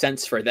doesn't make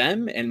sense for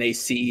them and they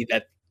see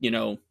that,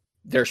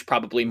 there's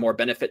probably more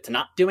benefit to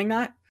not doing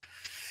that,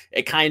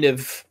 it kind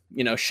of,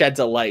 sheds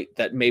a light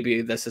that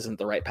maybe this isn't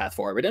the right path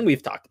forward. And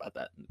we've talked about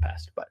that in the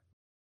past. But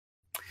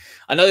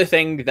another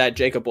thing that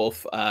Jacob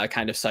Wolf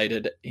kind of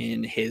cited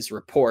in his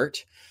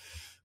report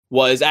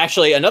was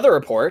actually another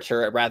report,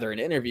 or rather an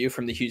interview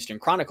from the Houston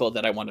Chronicle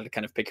that I wanted to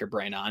kind of pick your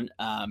brain on,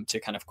 to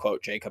kind of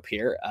quote Jacob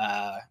here.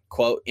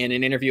 Quote, in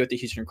an interview with the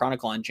Houston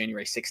Chronicle on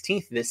January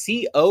 16th, the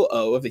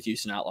COO of the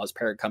Houston Outlaws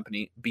parent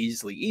company,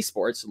 Beasley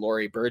Esports,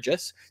 Lori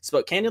Burgess,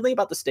 spoke candidly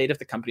about the state of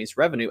the company's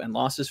revenue and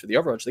losses for the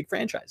Overwatch League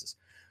franchises.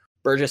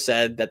 Burgess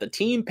said that the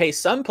team pays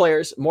some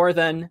players more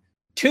than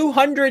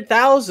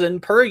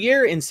 $200,000 per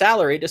year in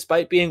salary,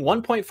 despite being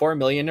 $1.4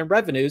 million in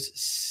revenues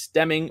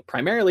stemming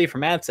primarily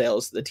from ad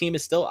sales. The team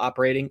is still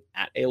operating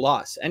at a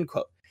loss. End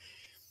quote.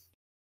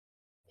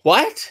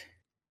 What?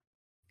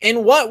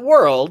 In what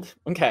world?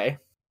 Okay,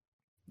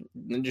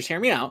 just hear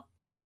me out.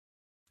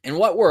 In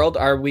what world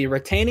are we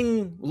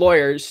retaining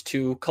lawyers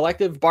to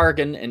collective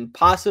bargain and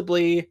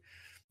possibly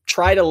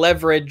try to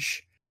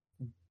leverage,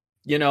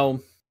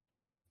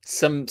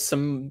 some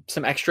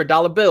extra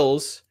dollar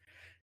bills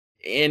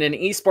in an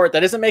esport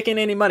that isn't making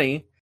any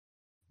money,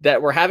 that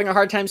we're having a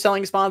hard time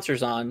selling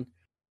sponsors on?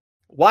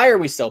 Why are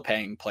we still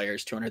paying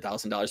players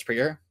 $200,000 per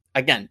year?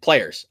 Again,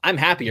 players, I'm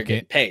happy you're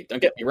getting paid.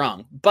 Don't get me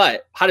wrong.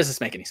 But how does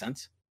this make any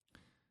sense?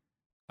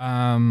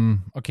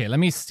 Okay, let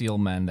me steel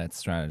man that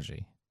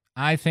strategy.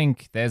 I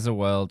think there's a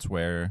world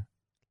where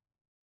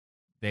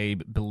they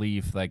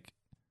believe like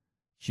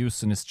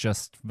Houston is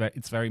just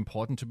it's very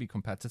important to be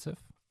competitive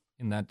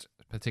in that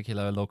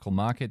particular local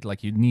market.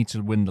 Like you need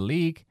to win the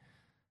league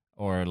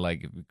or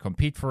like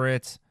compete for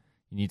it.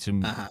 You need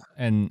to,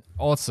 and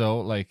also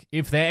like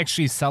if they're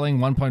actually selling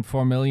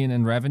 1.4 million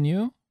in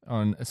revenue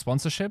on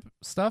sponsorship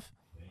stuff,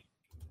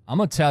 I'm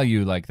gonna tell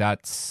you like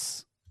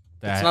that's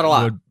not a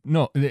lot.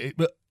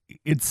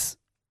 It's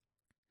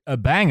a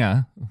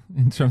banger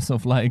in terms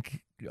of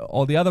like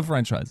all the other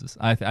franchises.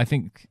 I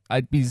think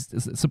I'd be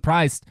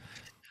surprised.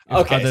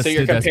 Okay, so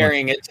you're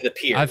comparing it to the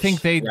peers. I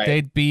think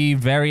they'd be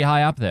very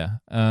high up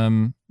there.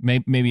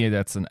 Maybe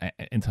that's an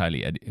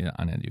entirely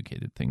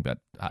uneducated thing, but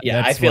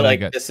yeah, I feel like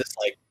this is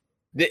like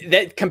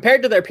that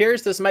compared to their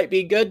peers. This might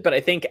be good, but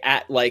I think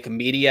at like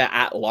media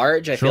at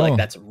large, I feel like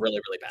that's really,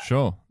 really bad.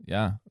 Sure,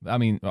 yeah. I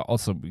mean,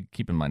 also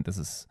keep in mind this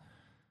is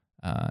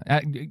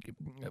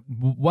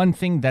one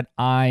thing that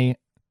I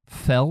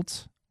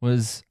felt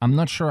was I'm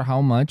not sure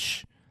how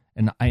much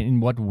and in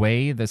what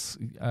way this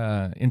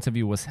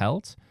interview was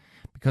held.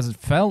 Because it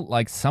felt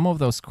like some of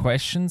those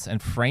questions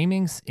and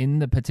framings in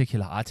the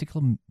particular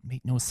article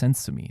made no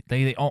sense to me.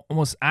 They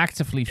almost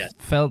actively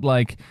felt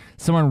like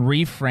someone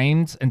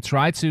reframed and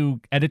tried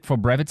to edit for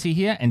brevity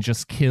here and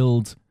just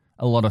killed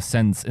a lot of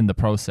sense in the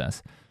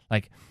process.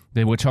 Like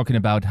they were talking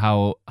about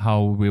how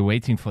we're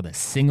waiting for the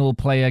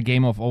single-player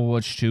game of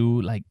Overwatch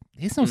 2. Like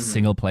there's no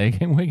single-player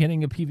game. We're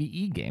getting a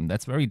PvE game.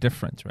 That's very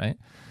different, right?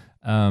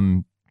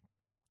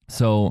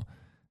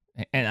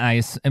 And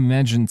I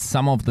imagine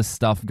some of the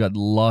stuff got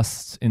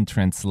lost in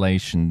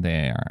translation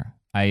there.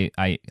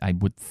 I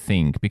would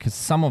think, because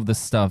some of the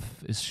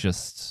stuff is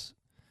just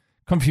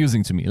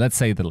confusing to me, let's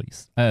say the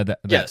least. Yes,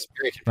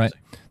 very confusing. Right.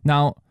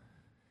 Now,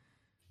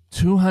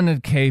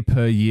 $200K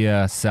per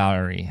year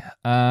salary.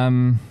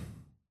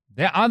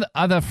 There are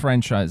other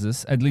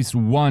franchises, at least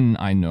one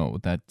I know,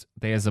 that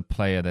there's a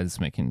player that is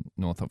making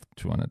north of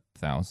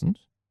 200,000.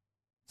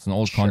 It's an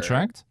old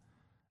contract.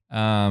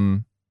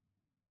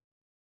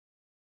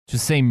 To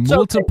say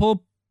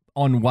multiple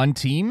on one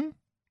team,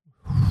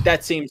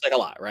 that seems like a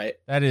lot, right?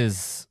 That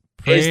is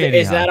pretty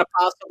is that a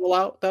possible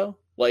out though?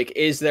 Like,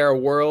 is there a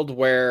world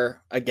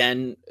where,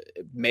 again,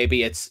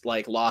 maybe it's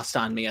like lost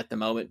on me at the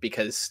moment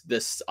because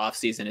this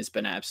offseason has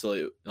been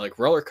absolute like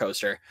roller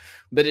coaster,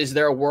 but is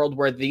there a world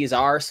where these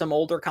are some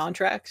older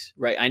contracts,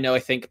 right? I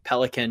think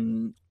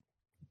Pelican,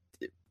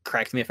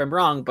 correct me if I'm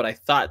wrong, but I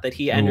thought that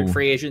he entered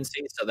free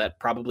agency, so that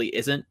probably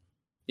isn't,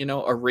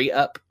 a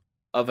re-up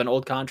of an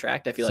old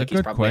contract. I feel like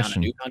he's probably on a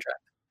new contract.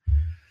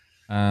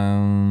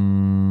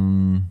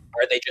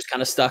 Are they just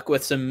kind of stuck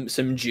with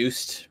some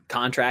juiced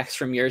contracts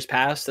from years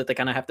past that they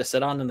kind of have to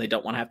sit on and they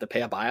don't want to have to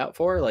pay a buyout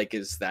for? Like,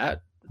 is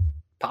that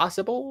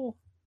possible?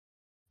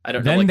 I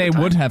don't know. Then they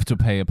would have to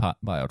pay a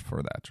buyout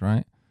for that,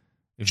 right?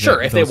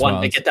 If they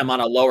wanted to get them on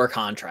a lower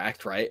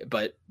contract, right?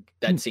 But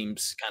that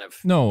seems kind of...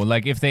 No,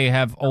 like if they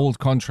have old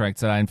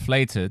contracts that are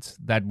inflated,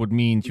 that would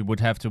mean you would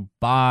have to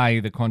buy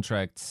the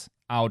contracts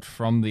out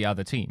from the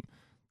other team.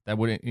 That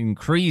would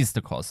increase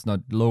the cost, not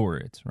lower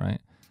it,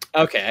 right?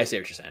 Okay, I see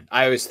what you're saying.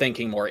 I was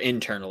thinking more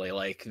internally,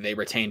 like they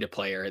retained a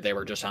player, they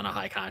were just on a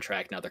high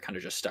contract, now they're kind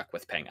of just stuck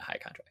with paying a high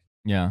contract.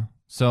 Yeah.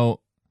 So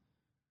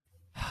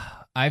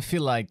I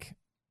feel like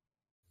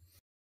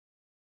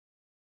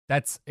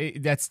that's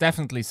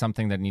definitely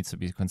something that needs to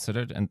be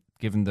considered, and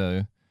given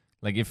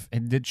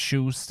did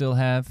Shu still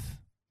have?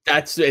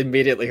 That's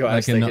immediately who I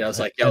was thinking. I was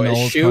like, yo,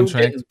 is Shu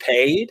getting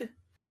paid?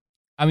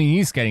 I mean,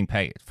 he's getting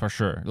paid for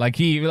sure. Like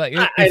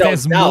if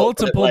there's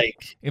multiple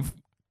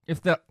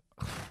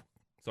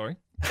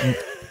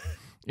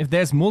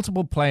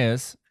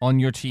players on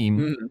your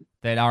team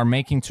that are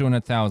making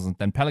 200,000,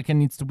 then Pelican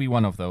needs to be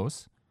one of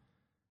those,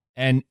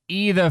 and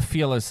either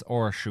Fearless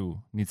or Shu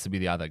needs to be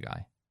the other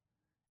guy.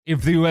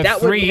 If you have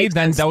three,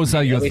 then those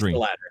are your three.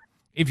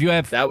 If you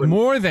have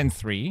more than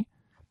three,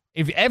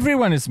 if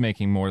everyone is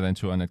making more than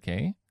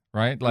 200K,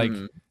 right? Like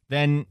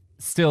then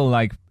still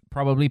like.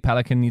 Probably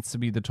Pelican needs to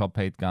be the top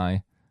paid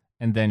guy,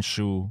 and then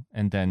Shu,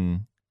 and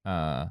then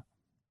I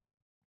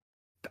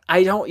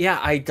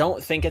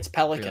don't think it's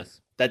Pelican.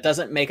 Yes. That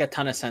doesn't make a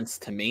ton of sense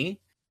to me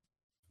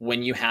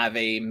when you have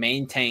a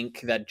main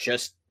tank that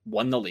just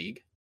won the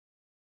league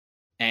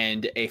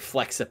and a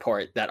flex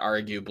support that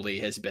arguably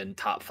has been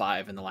top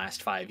 5 in the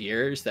last 5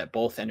 years that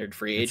both entered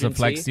free agency. It's a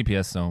flex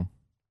DPS, though.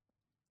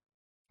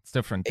 It's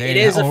different.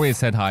 They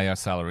always had higher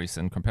salaries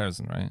in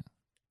comparison, right?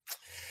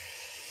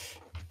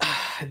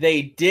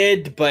 They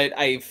did, but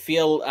I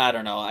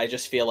don't know. I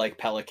just feel like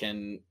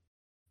Pelican,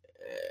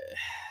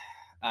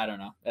 I don't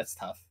know. That's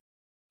tough.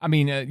 I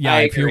mean,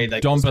 if you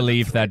don't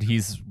believe that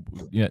he's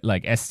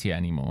like S tier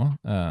anymore,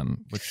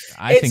 which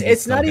I think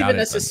it's not even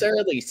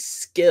necessarily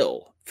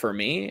skill for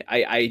me.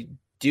 I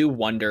do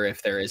wonder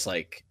if there is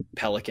like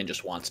Pelican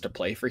just wants to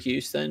play for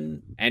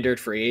Houston, entered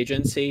free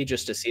agency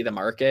just to see the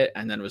market,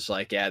 and then was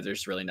like, yeah,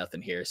 there's really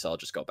nothing here, so I'll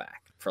just go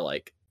back for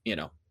like,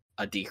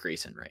 a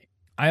decrease in rate.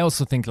 I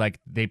also think like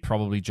they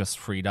probably just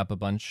freed up a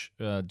bunch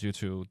due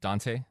to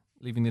Dante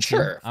leaving the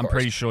team. I'm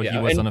pretty sure he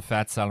was on a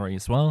fat salary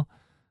as well.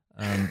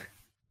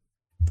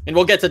 And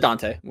we'll get to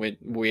Dante. We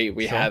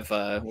Sure. have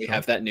Sure.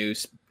 have that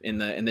news in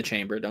the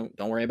chamber. Don't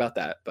worry about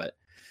that. But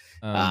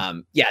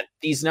yeah,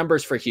 these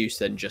numbers for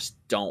Houston just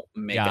don't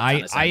make a ton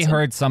of sense. I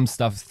heard some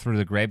stuff through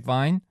the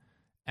grapevine,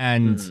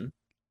 and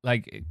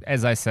like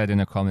as I said in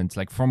the comments,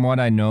 like from what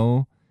I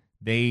know,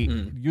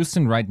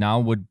 Houston right now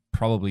would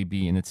probably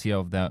be in a tier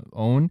of their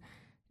own.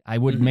 I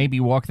would maybe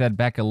walk that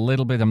back a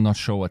little bit. I'm not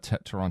sure what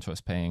Toronto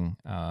is paying.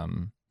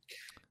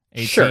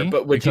 AT, sure,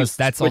 but because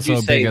that's also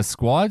a bigger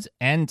squad,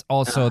 and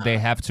also they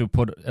have to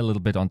put a little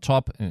bit on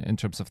top in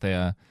terms of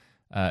their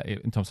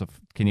in terms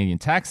of Canadian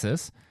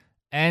taxes,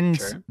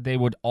 and they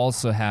would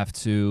also have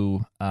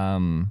to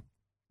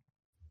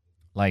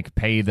like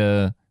pay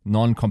the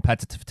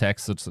non-competitive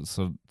tax,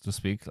 so to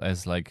speak,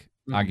 as like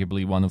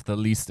arguably one of the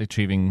least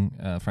achieving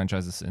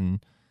franchises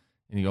in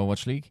the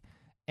Overwatch League,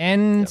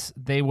 and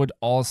they would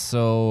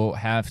also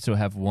have to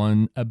have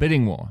won a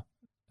bidding war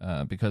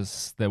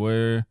because there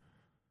were.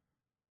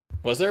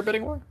 Was there a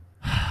bidding war?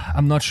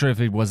 I'm not sure if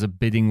it was a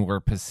bidding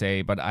war per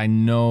se, but I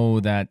know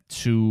that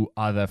 2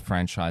 other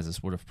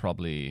franchises would have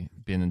probably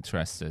been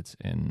interested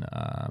in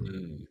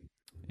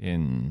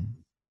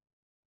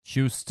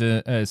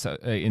Houston,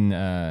 in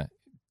AT,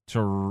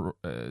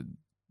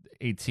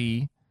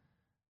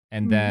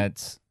 and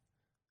that.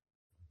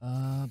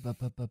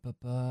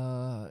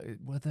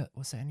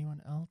 Was there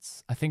anyone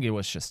else? I think it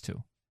was just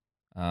 2.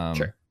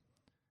 Sure.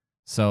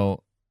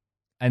 So,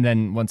 and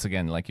then once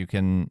again, like you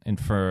can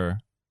infer.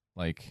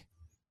 Like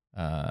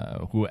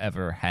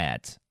whoever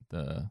had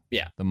the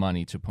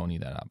money to pony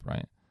that up,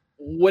 right?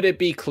 Would it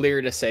be clear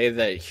to say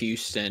that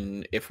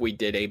Houston, if we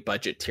did a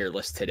budget tier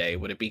list today,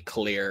 would it be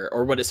clear,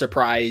 or would it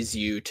surprise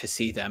you to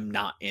see them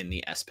not in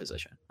the S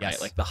position? Yes.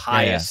 Right? Like the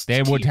highest.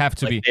 They would have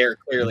to be. They're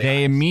clearly.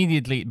 They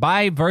immediately,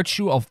 by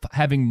virtue of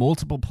having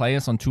multiple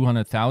players on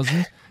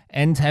 200,000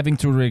 and having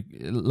to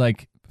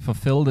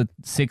fulfill the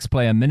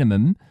 6-player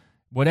minimum,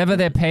 whatever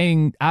they're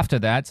paying after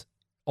that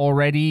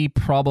already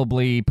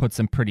probably puts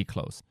them pretty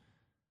close,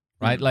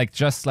 right? Like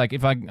just like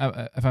if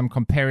I'm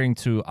comparing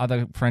to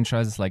other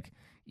franchises, like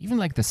even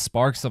like the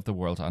Sparks of the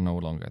world are no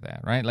longer there,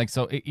 right? Like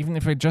so even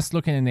if we're just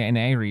looking in the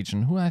NA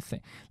region, who I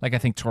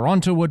think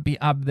Toronto would be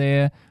up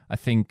there. I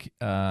think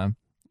for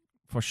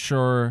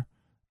sure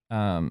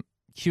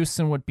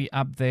Houston would be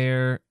up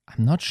there.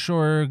 I'm not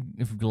sure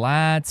if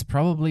Glad's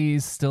probably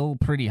is still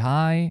pretty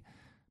high,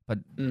 but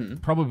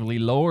probably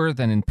lower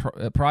than in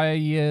prior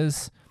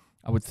years.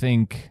 I would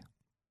think.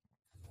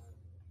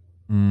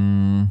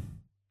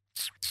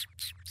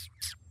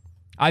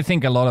 I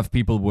think a lot of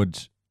people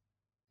would,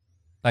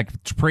 like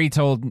said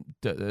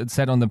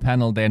on the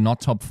panel, they're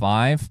not top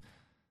 5.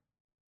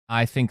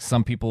 I think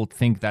some people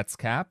think that's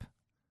cap.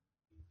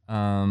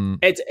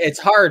 It's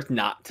hard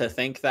not to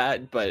think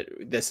that, but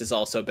this has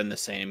also been the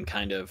same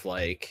kind of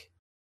like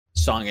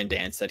song and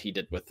dance that he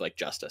did with like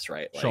Justice,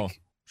 right?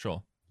 Like,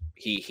 sure.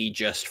 He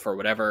just, for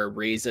whatever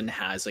reason,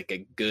 has like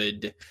a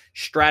good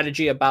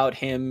strategy about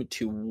him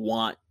to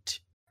want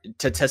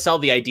to sell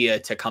the idea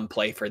to come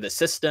play for the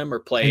system or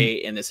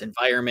play in this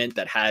environment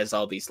that has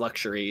all these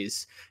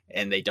luxuries,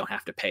 and they don't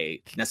have to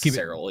pay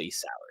necessarily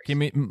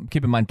salaries.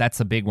 Keep in mind that's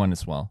a big one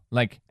as well.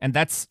 Like, and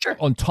that's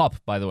on top,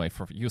 by the way,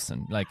 for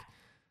Houston. Like,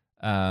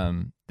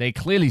 they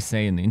clearly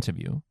say in the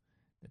interview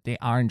that they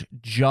aren't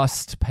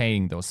just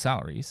paying those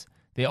salaries;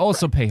 they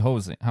also pay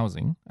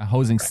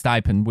housing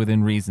stipend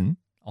within reason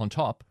on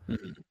top,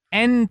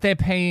 and they're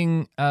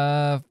paying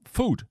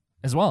food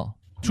as well,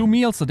 2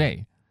 meals a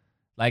day.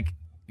 Like.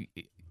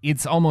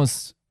 It's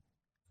almost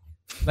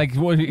like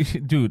what,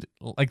 dude,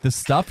 like the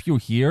stuff you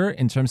hear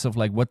in terms of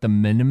like what the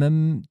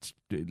minimum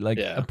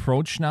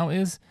approach now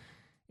is,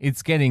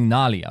 it's getting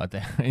gnarly out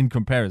there in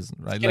comparison,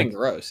 right? It's getting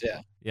gross,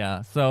 yeah.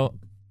 Yeah. So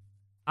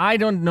I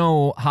don't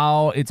know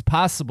how it's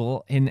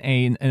possible in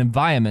an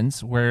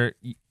environment where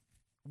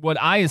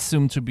what I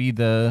assume to be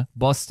the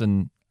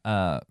Boston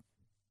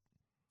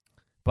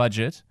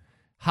budget,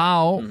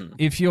 how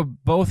if you're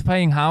both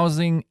paying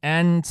housing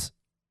and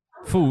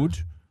food,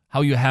 how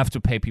you have to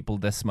pay people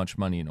this much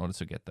money in order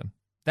to get them.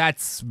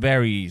 That's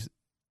very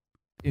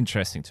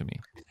interesting to me.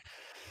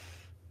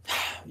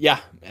 Yeah,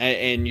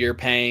 and you're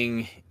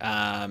paying,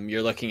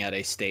 you're looking at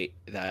a state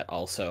that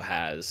also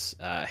has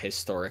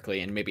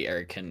historically, and maybe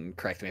Eric can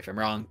correct me if I'm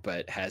wrong,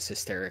 but has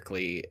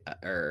historically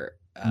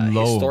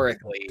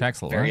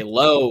tax law, very right?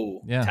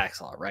 Low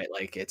tax law, right?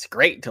 Like it's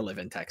great to live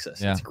in Texas.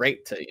 Yeah. It's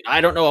great to,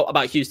 I don't know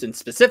about Houston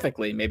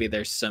specifically. Maybe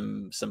there's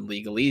some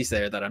legalese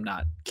there that I'm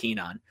not keen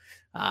on.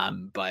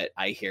 But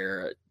I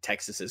hear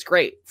Texas is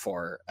great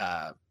for,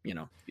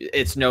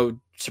 it's no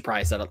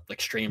surprise that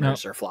like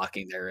streamers are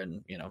flocking there,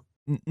 and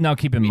now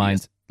keep in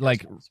mind,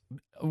 like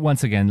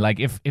once again, like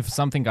if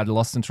something got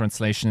lost in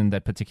translation in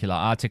that particular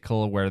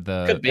article where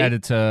the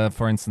editor,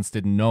 for instance,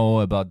 didn't know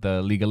about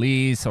the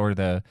legalese or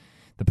the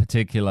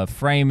particular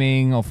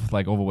framing of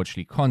like Overwatch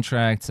League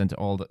contracts and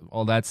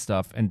all that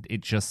stuff, and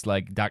it just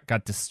like that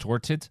got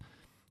distorted,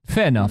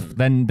 fair enough.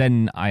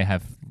 Then I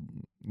have.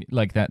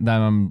 Like that,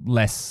 then I'm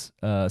less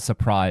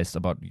surprised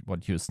about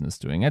what Houston is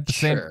doing. At the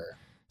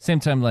Same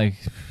time, like,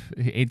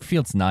 it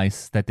feels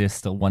nice that there's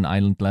still one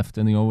island left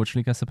in the Overwatch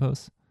League, I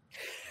suppose.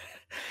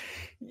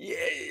 Yeah,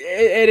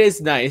 it is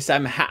nice.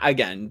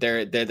 Again,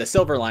 the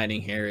silver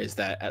lining here is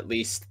that at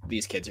least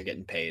these kids are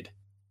getting paid,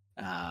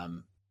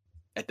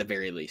 at the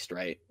very least,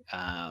 right?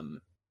 I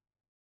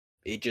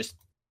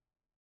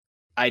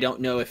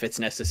don't know if it's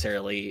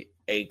necessarily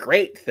a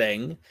great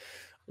thing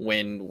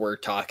when we're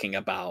talking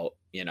about,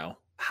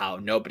 how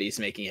nobody's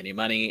making any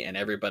money and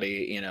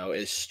everybody,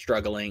 is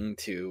struggling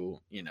to,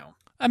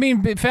 I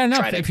mean, fair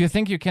enough. If you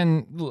think you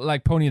can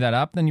like pony that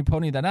up, then you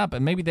pony that up.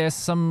 And maybe there's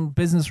some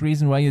business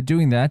reason why you're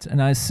doing that.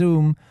 And I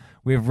assume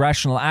we have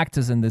rational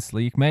actors in this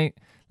league.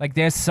 Like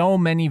there's so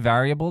many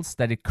variables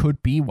that it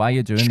could be why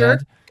you're doing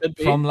that.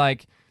 From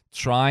like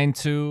trying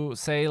to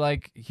say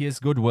like, here's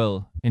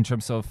goodwill in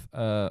terms of,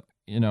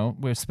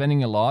 we're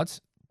spending a lot.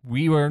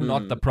 We were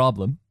not the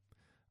problem.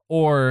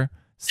 Or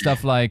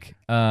stuff like,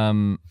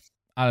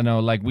 I don't know,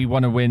 like we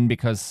want to win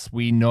because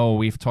we know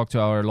we've talked to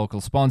our local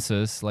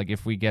sponsors. Like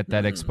if we get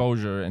that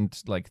exposure and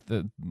like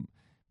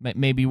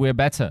maybe we're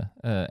better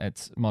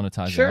at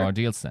monetizing our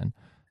deals then.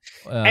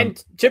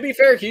 And to be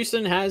fair,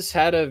 Houston has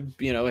had a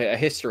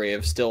history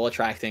of still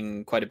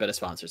attracting quite a bit of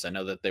sponsors. I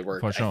know that they were,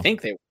 sure. I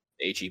think they were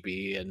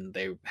HEB and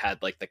they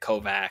had like the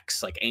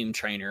Kovacs, like AIM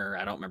trainer.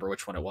 I don't remember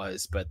which one it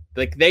was, but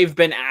like they've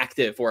been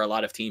active where a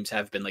lot of teams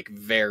have been like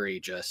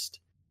very just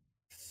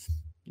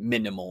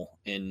minimal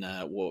in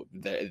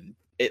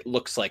it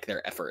looks like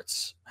their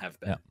efforts have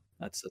been. Yeah.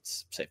 That's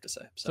safe to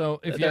say. So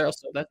if you're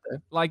also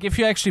like if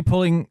you're actually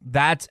pulling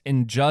that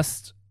in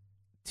just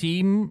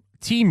team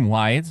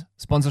wide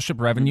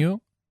sponsorship revenue,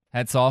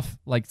 heads off.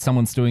 Like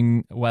someone's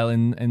doing well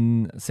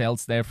in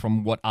sales there.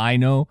 From what I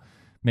know,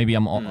 maybe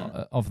I'm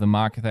off the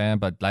mark there,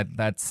 but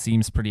that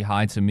seems pretty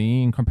high to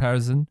me in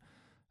comparison,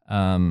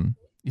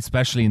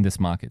 especially in this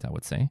market, I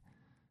would say.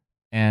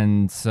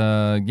 And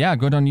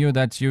good on you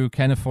that you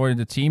can afford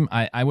the team.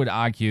 I would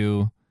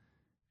argue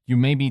you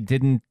maybe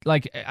didn't,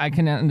 like, I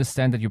can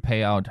understand that you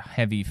pay out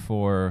heavy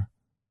for,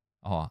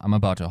 I'm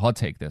about to hot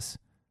take this.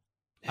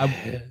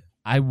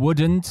 I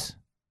wouldn't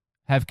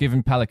have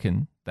given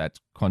Pelican that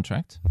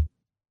contract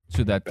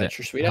to that. That's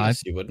your sweet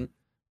ass, you wouldn't.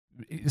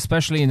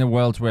 Especially in a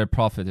world where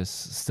profit is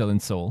still in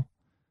Seoul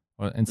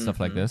and stuff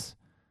like this.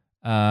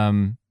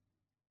 I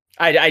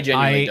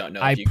genuinely don't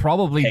know. I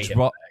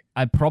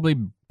probably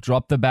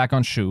drop the bag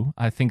on Shu.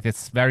 I think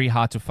it's very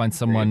hard to find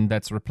someone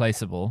that's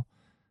replaceable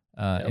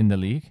in the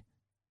league.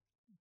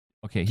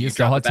 Okay, here's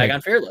the hot take. On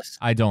Fearless.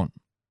 I don't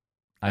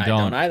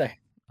either.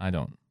 I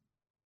don't.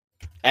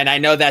 And I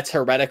know that's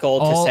heretical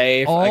to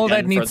say. All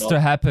that needs to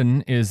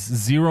happen is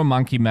 0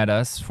 monkey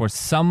metas for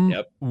some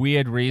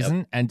weird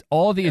reason, and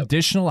all the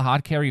additional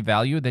hard carry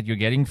value that you're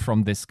getting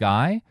from this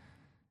guy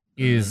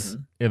is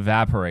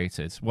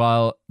evaporated.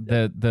 While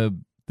the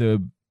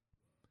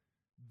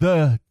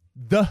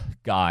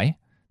guy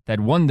that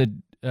won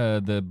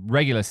the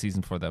regular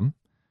season for them,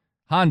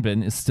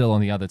 Hanbin, is still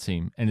on the other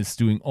team and is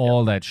doing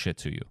all that shit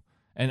to you.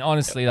 And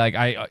honestly,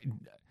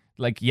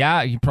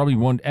 he probably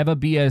won't ever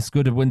be as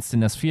good at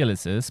Winston as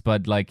Fearless is,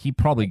 but like he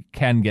probably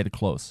can get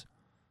close.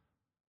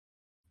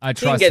 I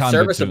trust he can get Hanbin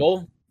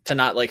serviceable to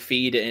not like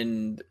feed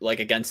in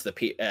like against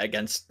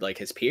like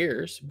his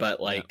peers,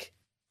 but like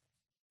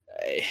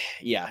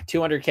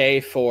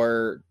 200K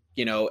for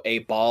a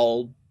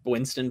ball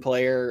Winston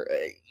player.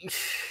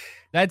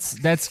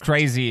 That's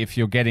crazy if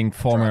you're getting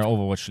former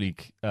Overwatch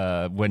League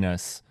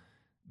winners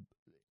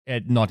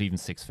at not even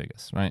 6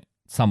 figures, right?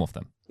 Some of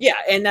them. Yeah,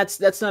 and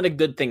that's not a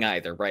good thing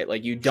either, right?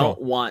 Like you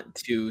don't want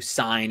to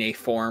sign a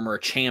former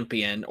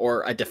champion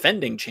or a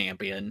defending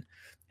champion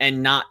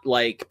and not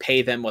like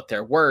pay them what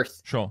they're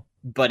worth. Sure.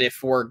 But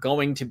if we're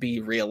going to be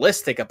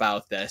realistic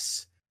about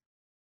this,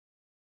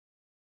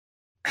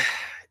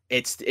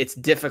 it's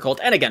difficult.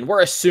 And again, we're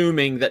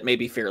assuming that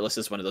maybe Fearless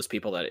is one of those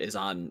people that is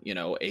on,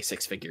 a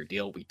 6-figure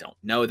deal. We don't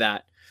know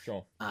that.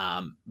 Sure.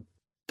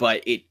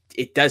 But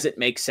it doesn't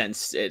make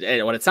sense.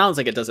 What it sounds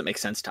like, it doesn't make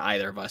sense to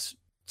either of us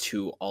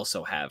to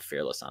also have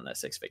Fearless on that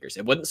 6 figures.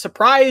 It wouldn't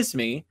surprise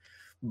me,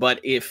 but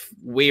if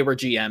we were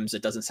GMs,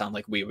 it doesn't sound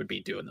like we would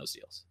be doing those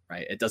deals,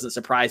 right? It doesn't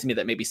surprise me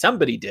that maybe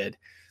somebody did.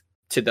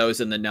 To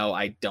those in the know,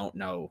 I don't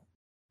know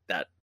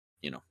that,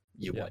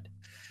 you would.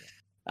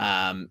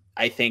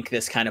 I think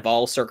this kind of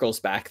all circles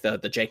back the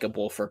Jacob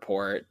Wolf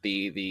report,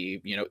 the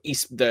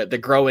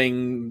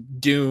growing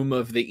doom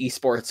of the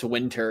esports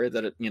winter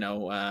that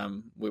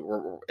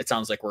it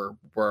sounds like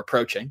we're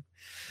approaching,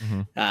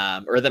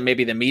 or that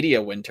maybe the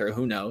media winter.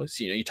 Who knows?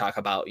 You talk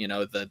about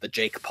the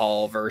Jake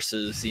Paul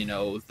versus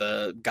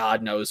the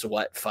God knows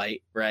what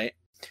fight, right?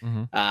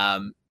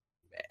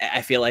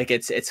 I feel like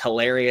it's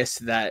hilarious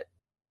that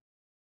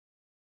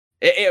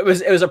it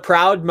was a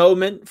proud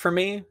moment for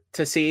me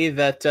to see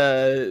that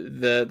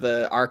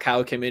the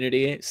RCOW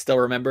community still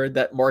remembered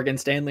that Morgan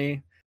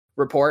Stanley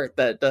report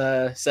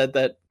that said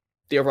that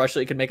the Overwatch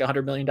League could make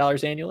 $100 million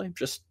annually.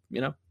 Just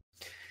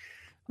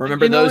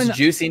remember those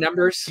juicy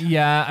numbers.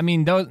 Yeah, I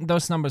mean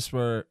those numbers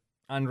were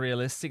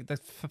unrealistic. The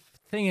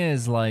thing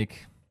is,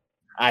 like,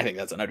 I think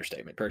that's an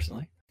understatement,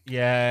 personally.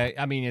 Yeah,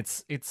 I mean,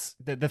 it's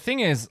the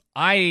thing is,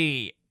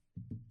 I'm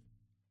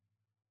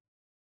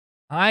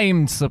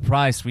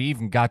surprised we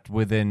even got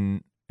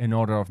within an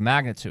order of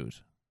magnitude.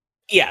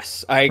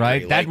 Yes, I agree.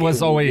 Right, that like,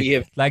 was always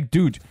have... like,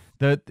 dude.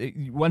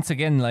 Once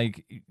again,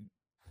 like,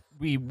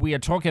 we are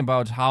talking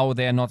about how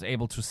they're not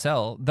able to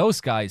sell.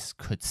 Those guys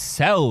could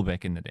sell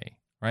back in the day,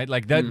 right?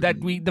 Like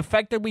the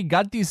fact that we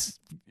got these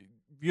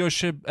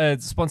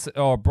viewership sponsor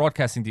or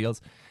broadcasting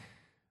deals,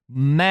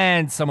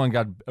 man, someone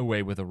got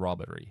away with a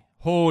robbery.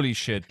 Holy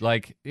shit!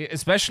 Like,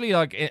 especially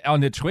like on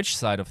the Twitch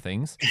side of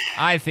things,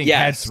 I think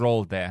heads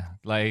rolled there.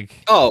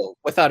 Like, oh,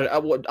 without it,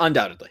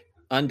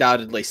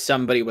 undoubtedly,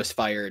 somebody was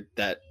fired.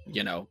 That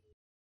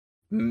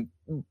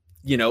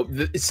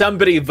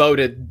somebody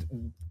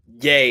voted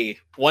yay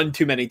one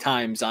too many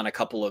times on a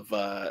couple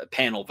of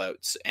panel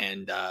votes,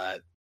 and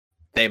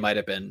they might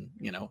have been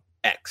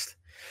X'd.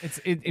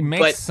 It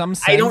makes some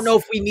sense. I don't know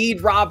if we need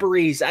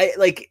robberies.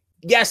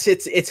 Yes,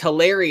 it's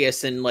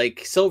hilarious and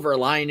like silver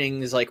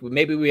linings, like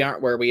maybe we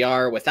aren't where we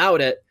are without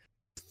it,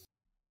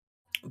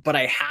 but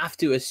I have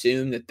to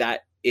assume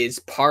that is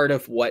part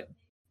of what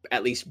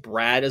at least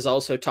Brad is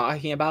also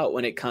talking about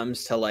when it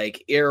comes to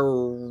like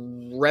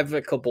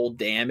irrevocable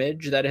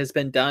damage that has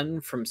been done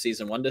from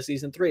season 1 to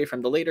season 3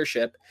 from the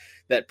leadership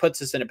that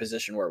puts us in a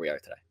position where we are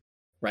today,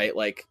 right?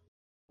 Like,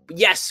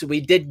 yes,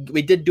 we did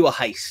do a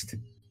heist.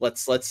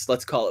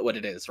 Let's call it what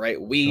it is, right?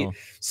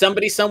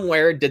 Somebody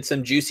somewhere did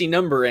some juicy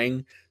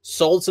numbering,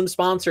 sold some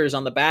sponsors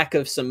on the back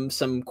of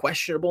some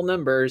questionable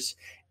numbers,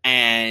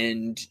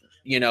 and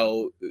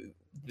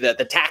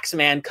the tax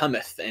man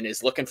cometh and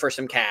is looking for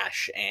some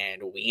cash,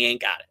 and we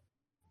ain't got it.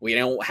 We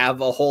don't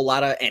have a whole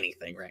lot of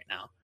anything right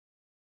now.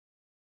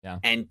 Yeah.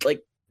 And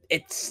like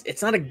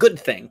it's not a good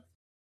thing.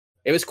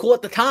 It was cool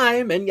at the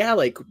time, and yeah,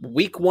 like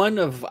week 1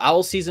 of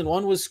Owl season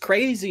 1 was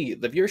crazy.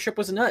 The viewership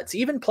was nuts.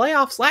 Even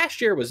playoffs last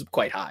year was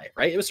quite high,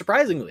 right? It was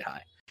surprisingly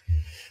high.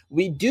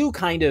 We do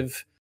kind of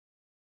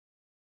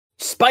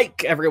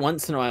spike every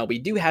once in a while. We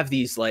do have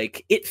these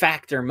like it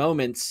factor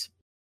moments,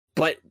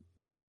 but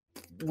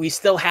we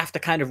still have to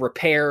kind of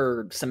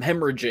repair some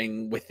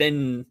hemorrhaging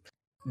within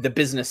the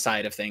business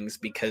side of things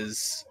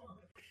because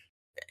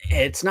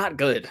it's not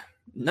good.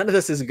 None of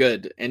this is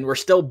good, and we're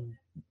still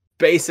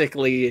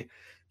basically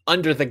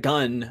under the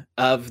gun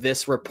of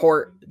this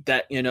report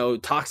that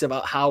talks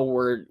about how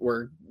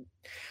we're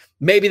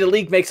maybe the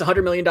league makes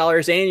 $100 million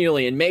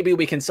annually, and maybe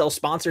we can sell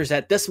sponsors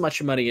at this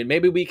much money, and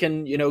maybe we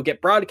can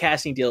get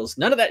broadcasting deals.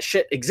 None of that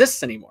shit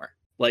exists anymore.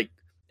 Like,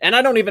 and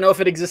I don't even know if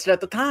it existed at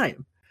the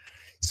time.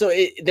 So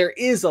there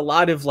is a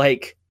lot of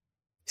like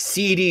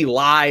seedy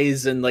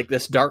lies and like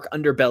this dark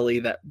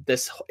underbelly that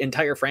this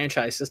entire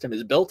franchise system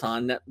is built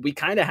on that we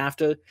kind of have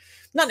to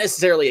not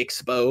necessarily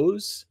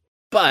expose,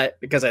 but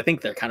because I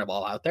think they're kind of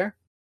all out there,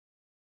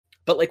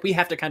 but like we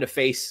have to kind of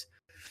face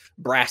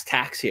brass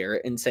tacks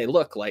here and say,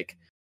 look, like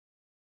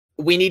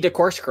we need to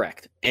course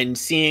correct. And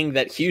seeing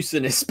that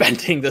Houston is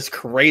spending this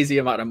crazy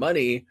amount of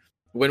money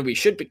when we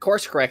should be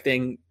course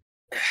correcting,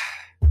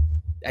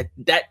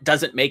 that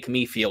doesn't make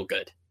me feel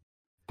good.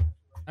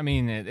 I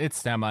mean,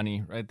 it's their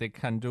money, right? They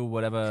can do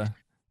whatever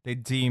they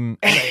deem.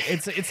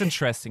 It's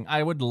interesting.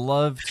 I would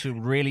love to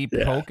really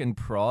poke and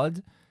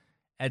prod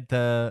at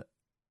the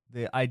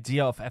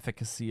idea of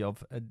efficacy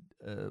of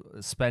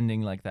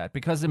spending like that,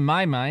 because in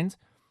my mind,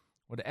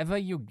 whatever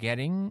you're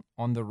getting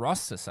on the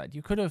roster side,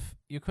 you could have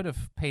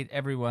paid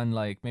everyone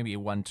like maybe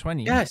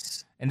 120.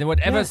 Yes. And then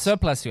whatever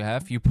surplus you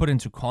have, you put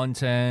into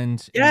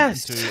content.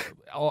 Yes. Into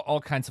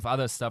all kinds of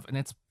other stuff, and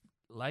it's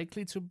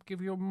likely to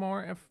give you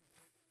more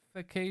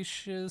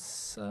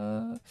efficacious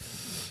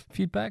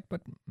feedback.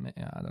 But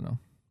yeah, I don't know.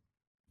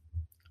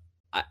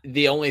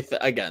 The only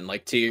again,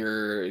 like to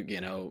your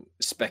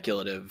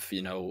speculative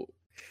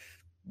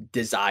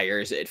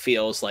desires, it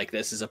feels like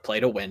this is a play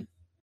to win.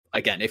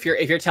 Again, if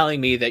you're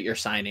telling me that you're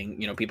signing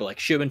people like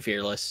Shu and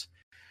Fearless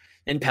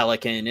and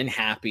Pelican and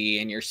Happy,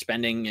 and you're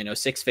spending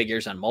 6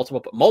 figures on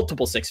multiple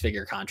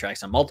 6-figure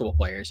contracts on multiple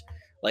players,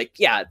 like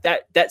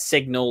that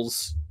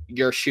signals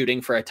you're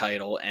shooting for a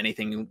title.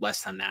 Anything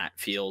less than that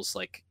feels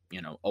like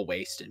a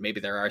waste, and maybe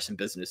there are some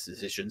business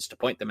decisions to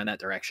point them in that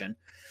direction.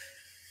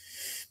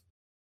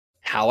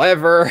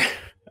 However,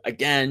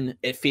 again,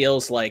 it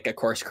feels like a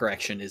course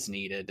correction is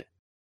needed,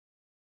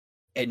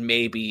 and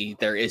maybe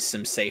there is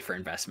some safer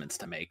investments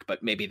to make,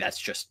 but maybe that's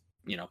just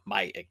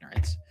my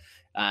ignorance.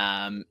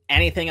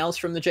 Anything else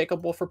from the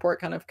Jacob Wolf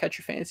report kind of catch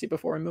your fancy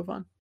before we move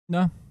on?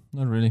 No,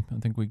 not really. I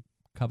think we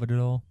covered it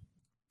all.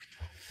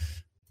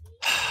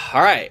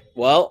 All right.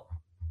 Well,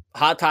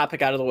 hot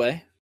topic out of the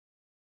way.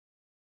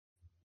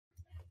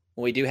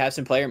 We do have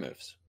some player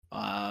moves.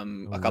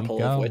 A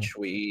couple of which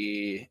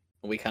we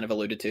kind of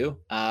alluded to.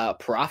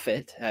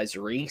 Prophet has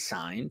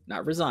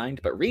not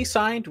resigned, but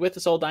re-signed with the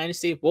Seoul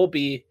Dynasty. Will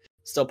be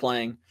still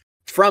playing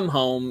from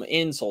home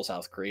in Seoul,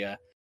 South Korea.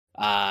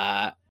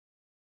 I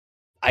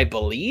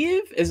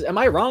believe am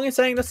I wrong in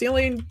saying that's the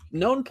only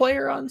known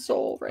player on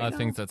Seoul right now? I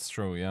think that's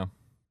true, yeah.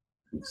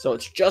 So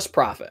it's just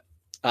Prophet.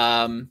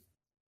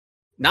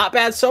 Not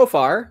bad so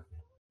far.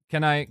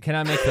 Can I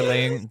make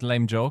the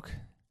lame joke?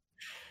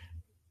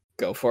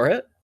 Go for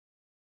it.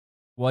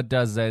 What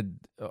does that?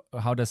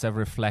 How does that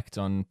reflect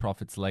on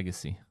Prophet's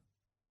legacy?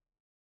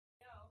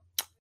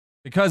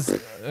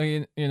 Because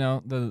you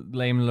know the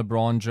lame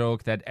LeBron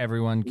joke that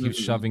everyone keeps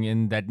shoving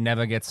in that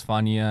never gets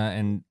funnier,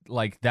 and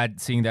like that,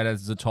 seeing that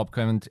as the top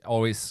comment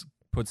always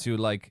puts you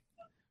like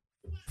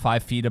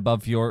 5 feet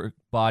above your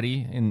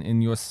body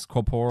in your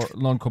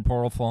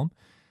non-corporeal form.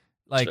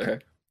 Like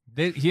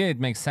here, it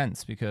makes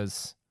sense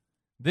because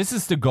this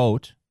is the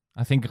GOAT.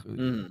 I think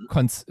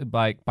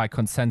by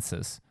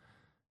consensus,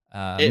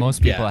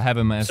 most people have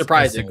him as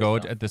the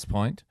GOAT at this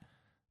point.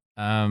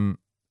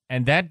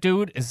 And that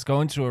dude is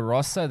going to a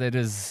roster that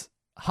is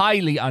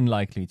highly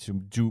unlikely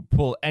to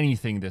pull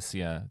anything this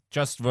year,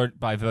 just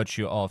by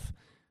virtue of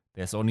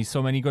there's only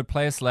so many good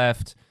players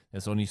left.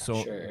 There's only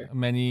so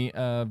many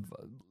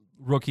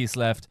rookies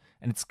left,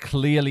 and it's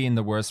clearly in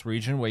the worst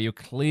region where you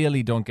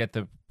clearly don't get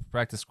the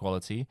practice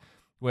quality,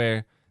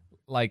 where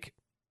like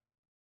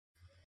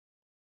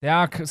there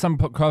are some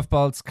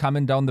curveballs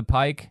coming down the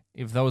pike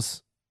if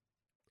those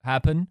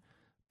happen,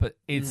 but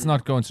it's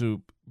not going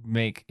to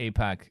make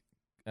APAC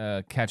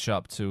catch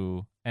up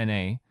to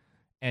NA.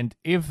 And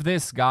if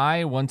this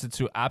guy wanted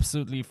to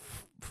absolutely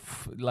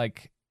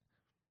like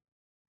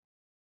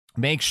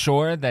make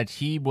sure that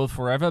he will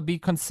forever be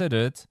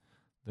considered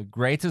the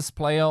greatest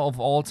player of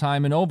all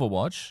time in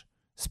Overwatch,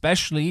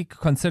 especially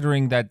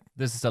considering that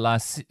this is the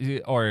last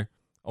it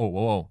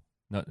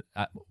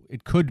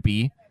could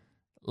be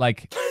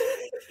like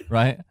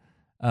right.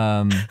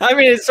 I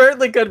mean, it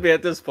certainly could be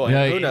at this point.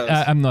 Yeah, who knows?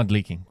 I'm not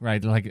leaking,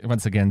 right? Like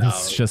once again,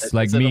 this is just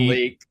like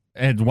me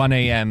at 1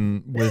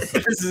 a.m. with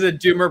this is a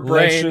doomer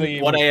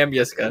brain 1 a.m.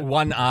 Yiska.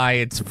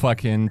 One-eyed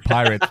fucking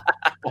pirate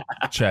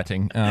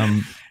chatting.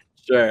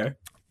 Sure.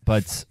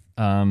 But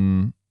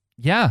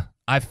yeah,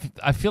 I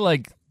feel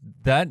like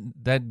that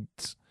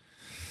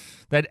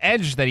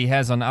edge that he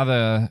has on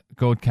other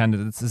GOAT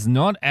candidates is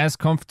not as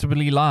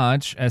comfortably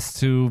large as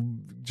to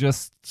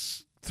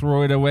just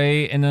throw it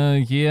away in a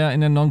year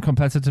in a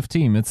non-competitive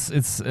team.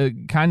 It's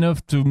kind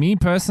of, to me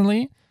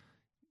personally,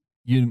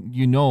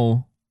 you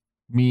know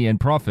me and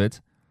Prophet,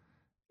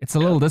 it's a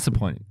little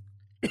disappointing.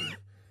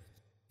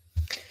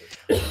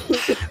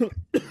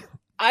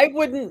 I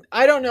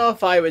don't know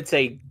if I would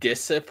say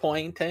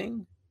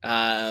disappointing.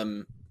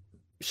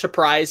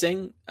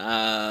 Surprising.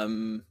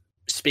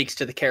 Speaks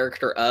to the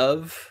character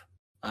of,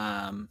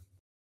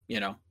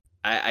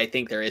 I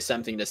think there is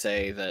something to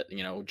say that,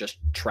 just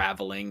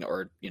traveling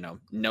or,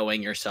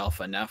 knowing yourself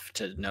enough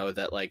to know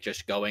that like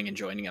just going and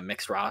joining a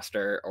mixed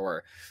roster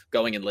or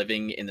going and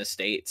living in the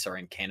States or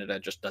in Canada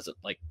just doesn't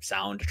like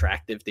sound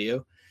attractive to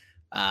you.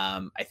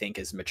 I think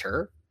is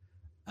mature.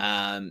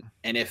 And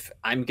if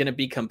I'm going to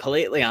be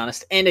completely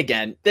honest, and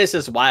again, this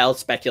is wild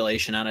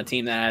speculation on a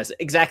team that has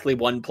exactly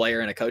one player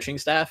and a coaching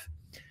staff,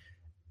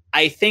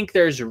 I think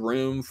there's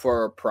room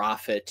for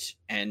Prophet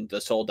and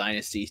the Seoul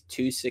Dynasty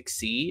to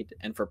succeed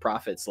and for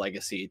Prophet's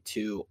legacy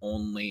to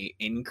only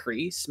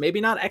increase, maybe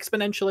not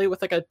exponentially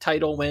with like a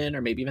title win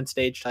or maybe even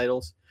stage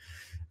titles.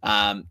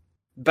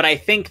 But I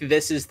think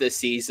this is the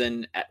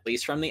season, at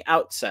least from the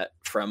outset,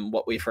 from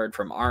what we've heard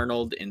from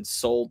Arnold in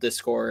Seoul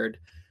Discord,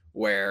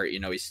 where,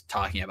 he's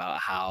talking about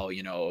how,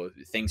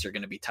 things are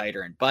going to be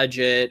tighter in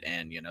budget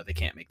and, they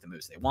can't make the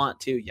moves they want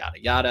to, yada,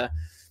 yada.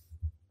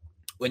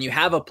 When you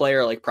have a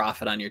player like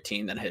Prophet on your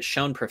team that has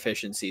shown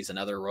proficiencies in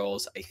other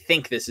roles, I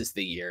think this is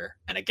the year.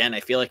 And again, I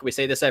feel like we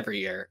say this every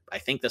year. I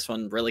think this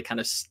one really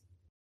kind of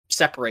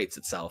separates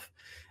itself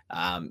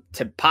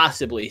to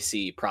possibly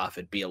see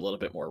Prophet be a little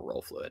bit more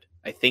role fluid.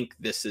 I think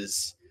this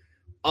is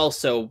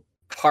also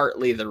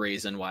partly the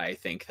reason why I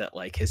think that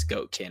like his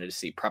GOAT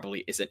candidacy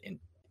probably isn't in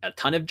a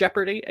ton of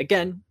jeopardy.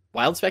 Again,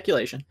 wild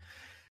speculation,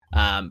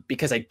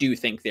 because I do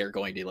think they're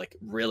going to like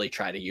really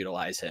try to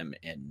utilize him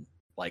in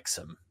like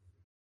some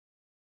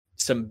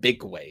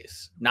big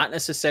ways, not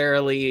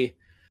necessarily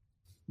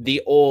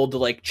the old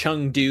like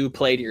Chengdu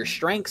play to your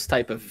strengths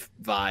type of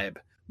vibe.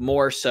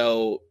 More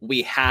so,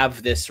 we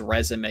have this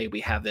resume,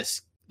 we have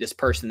this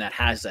person that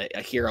has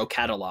a hero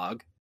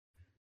catalog.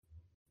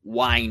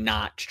 Why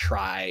not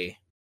try,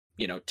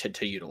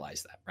 to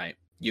utilize that, right?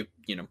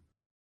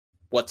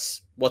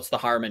 What's the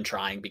harm in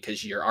trying,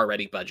 because you're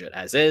already budget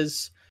as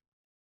is.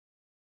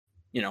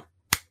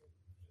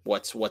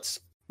 What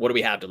do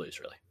we have to lose,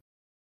 really?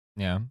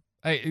 Yeah.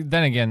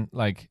 Then again,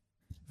 like,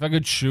 if I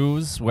could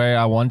choose where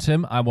I want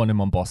him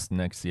on Boston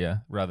next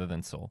year rather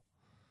than Seoul.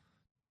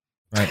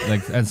 Right?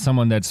 Like, as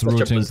someone that's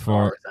rooting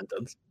for...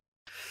 sentence.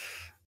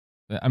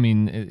 I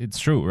mean, it's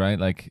true, right?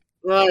 Like...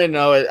 I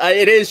know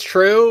it is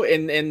true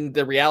in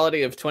the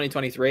reality of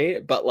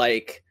 2023, but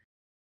like,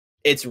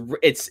 it's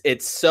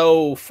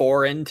so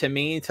foreign to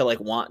me to like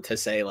want to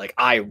say like,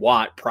 I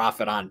want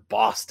Prophet on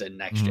Boston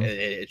next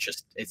year.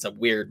 It's a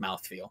weird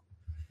mouthfeel.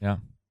 Yeah.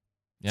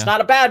 It's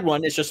not a bad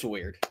one. It's just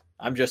weird.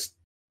 I'm just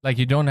like,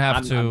 you don't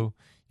have to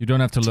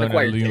learn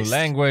a new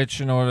language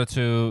in order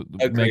to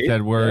make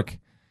that work.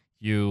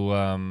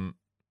 Yep.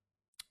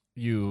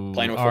 you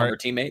playing with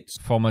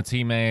former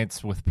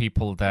teammates with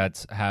people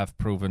that have a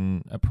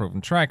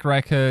proven track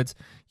record.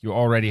 You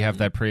already have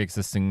that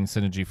pre-existing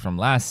synergy from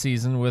last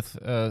season with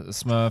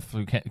Smurf,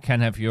 who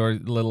can have your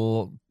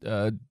little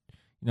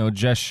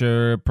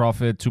gesture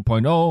Prophet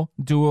 2.0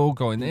 duo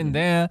going in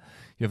there.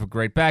 You have a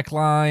great back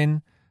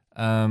line.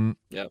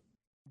 Yep.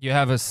 You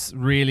have a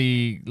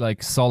really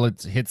like solid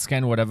hit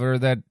scan, whatever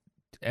that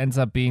ends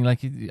up being.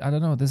 Like, I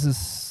don't know.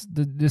 This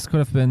could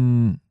have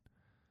been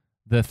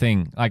the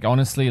thing. Like,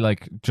 honestly,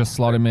 like just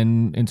slot him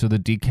into the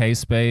decay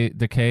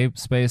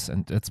space,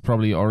 and it's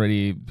probably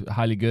already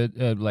highly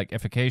good, like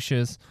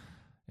efficacious.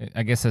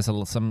 I guess there's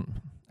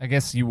I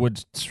guess you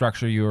would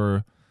structure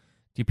your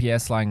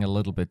DPS line a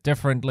little bit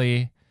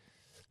differently.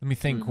 Let me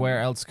think. Where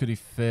else could he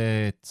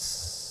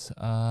fit?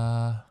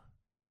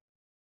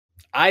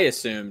 I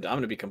assumed, I'm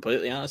going to be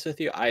completely honest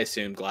with you, I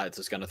assumed Glads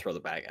was going to throw the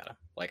bag at him.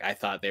 Like, I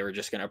thought they were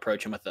just going to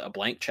approach him with a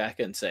blank check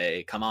and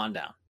say, come on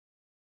down.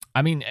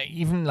 I mean,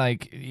 even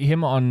like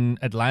him on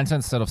Atlanta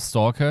instead of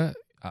Stalker,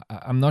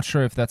 I'm not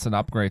sure if that's an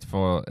upgrade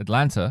for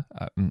Atlanta.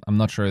 I'm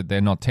not sure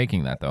they're not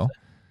taking that, though.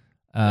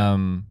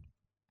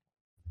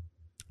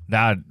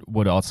 That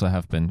would also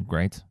have been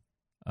great.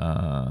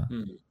 I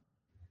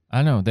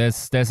don't know.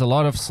 There's a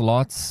lot of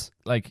slots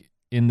like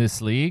in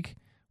this league.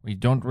 We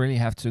don't really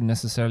have to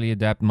necessarily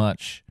adapt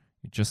much.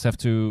 You just have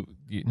to,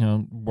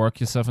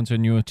 work yourself into a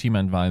new team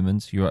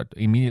environment. You're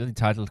immediately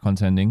title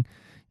contending.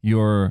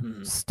 You're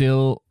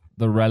still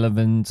the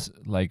relevant,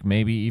 like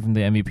maybe even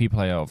the MVP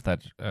player of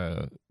that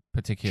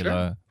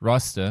particular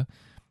roster.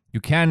 You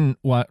can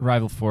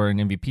rival for an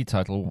MVP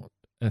title,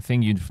 a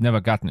thing you've never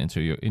gotten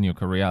in your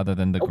career other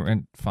than the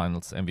Grand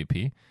Finals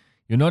MVP.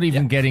 You're not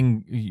even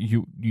getting,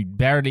 you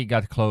barely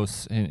got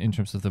close in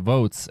terms of the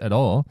votes at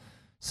all.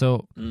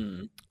 So,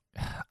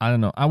 I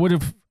don't know.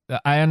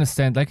 I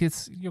understand, like,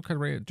 it's your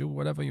career, do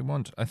whatever you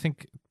want. I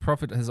think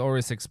Prophet has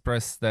always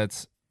expressed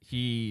that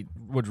he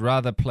would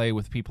rather play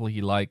with people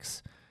he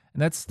likes.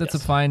 And that's a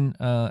fine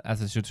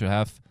attitude to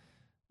have.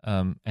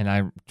 And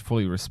I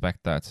fully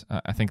respect that.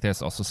 I think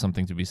there's also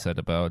something to be said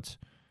about,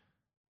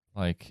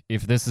 like,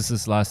 if this is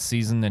his last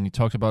season and he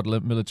talked about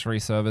military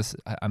service,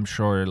 I'm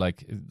sure,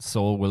 like,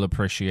 Soul will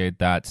appreciate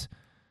that.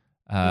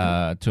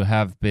 To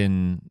have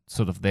been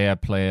sort of their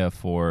player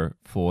for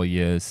 4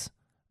 years.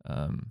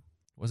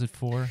 Was it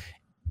 4?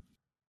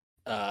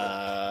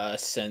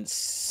 Since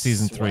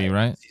season 3,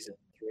 right? Season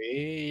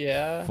 3,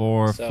 yeah.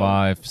 4,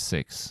 5,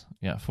 6.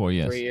 Yeah, 4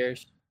 years. 3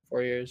 years,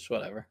 4 years,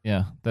 whatever.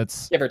 Yeah,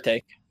 that's give or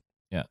take.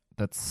 Yeah,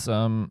 that's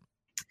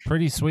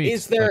pretty sweet.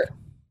 Is there?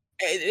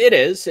 It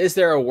is. Is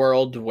there a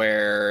world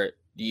where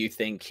you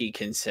think he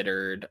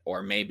considered,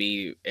 or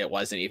maybe it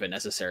wasn't even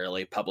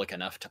necessarily public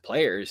enough to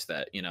players,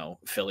 that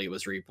Philly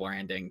was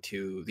rebranding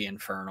to the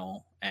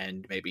Infernal,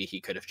 and maybe he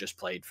could have just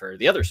played for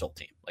the other Soul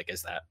team? Like,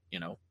 is that do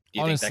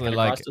you honestly, think that kind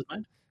of crossed his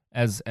mind?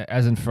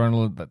 As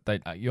Infernal,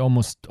 that you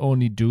almost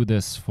only do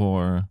this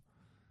for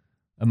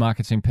a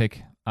marketing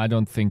pick. I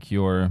don't think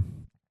you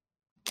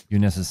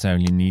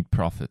necessarily need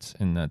Prophet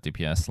in that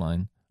DPS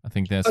line. I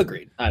think there's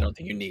agreed. I don't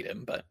think you need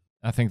him, but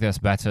I think there's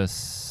better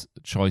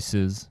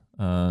choices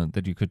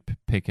that you could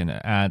pick and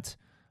add.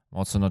 I'm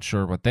also not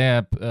sure what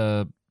their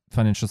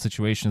financial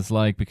situation is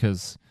like,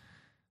 because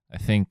I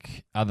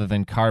think other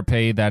than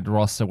Carpe, that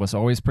roster was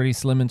always pretty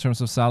slim in terms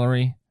of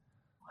salary.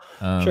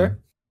 Sure.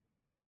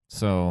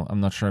 So I'm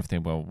not sure if they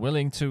were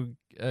willing to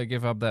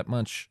give up that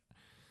much.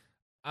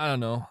 I don't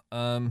know.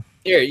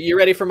 Here, you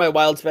ready for my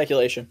wild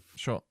speculation?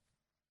 Sure.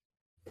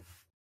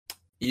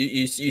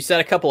 You said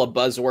a couple of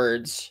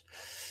buzzwords,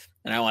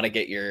 and I want to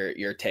get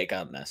your take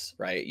on this,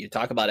 right? You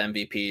talk about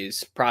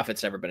MVPs.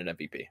 Prophet's never been an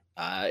MVP.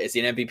 Is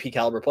he an MVP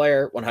caliber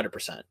player?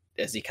 100%.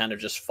 Does he kind of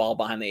just fall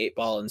behind the 8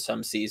 ball in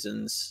some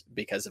seasons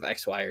because of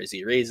X, Y, or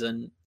Z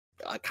reason?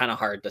 Kind of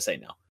hard to say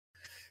no.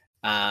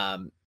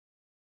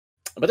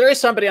 But there is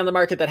somebody on the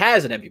market that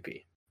has an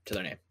MVP to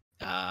their name.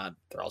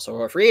 They're also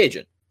a free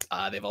agent.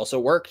 They've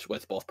also worked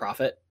with both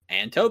Prophet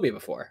and Toby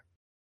before.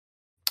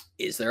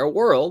 Is there a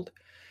world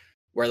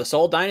where the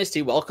Soul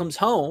Dynasty welcomes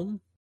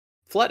home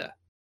Fleta?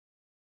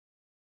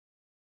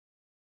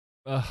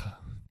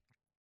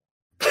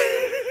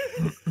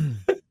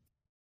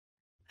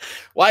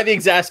 Why the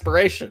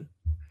exasperation?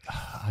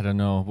 I don't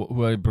know. What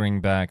will I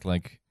bring back?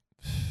 Like,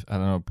 I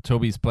don't know.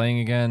 Toby's playing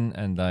again,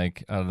 and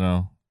like, I don't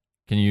know.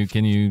 Can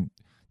you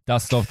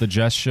dust off the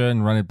gesture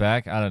and run it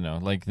back? I don't know.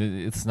 Like,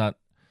 it's not.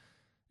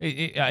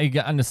 I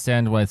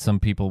understand why some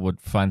people would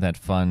find that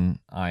fun.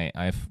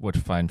 I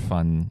would find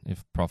fun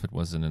if Prophet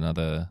was in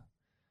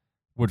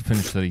would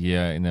finish the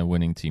year in a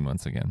winning team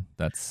once again.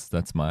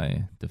 That's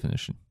my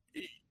definition.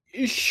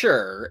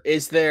 Sure.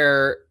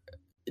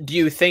 Do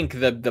you think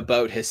the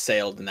boat has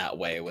sailed in that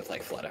way with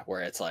like Fleta,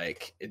 where it's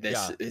like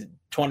this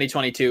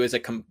 2022 is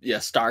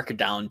a stark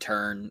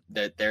downturn,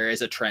 that there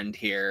is a trend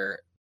here?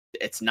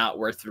 It's not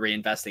worth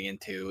reinvesting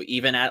into,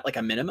 even at like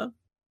a minimum.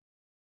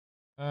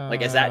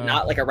 Like, is that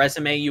not like a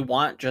resume you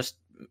want just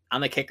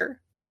on the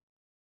kicker?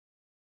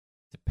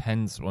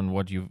 depends on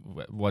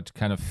what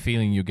kind of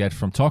feeling you get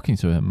from talking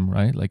to him,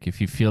 right? Like if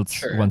he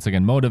feels once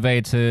again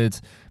motivated,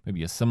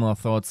 maybe has similar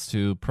thoughts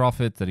to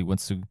Prophet that he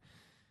wants to,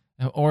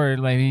 or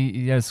maybe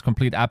he has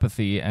complete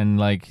apathy and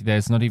like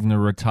there's not even a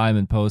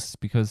retirement post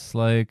because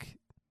like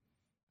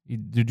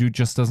the dude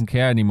just doesn't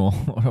care anymore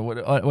or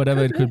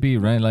whatever it could be,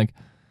 right? Like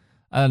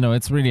I don't know,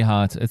 it's really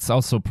hard. It's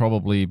also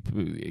probably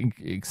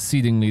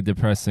exceedingly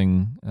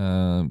depressing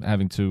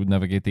having to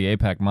navigate the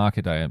APAC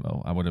market,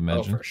 I would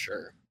imagine. Oh, for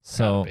sure.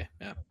 So,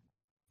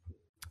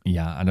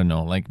 yeah, I don't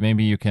know. Like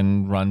maybe you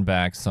can run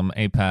back some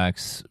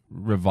APAC's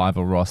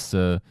revival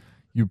roster.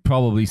 You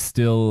probably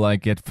still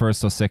like get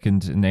first or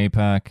second in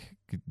APAC,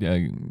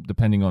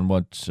 depending on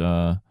what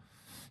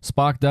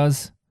Spark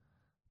does.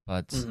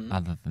 But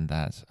other than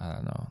that, I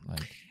don't know.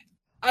 Like,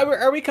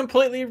 are we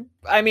completely?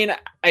 I mean,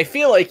 I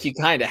feel like you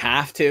kind of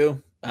have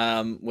to.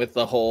 With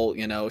the whole,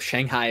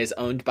 Shanghai is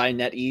owned by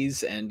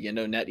NetEase, and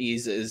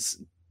NetEase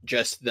is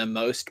just the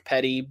most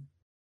petty,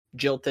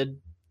 jilted.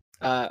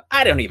 I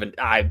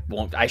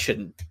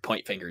shouldn't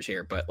point fingers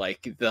here, but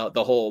like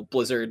the whole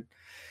Blizzard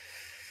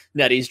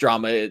NetEase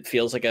drama, it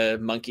feels like a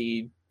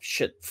monkey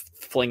shit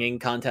flinging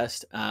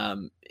contest.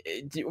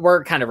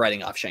 We're kind of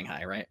writing off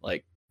Shanghai, right?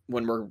 Like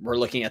when we're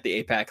looking at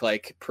the APAC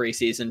like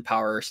preseason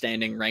power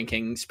standing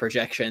rankings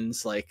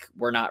projections, like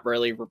we're not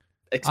really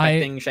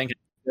expecting Shanghai.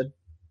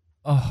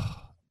 Oh,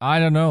 I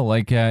don't know.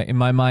 Like in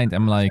my mind,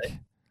 I'm like,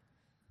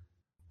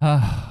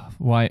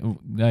 why?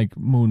 Like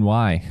Moon,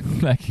 why?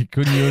 Like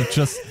couldn't you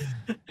just?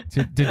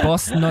 Did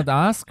Boston not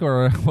ask,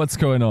 or what's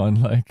going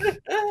on? Like,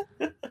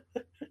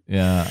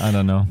 yeah, I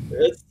don't know.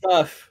 It's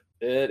tough.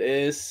 It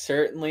is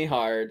certainly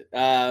hard.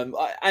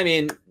 I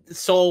mean,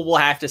 Seoul will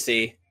have to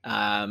see.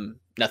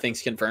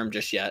 Nothing's confirmed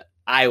just yet.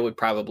 I would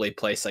probably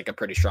place like a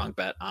pretty strong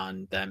bet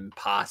on them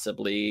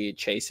possibly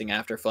chasing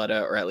after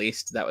Fleta, or at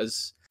least that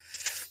was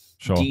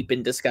deep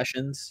in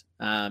discussions,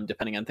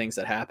 depending on things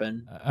that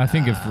happen. I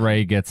think if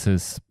Ray gets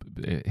his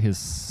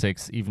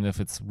 6, even if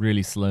it's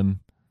really slim,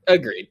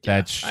 agreed.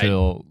 That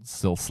still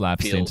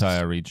slaps the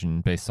entire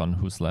region based on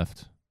who's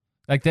left.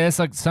 Like there's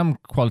like some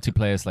quality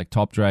players like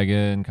Top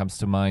Dragon comes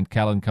to mind,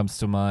 Callan comes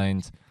to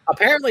mind.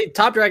 Apparently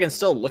Top Dragon's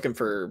still looking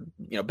for,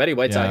 Betty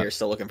White's out here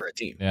still looking for a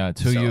team. Yeah,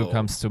 Tuyu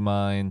comes to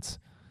mind.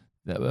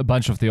 A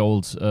bunch of the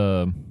old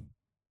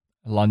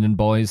London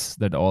boys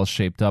that all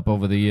shaped up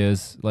over the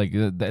years. Like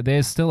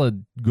there's still a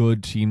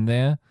good team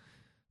there.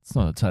 It's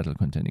not a title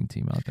contending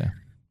team out there.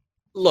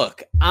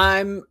 Look,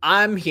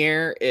 I'm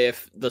here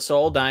if the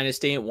Seoul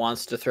Dynasty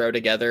wants to throw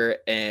together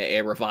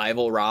a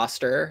revival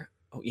roster,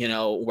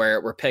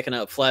 where we're picking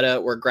up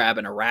Fleta, we're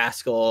grabbing a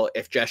Rascal.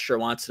 If Gesture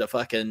wants to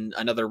fucking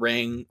another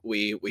ring,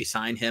 we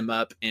sign him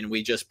up and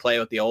we just play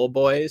with the old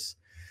boys.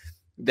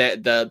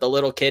 The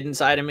little kid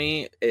inside of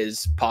me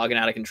is pogging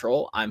out of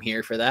control. I'm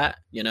here for that,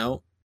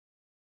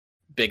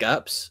 Big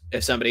ups.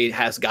 If somebody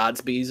has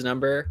Godsby's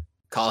number,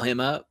 call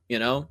him up,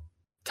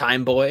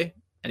 Time Boy.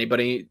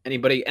 Anybody,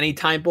 any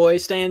Time Boy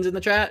stands in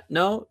the chat?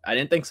 No, I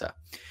didn't think so.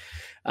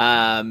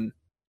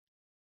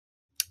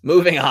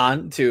 Moving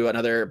on to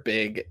another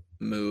big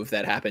move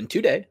that happened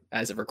today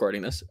as of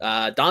recording this.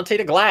 Dante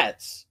to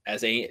Glads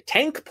as a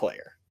tank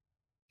player,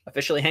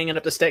 officially hanging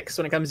up the sticks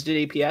when it comes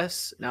to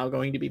DPS, now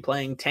going to be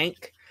playing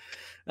tank.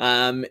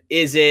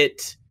 Is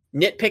it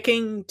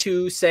nitpicking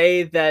to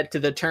say that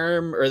the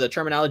term or the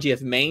terminology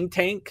of main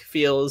tank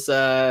feels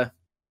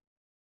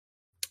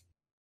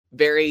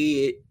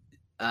very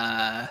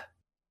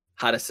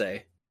how to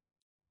say,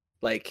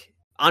 like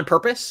on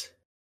purpose?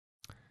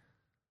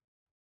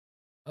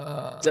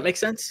 Does that make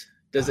sense?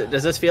 Does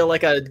this feel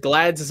like a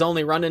Glads is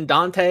only running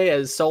Dante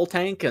as Soul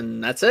Tank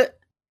and that's it?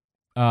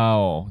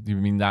 Oh, do you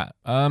mean that?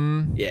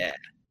 Yeah.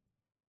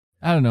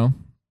 I don't know.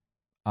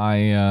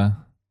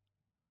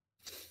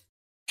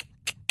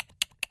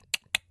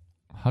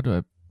 How do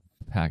I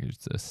package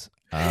this?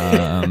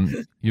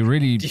 You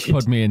really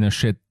put me in a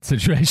shit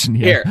situation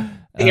here.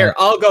 Here,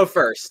 I'll go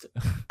first.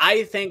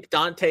 I think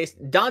Dante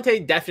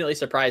definitely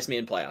surprised me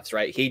in playoffs,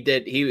 right?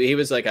 He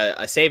was like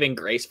a saving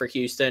grace for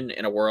Houston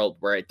in a world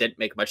where it didn't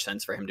make much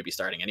sense for him to be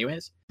starting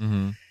anyways.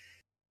 Mm-hmm.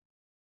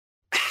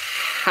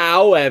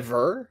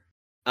 However,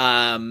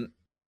 not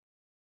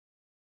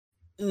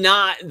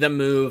the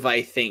move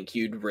I think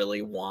you'd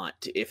really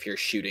want if you're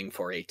shooting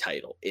for a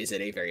title. Is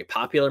it a very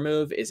popular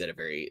move? Is it a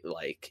very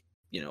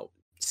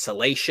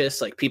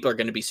salacious, like people are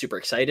going to be super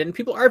excited, and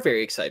people are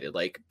very excited.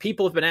 Like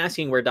people have been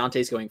asking where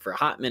Dante's going for a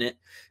hot minute.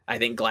 I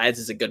think Glads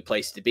is a good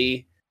place to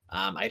be.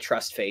 I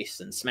trust Face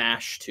and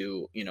Smash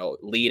to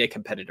lead a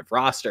competitive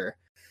roster.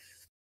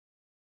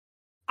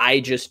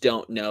 I just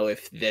don't know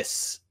if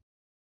this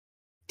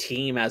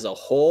team as a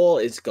whole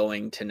is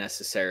going to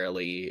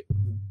necessarily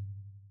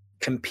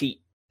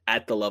compete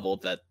at the level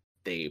that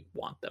they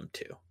want them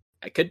to.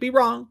 I could be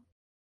wrong,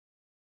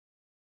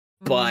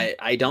 but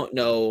I don't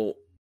know.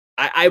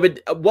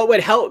 What would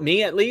help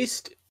me at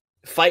least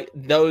fight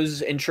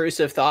those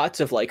intrusive thoughts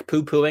of like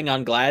poo-pooing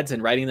on Glads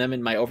and writing them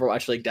in my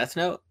Overwatch League Death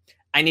Note.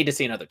 I need to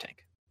see another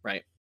tank,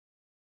 right?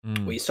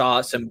 We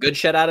saw some good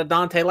shit out of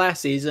Dante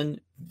last season,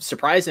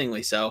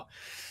 surprisingly so.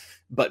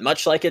 But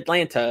much like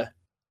Atlanta,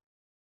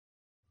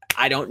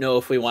 I don't know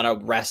if we want to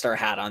rest our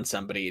hat on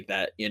somebody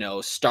that,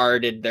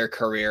 started their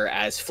career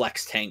as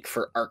flex tank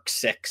for Arc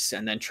 6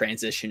 and then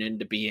transitioned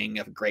into being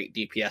a great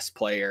DPS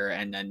player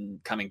and then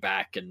coming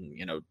back and,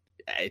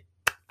 I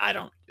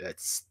don't know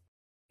if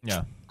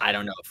I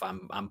don't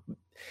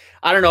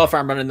know if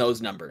I'm running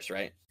those numbers,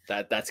 right?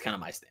 That's kind of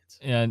my stance.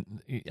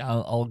 And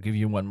I'll give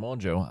you one more,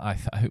 Joe. I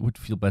would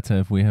feel better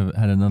if we had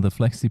another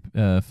flex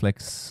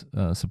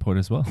support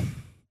as well.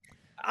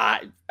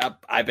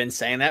 I've been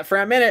saying that for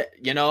a minute.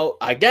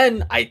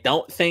 Again, I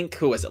don't think,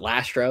 who was it,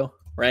 Lastro,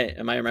 right?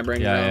 Am I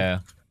remembering? Yeah.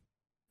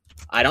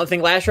 I don't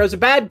think Lastro's a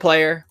bad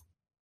player.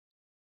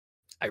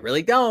 I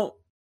really don't.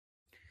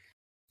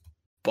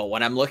 But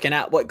when I'm looking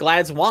at what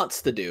Glads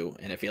wants to do,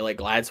 and I feel like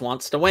Glads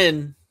wants to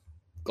win,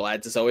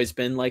 Glads has always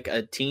been like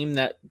a team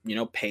that,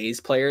 pays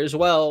players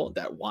well,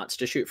 that wants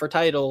to shoot for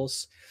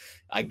titles.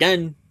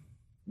 Again,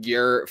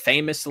 you're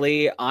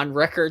famously on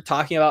record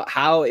talking about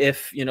how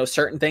if,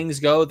 certain things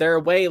go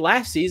their way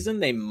last season,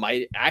 they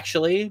might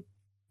actually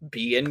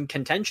be in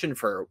contention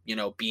for,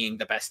 being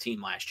the best team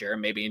last year.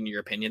 Maybe in your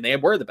opinion, they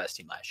were the best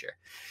team last year.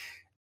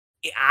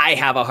 I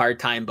have a hard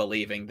time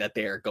believing that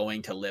they are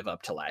going to live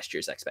up to last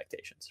year's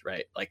expectations,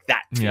 right? Like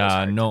that.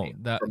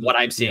 From what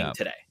I'm seeing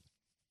today.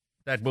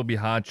 That will be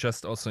hard,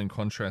 just also in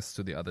contrast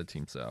to the other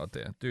teams that are out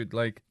there. Dude,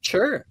 like...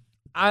 Sure.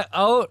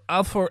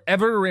 I'll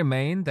forever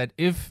remain that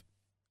if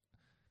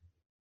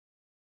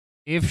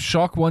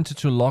Shock wanted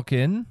to lock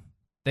in,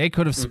 they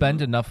could have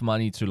spent enough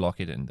money to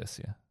lock it in this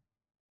year.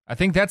 I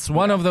think that's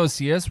one of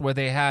those years where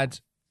they had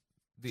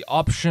the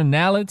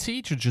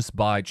optionality to just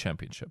buy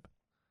championship.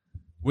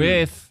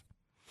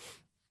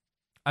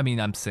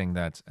 I'm saying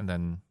that, and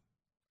then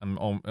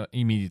I'm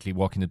immediately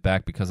walking it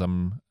back because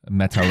I'm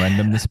meta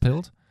randomness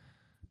pilled.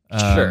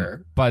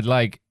 Sure. But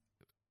like,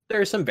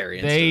 there are some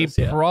variants.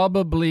 They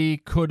probably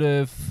could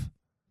have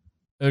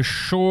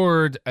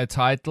assured a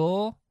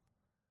title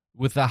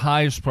with the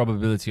highest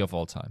probability of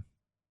all time.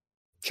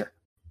 Sure.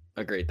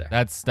 Agreed there.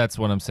 That's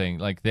what I'm saying.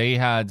 Like, they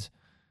had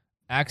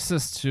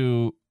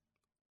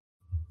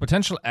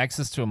potential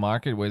access to a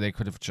market where they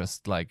could have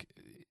just like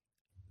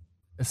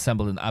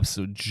assembled an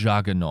absolute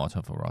juggernaut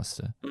of a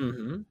roster.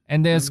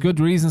 And there's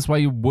good reasons why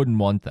you wouldn't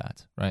want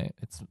that, right?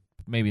 It's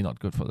maybe not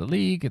good for the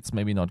league. It's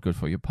maybe not good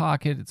for your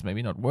pocket. It's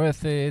maybe not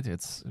worth it.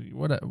 It's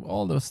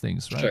all those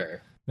things, right?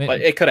 Sure.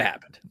 But it could have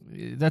happened.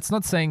 That's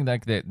not saying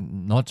like they're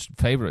not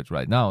favorite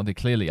right now. They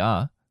clearly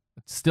are.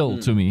 Still,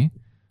 to me,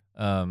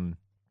 the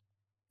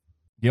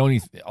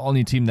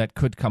only team that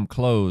could come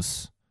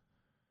close,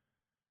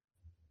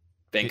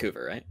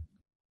 Vancouver, right?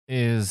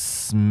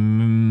 Is The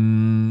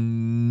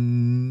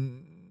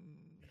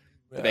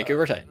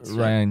Vancouver Titans.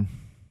 Reign.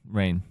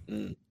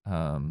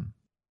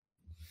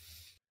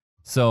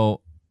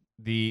 So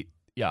I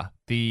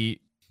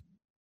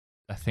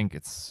think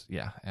it's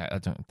I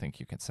don't think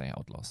you can say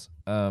Outlaws.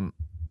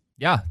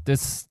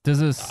 This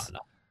is no.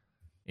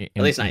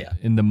 At least not yet.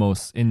 In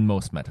most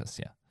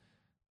matters,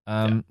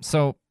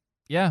 So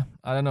I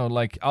don't know,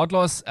 like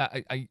Outlaws,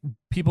 I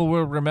people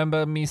will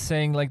remember me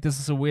saying like this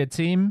is a weird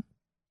team.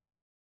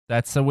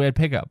 That's a weird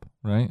pickup,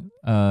 right?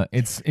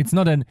 It's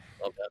not an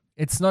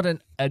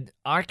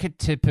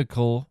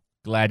archetypical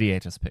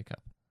Gladiators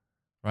pickup,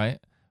 right?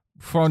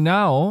 For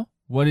now,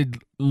 what it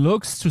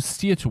looks to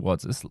steer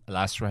towards is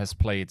Lastro has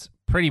played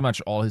pretty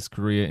much all his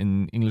career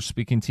in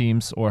English-speaking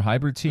teams or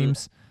hybrid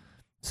teams.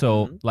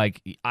 So,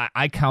 like,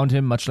 I count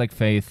him, much like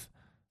Faith,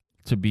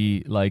 to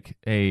be like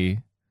a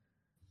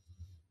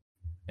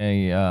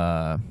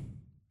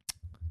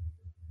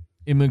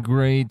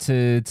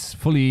immigrated,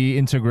 fully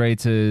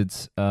integrated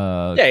he's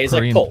Korean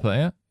like Cole.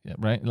 player. Yeah,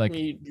 right? Like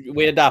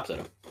we adopted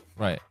him.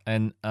 Right.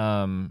 And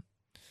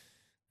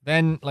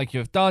then, like, you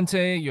have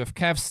Dante, you have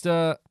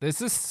Kevster.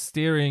 This is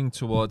steering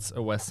towards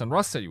a Western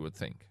roster, you would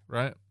think,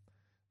 right?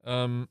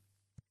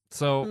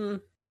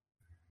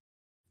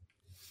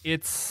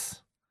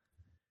 It's...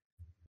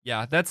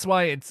 Yeah, that's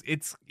why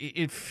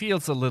it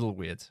feels a little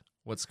weird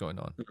what's going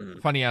on.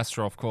 Funny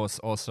Astro, of course,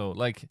 also.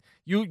 Like,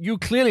 you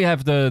clearly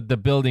have the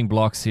building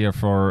blocks here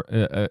for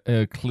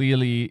a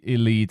clearly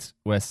elite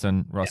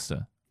Western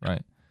roster,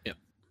 right? Yeah.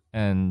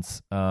 And...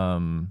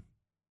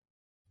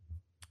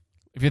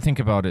 if you think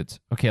about it,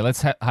 okay,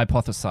 let's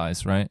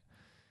hypothesize, right?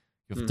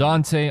 You have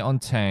Dante on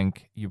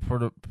tank. You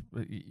probably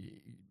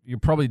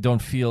don't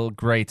feel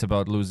great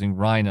about losing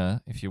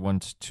Reiner if you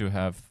want to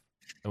have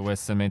a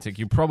Western main tank.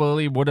 You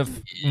probably would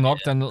have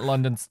knocked on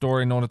London's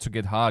door in order to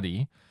get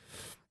Hardy.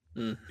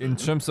 In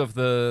terms of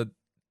the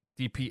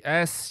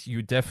DPS,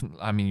 you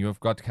have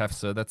got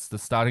Kevster. That's the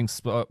starting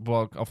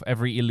block of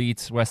every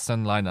elite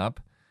Western lineup.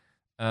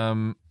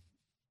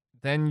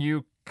 Then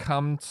you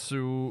come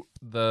to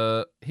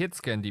the hit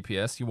scan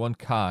DPS, you want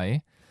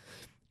Kai,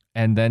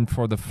 and then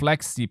for the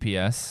flex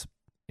DPS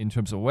in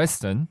terms of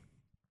Western,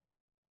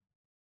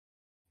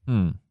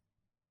 do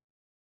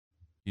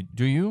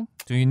you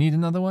need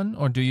another one,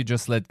 or do you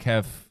just let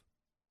Kev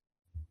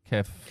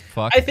Kev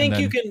fuck. I think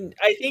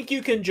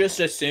you can just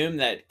assume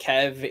that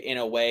Kev in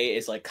a way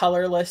is like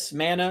colorless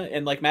mana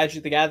in like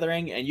Magic the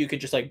Gathering, and you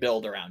could just like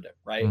build around it,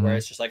 right? Where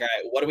it's just like, all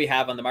right, what do we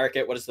have on the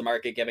market? What is the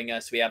market giving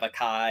us? We have a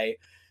Kai,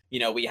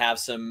 we have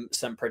some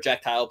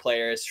projectile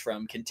players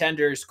from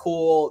contenders.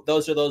 Cool.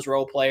 Those are those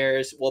role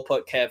players. We'll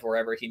put Kev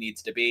wherever he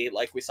needs to be.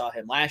 Like we saw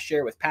him last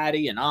year with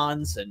Patty and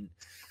Ons, and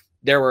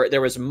there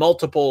was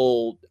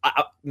multiple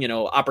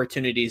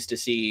opportunities to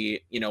see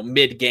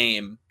mid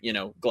game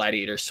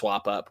gladiators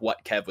swap up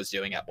what Kev was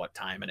doing at what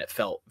time, and it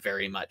felt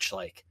very much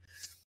like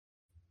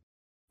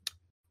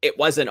it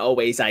wasn't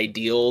always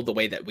ideal the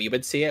way that we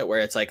would see it, where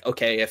it's like,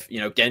 okay, if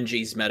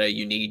Genji's meta,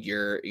 you need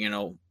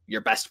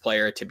your best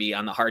player to be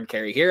on the hard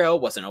carry hero.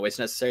 Wasn't always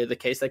necessarily the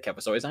case that Kev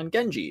was always on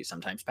Genji.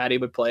 Sometimes Patty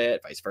would play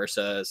it, vice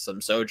versa. Some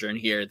Sojourn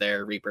here,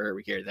 there, Reaper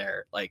here,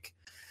 there. Like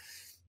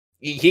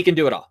he can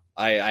do it all.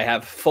 I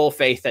have full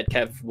faith that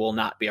Kev will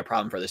not be a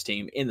problem for this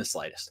team in the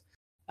slightest.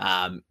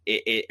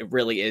 It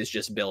really is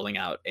just building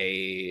out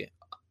a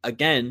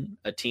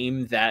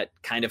team that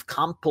kind of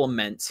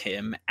complements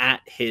him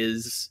at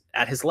his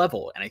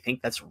level. And I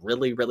think that's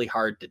really, really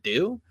hard to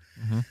do.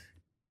 Mm-hmm.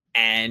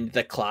 And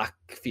the clock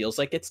feels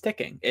like it's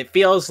ticking. It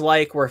feels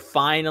like we're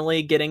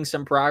finally getting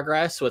some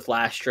progress with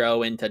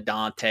Lastro into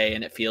Dante,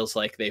 and it feels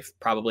like they've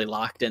probably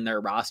locked in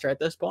their roster at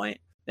this point.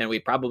 And we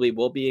probably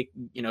will be,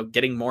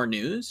 getting more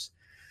news.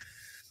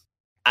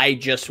 I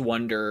just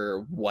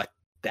wonder what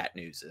that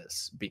news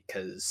is,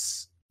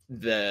 because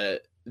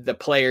the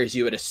players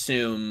you would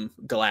assume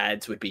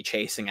Glads would be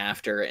chasing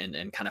after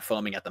and kind of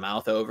foaming at the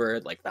mouth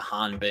over, like the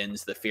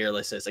Hanbins, the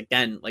Fearlesses,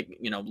 again, like,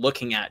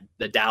 looking at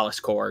the Dallas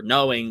core,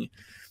 knowing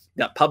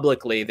that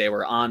publicly they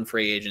were on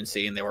free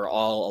agency and they were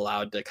all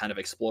allowed to kind of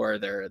explore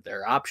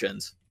their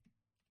options.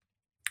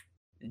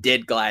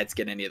 Did Glads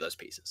get any of those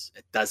pieces?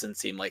 It doesn't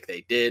seem like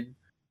they did.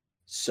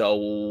 So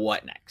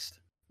what next?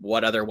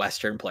 What other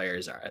Western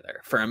players are there?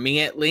 For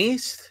me, at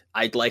least,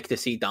 I'd like to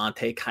see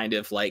Dante kind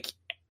of like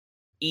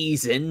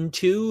ease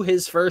into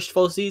his first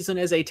full season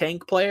as a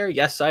tank player.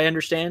 Yes, I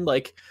understand.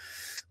 Like,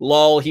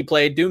 lol, he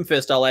played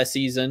Doomfist all last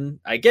season.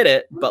 I get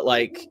it. But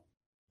like,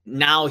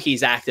 now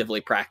he's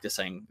actively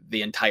practicing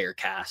the entire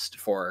cast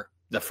for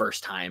the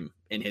first time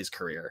in his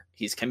career.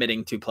 He's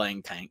committing to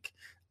playing tank.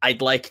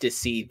 I'd like to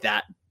see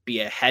that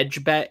be a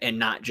hedge bet and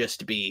not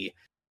just be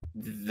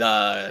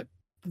the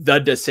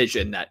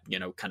decision that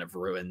kind of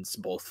ruins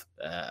both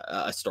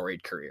a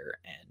storied career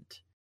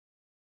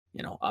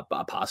and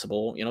a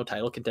possible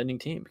title contending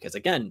team, because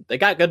again, they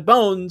got good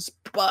bones,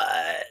 but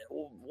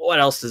what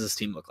else does this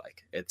team look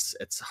like?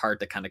 It's hard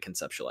to kind of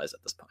conceptualize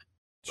at this point,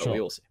 but sure. We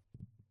will see.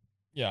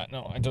 Yeah,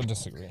 no, I don't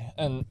disagree,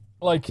 and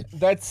like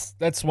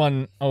that's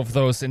one of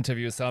those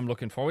interviews that I'm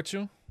looking forward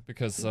to,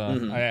 because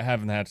I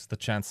haven't had the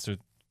chance to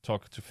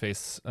talk to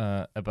Face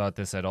about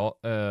this at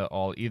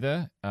all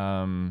either.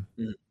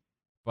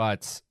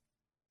 But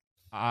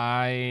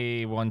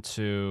I want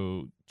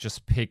to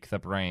just pick the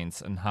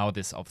brains and how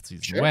this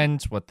offseason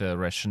went, what the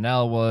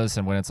rationale was,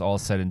 and when it's all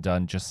said and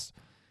done, just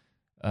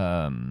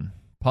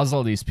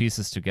puzzle these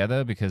pieces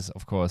together, because,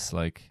 of course,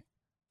 like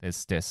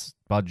there's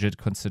budget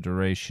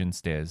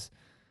considerations, there's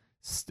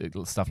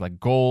stuff like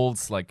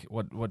goals, like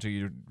what do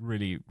you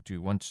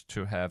want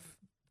to have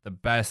the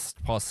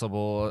best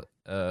possible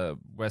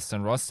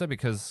Western roster?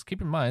 Because keep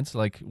in mind,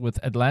 like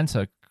with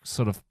Atlanta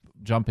sort of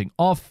jumping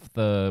off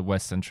the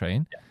Western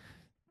train,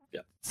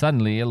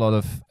 suddenly a lot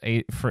of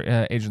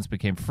agents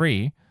became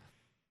free.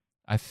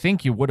 I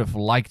think you would have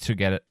liked to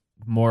get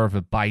more of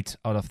a bite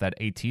out of that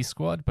AT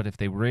squad, but if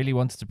they really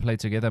wanted to play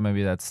together,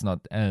 maybe that's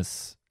not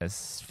as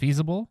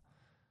feasible.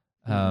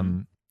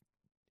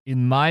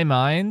 In my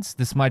mind,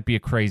 this might be a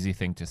crazy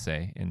thing to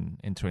say in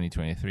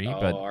 2023.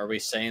 But are we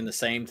saying the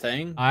same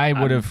thing? I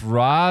would have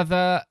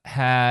rather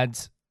had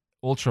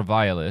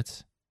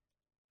Ultraviolet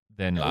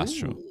than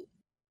Lastro.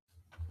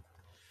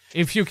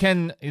 If you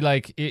can,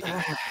 like,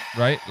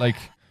 right? Like,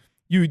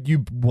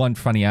 you want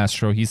Funny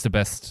Astro. He's the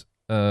best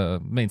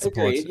main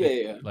support.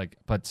 Yeah. Like,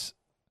 but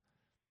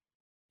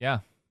yeah.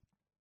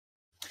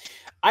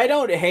 I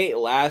don't hate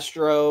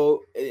Lastro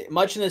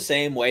much in the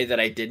same way that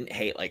I didn't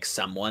hate like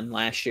someone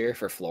last year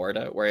for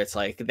Florida, where it's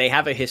like they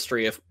have a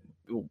history of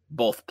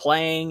both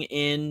playing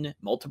in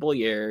multiple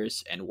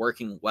years and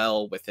working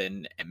well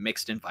within a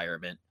mixed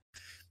environment.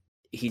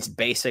 He's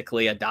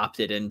basically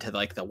adopted into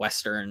like the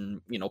Western,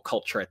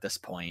 culture at this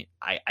point.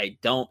 I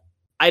don't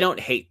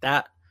hate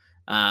that.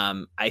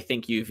 I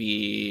think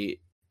UV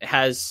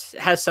has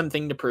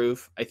something to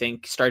prove. I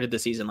think started the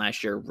season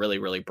last year really,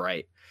 really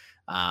bright.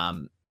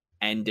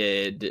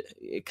 Ended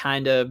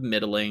kind of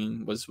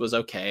middling, was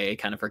okay,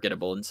 kind of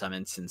forgettable in some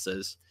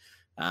instances.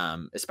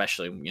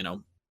 Especially,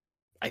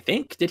 I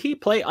think, did he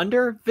play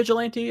under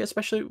Vigilante,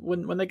 especially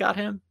when they got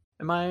him?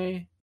 Am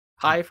I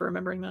high for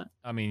remembering that?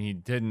 I mean, he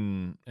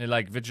didn't,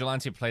 like,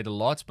 Vigilante played a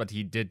lot, but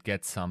he did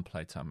get some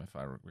playtime, if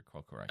I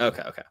recall correctly.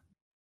 Okay.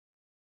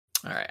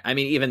 All right. I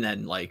mean, even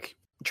then, like,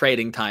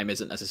 trading time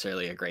isn't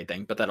necessarily a great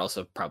thing, but that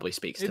also probably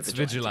speaks to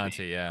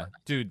Vigilante, yeah.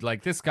 Dude,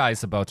 like, this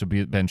guy's about to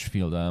be bench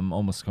fielder, I'm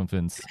almost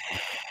convinced.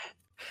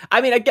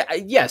 I mean,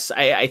 yes,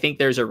 I think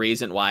there's a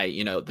reason why,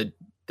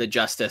 the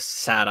justice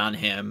sat on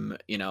him,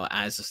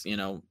 as,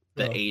 the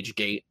age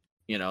gate,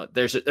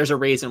 there's a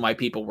reason why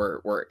people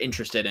were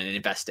interested in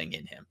investing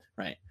in him.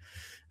 Right.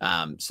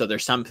 So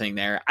there's something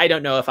there. I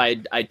don't know if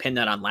I'd pin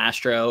that on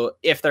Lastro.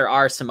 If there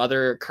are some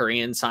other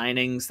Korean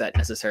signings that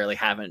necessarily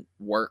haven't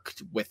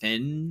worked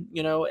within,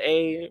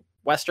 a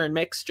Western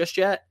mix just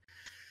yet,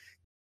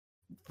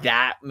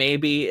 that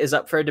maybe is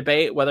up for a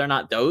debate whether or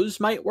not those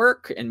might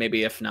work. And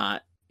maybe if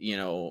not,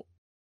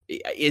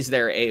 is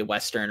there a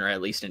Western or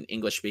at least an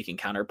English speaking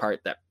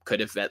counterpart that could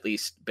have at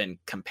least been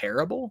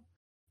comparable?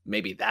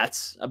 Maybe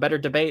that's a better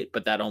debate,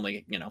 but that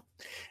only,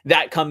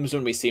 that comes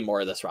when we see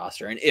more of this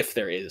roster. And if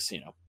there is,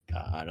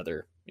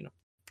 another,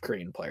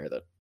 Korean player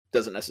that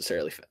doesn't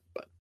necessarily fit,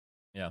 but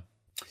yeah.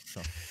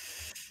 So.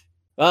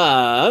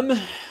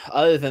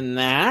 Other than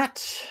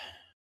that,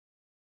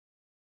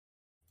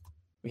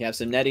 we have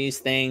some NetEase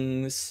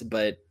things,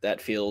 but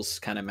that feels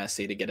kind of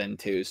messy to get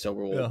into. So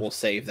we'll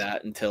save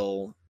that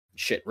until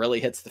shit really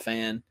hits the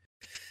fan.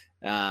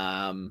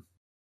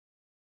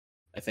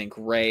 I think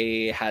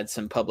Ray had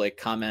some public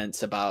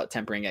comments about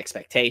tempering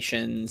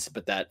expectations,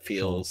 but that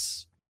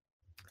feels,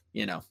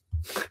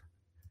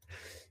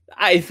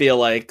 I feel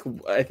like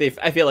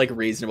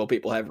reasonable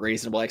people have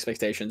reasonable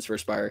expectations for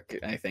Spark.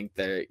 I think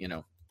they're,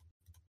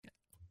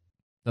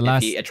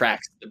 if he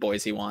attracts the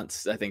boys he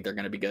wants, I think they're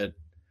going to be good.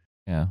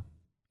 Yeah.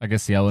 I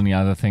guess the only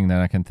other thing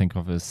that I can think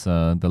of is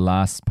the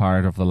last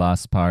part of the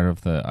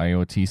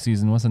IoT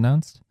season was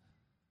announced.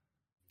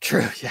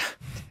 True, yeah.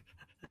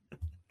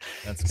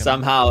 That's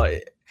somehow,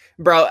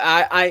 bro.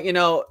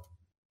 I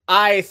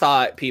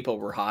thought people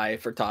were high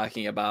for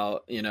talking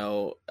about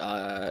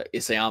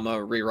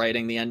Isayama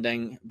rewriting the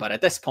ending, but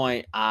at this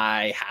point,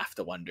 I have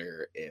to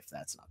wonder if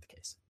that's not the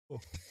case,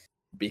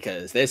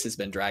 because this has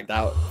been dragged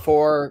out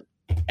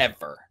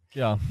forever.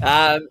 Yeah.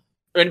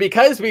 And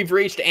because we've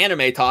reached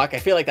anime talk, I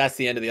feel like that's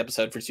the end of the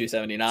episode for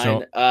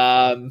 279.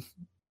 Sure.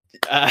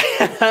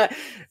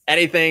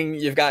 Anything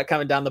you've got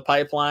coming down the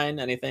pipeline?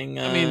 Anything?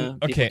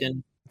 Okay.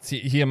 See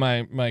here,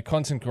 my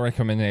content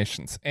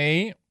recommendations.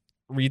 Read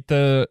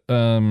the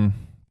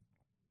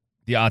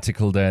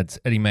article that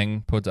Eddie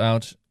Meng put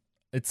out.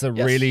 It's a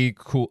really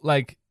cool,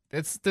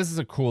 this is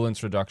a cool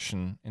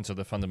introduction into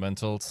the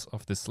fundamentals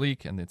of this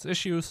league and its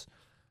issues.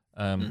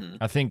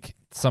 I think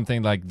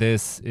something like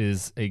this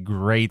is a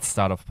great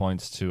start-off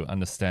point to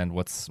understand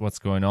what's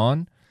going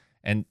on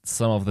and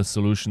some of the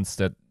solutions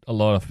that a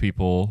lot of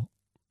people,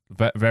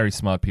 very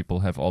smart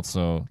people, have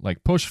also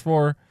pushed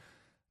for.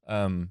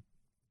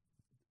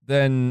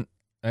 Then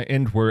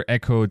were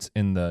echoed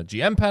in the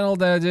GM panel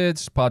that I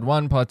did. Part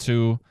 1, Part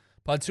 2.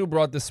 Part 2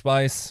 brought the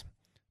spice.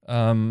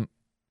 I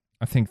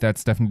think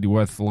that's definitely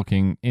worth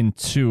looking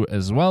into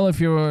as well if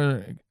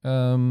you're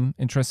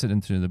interested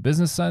into the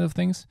business side of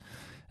things.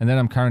 And then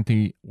I'm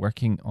currently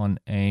working on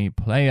a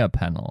player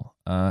panel.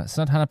 It's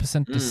not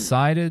 100%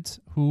 decided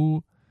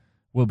who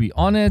will be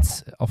on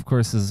it. Of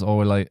course, this is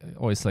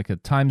always like a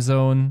time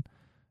zone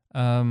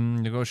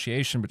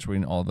negotiation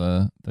between all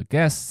the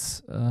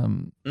guests.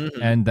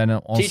 And then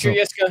also... Teacher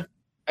Yiska,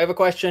 I have a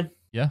question.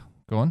 Yeah,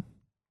 go on.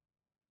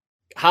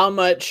 How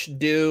much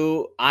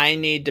do I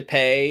need to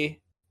pay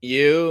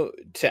you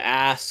to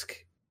ask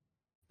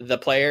the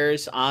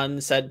players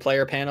on said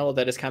player panel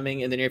that is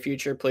coming in the near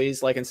future?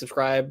 Please like and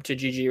subscribe to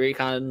GG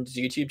Recon's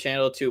YouTube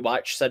channel to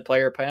watch said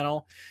player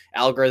panel.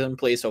 Algorithm,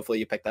 please. Hopefully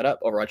you pick that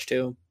up. Overwatch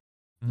 2,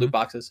 loot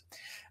boxes.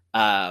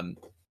 How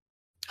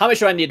much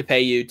do I need to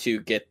pay you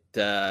to get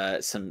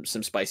some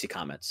spicy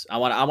comments? I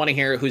want to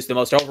hear who's the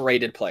most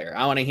overrated player.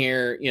 I want to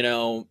hear,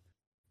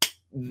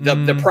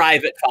 the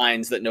private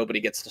finds that nobody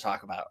gets to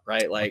talk about,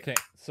 right? Okay,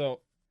 so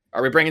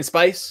are we bringing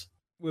spice?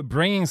 We're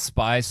bringing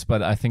spice,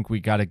 but I think we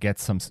got to get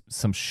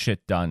some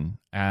shit done.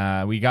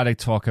 We got to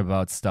talk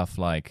about stuff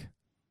like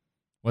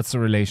what's the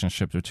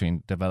relationship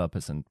between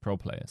developers and pro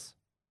players.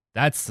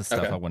 That's the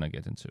stuff I want to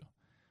get into.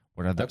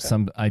 What are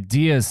some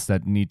ideas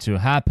that need to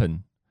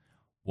happen?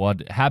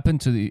 What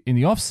happened in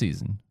the off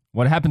season?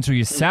 What happened to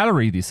your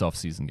salary this off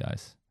season,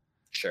 guys?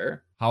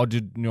 Sure. How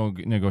did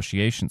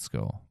negotiations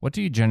go? What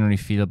do you generally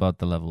feel about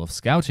the level of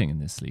scouting in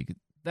this league?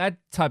 That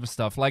type of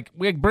stuff.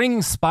 We're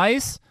bringing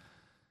spice.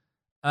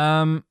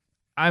 I'm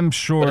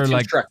sure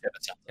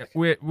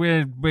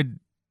we're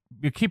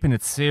keeping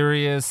it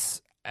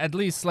serious. At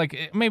least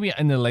maybe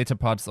in the later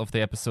parts of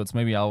the episodes,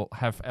 maybe I'll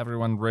have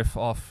everyone riff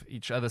off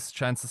each other's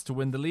chances to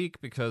win the league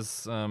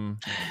because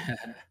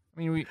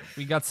we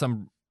got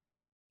some.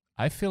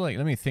 I feel like,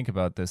 let me think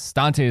about this.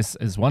 Dante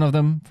is one of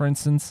them, for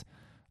instance.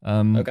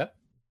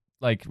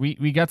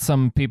 We got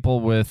some people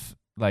with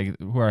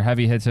who are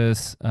heavy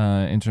hitters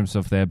in terms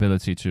of their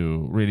ability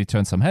to really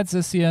turn some heads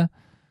this year.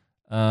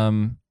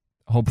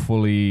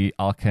 Hopefully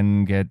I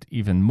can get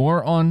even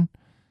more on.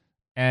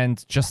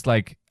 And just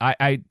I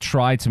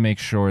try to make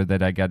sure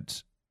that I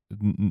get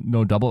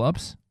no double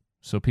ups.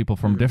 So people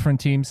from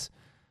different teams.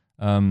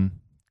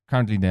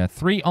 Currently there are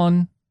 3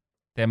 on.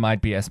 There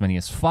might be as many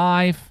as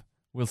 5.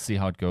 We'll see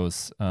how it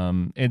goes.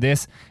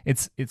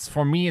 It's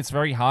for me, it's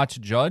very hard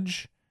to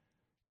judge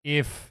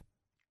if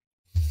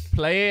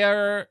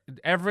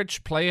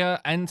average player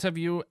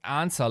interview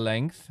answer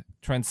length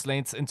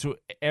translates into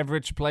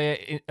average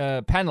player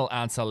panel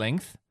answer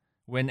length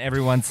when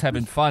everyone's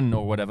having fun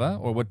or whatever,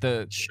 or what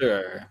the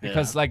Sure.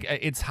 because like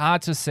it's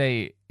hard to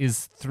say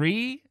is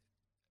three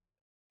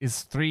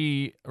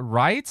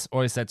right,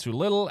 or is that too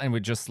little, and we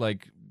just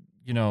like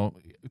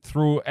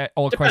through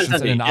all Depends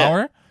questions on in the- an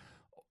hour.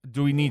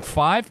 Do we need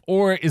 5,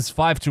 or is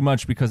 5 too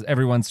much because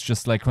everyone's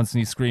just like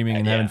constantly screaming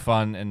and having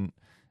fun, and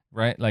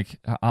right? Like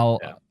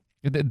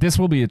this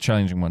will be a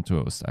challenging one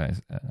to host. I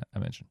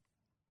mentioned.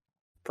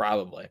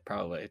 Probably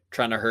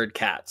trying to herd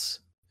cats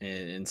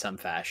in some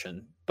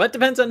fashion, but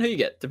depends on who you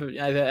get.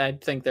 I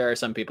think there are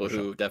some people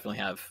who definitely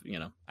have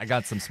I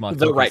got some smart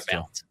the right cookies, too.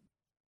 balance.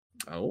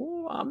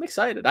 Oh, I'm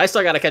excited. I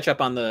still got to catch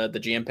up on the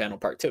GM panel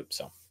part 2,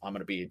 so I'm going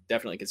to be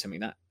definitely consuming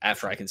that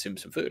after I consume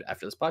some food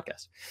after this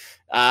podcast.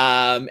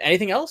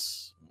 Anything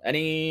else?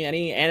 Any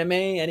anime?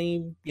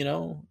 Any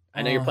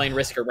I know you're playing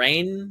Risk of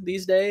Rain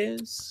these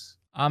days.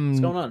 What's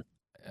going on?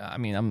 I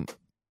mean,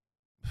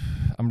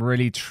 I'm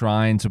really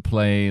trying to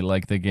play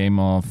like the game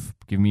of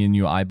give me a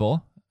new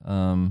eyeball.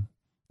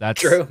 That's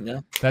true.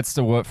 Yeah, that's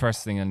the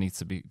first thing that needs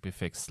to be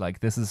fixed. Like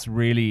this is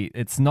really,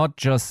 it's not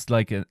just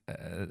like a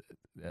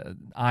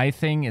eye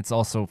thing. It's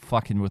also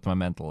fucking with my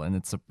mental, and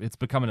it's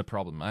becoming a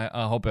problem.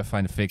 I hope I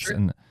find a fix. Sure.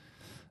 And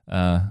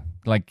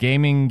like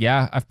gaming,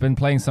 yeah, I've been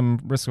playing some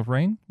Risk of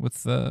Rain with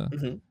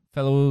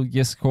fellow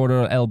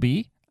Yes-Quarter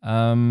LB.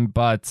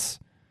 But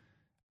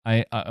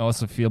I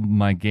also feel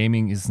my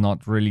gaming is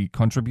not really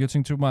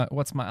contributing to my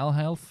L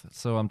health.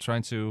 So I'm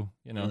trying to,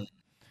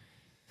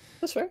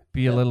 that's fair.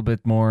 Be a little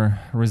bit more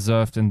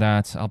reserved in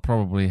that. I'll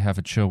probably have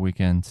a chill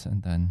weekend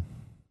and then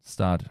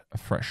start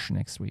afresh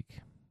next week.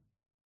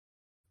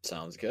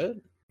 Sounds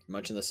good.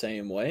 Much in the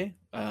same way.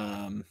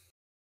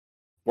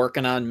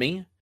 Working on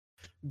me.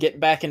 Getting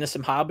back into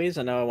some hobbies.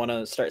 I know I want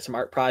to start some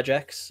art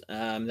projects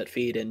that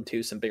feed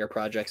into some bigger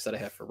projects that I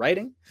have for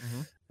writing.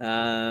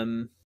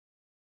 And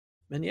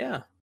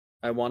yeah,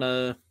 I want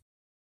to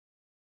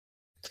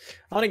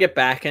get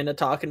back into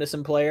talking to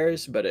some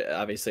players, but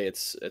obviously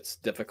it's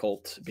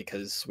difficult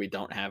because we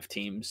don't have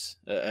teams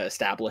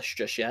established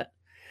just yet.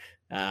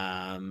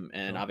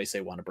 And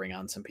obviously want to bring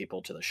on some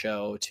people to the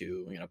show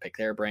to pick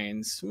their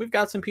brains. We've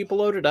got some people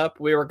loaded up.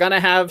 We were gonna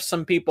have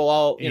some people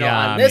all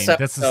on this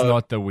episode. This is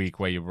not the week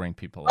where you bring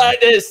people on.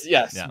 It is,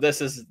 yes. Yeah. This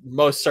is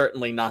most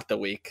certainly not the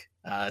week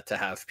to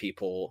have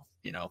people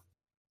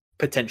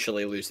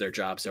potentially lose their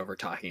jobs over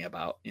talking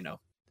about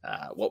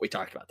what we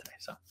talked about today.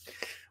 So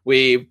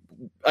we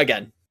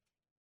again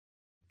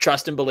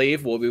trust and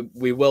believe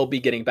we will be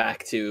getting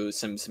back to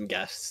some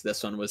guests.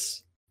 This one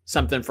was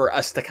something for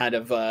us to kind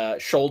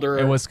of shoulder.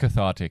 It was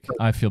cathartic.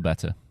 I feel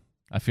better.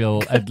 I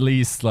feel at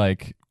least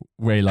like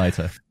way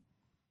lighter.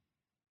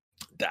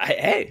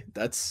 Hey,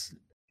 that's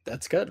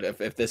good.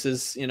 If this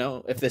is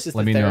if this is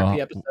the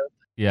therapy episode.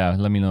 Yeah,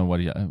 let me know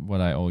what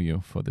I owe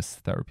you for this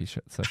therapy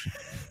session.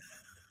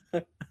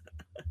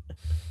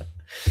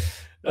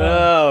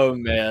 Oh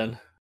man.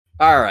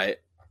 All right.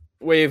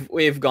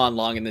 We've gone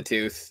long in the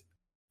tooth.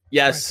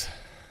 Yes. Right.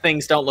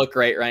 Things don't look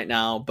great right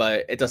now,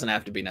 but it doesn't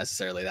have to be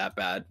necessarily that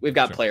bad. We've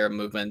got player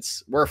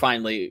movements. We're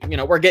finally,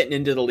 we're getting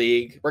into the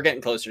league. We're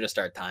getting closer to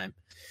start time.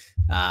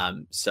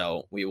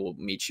 So we will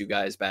meet you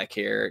guys back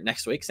here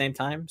next week, same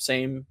time,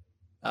 same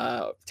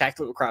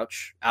Tactical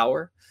Crouch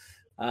hour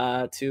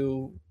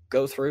to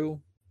go through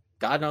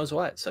God knows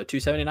what. So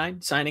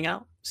 279 signing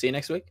out. See you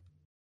next week.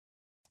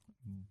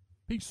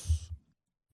 Peace.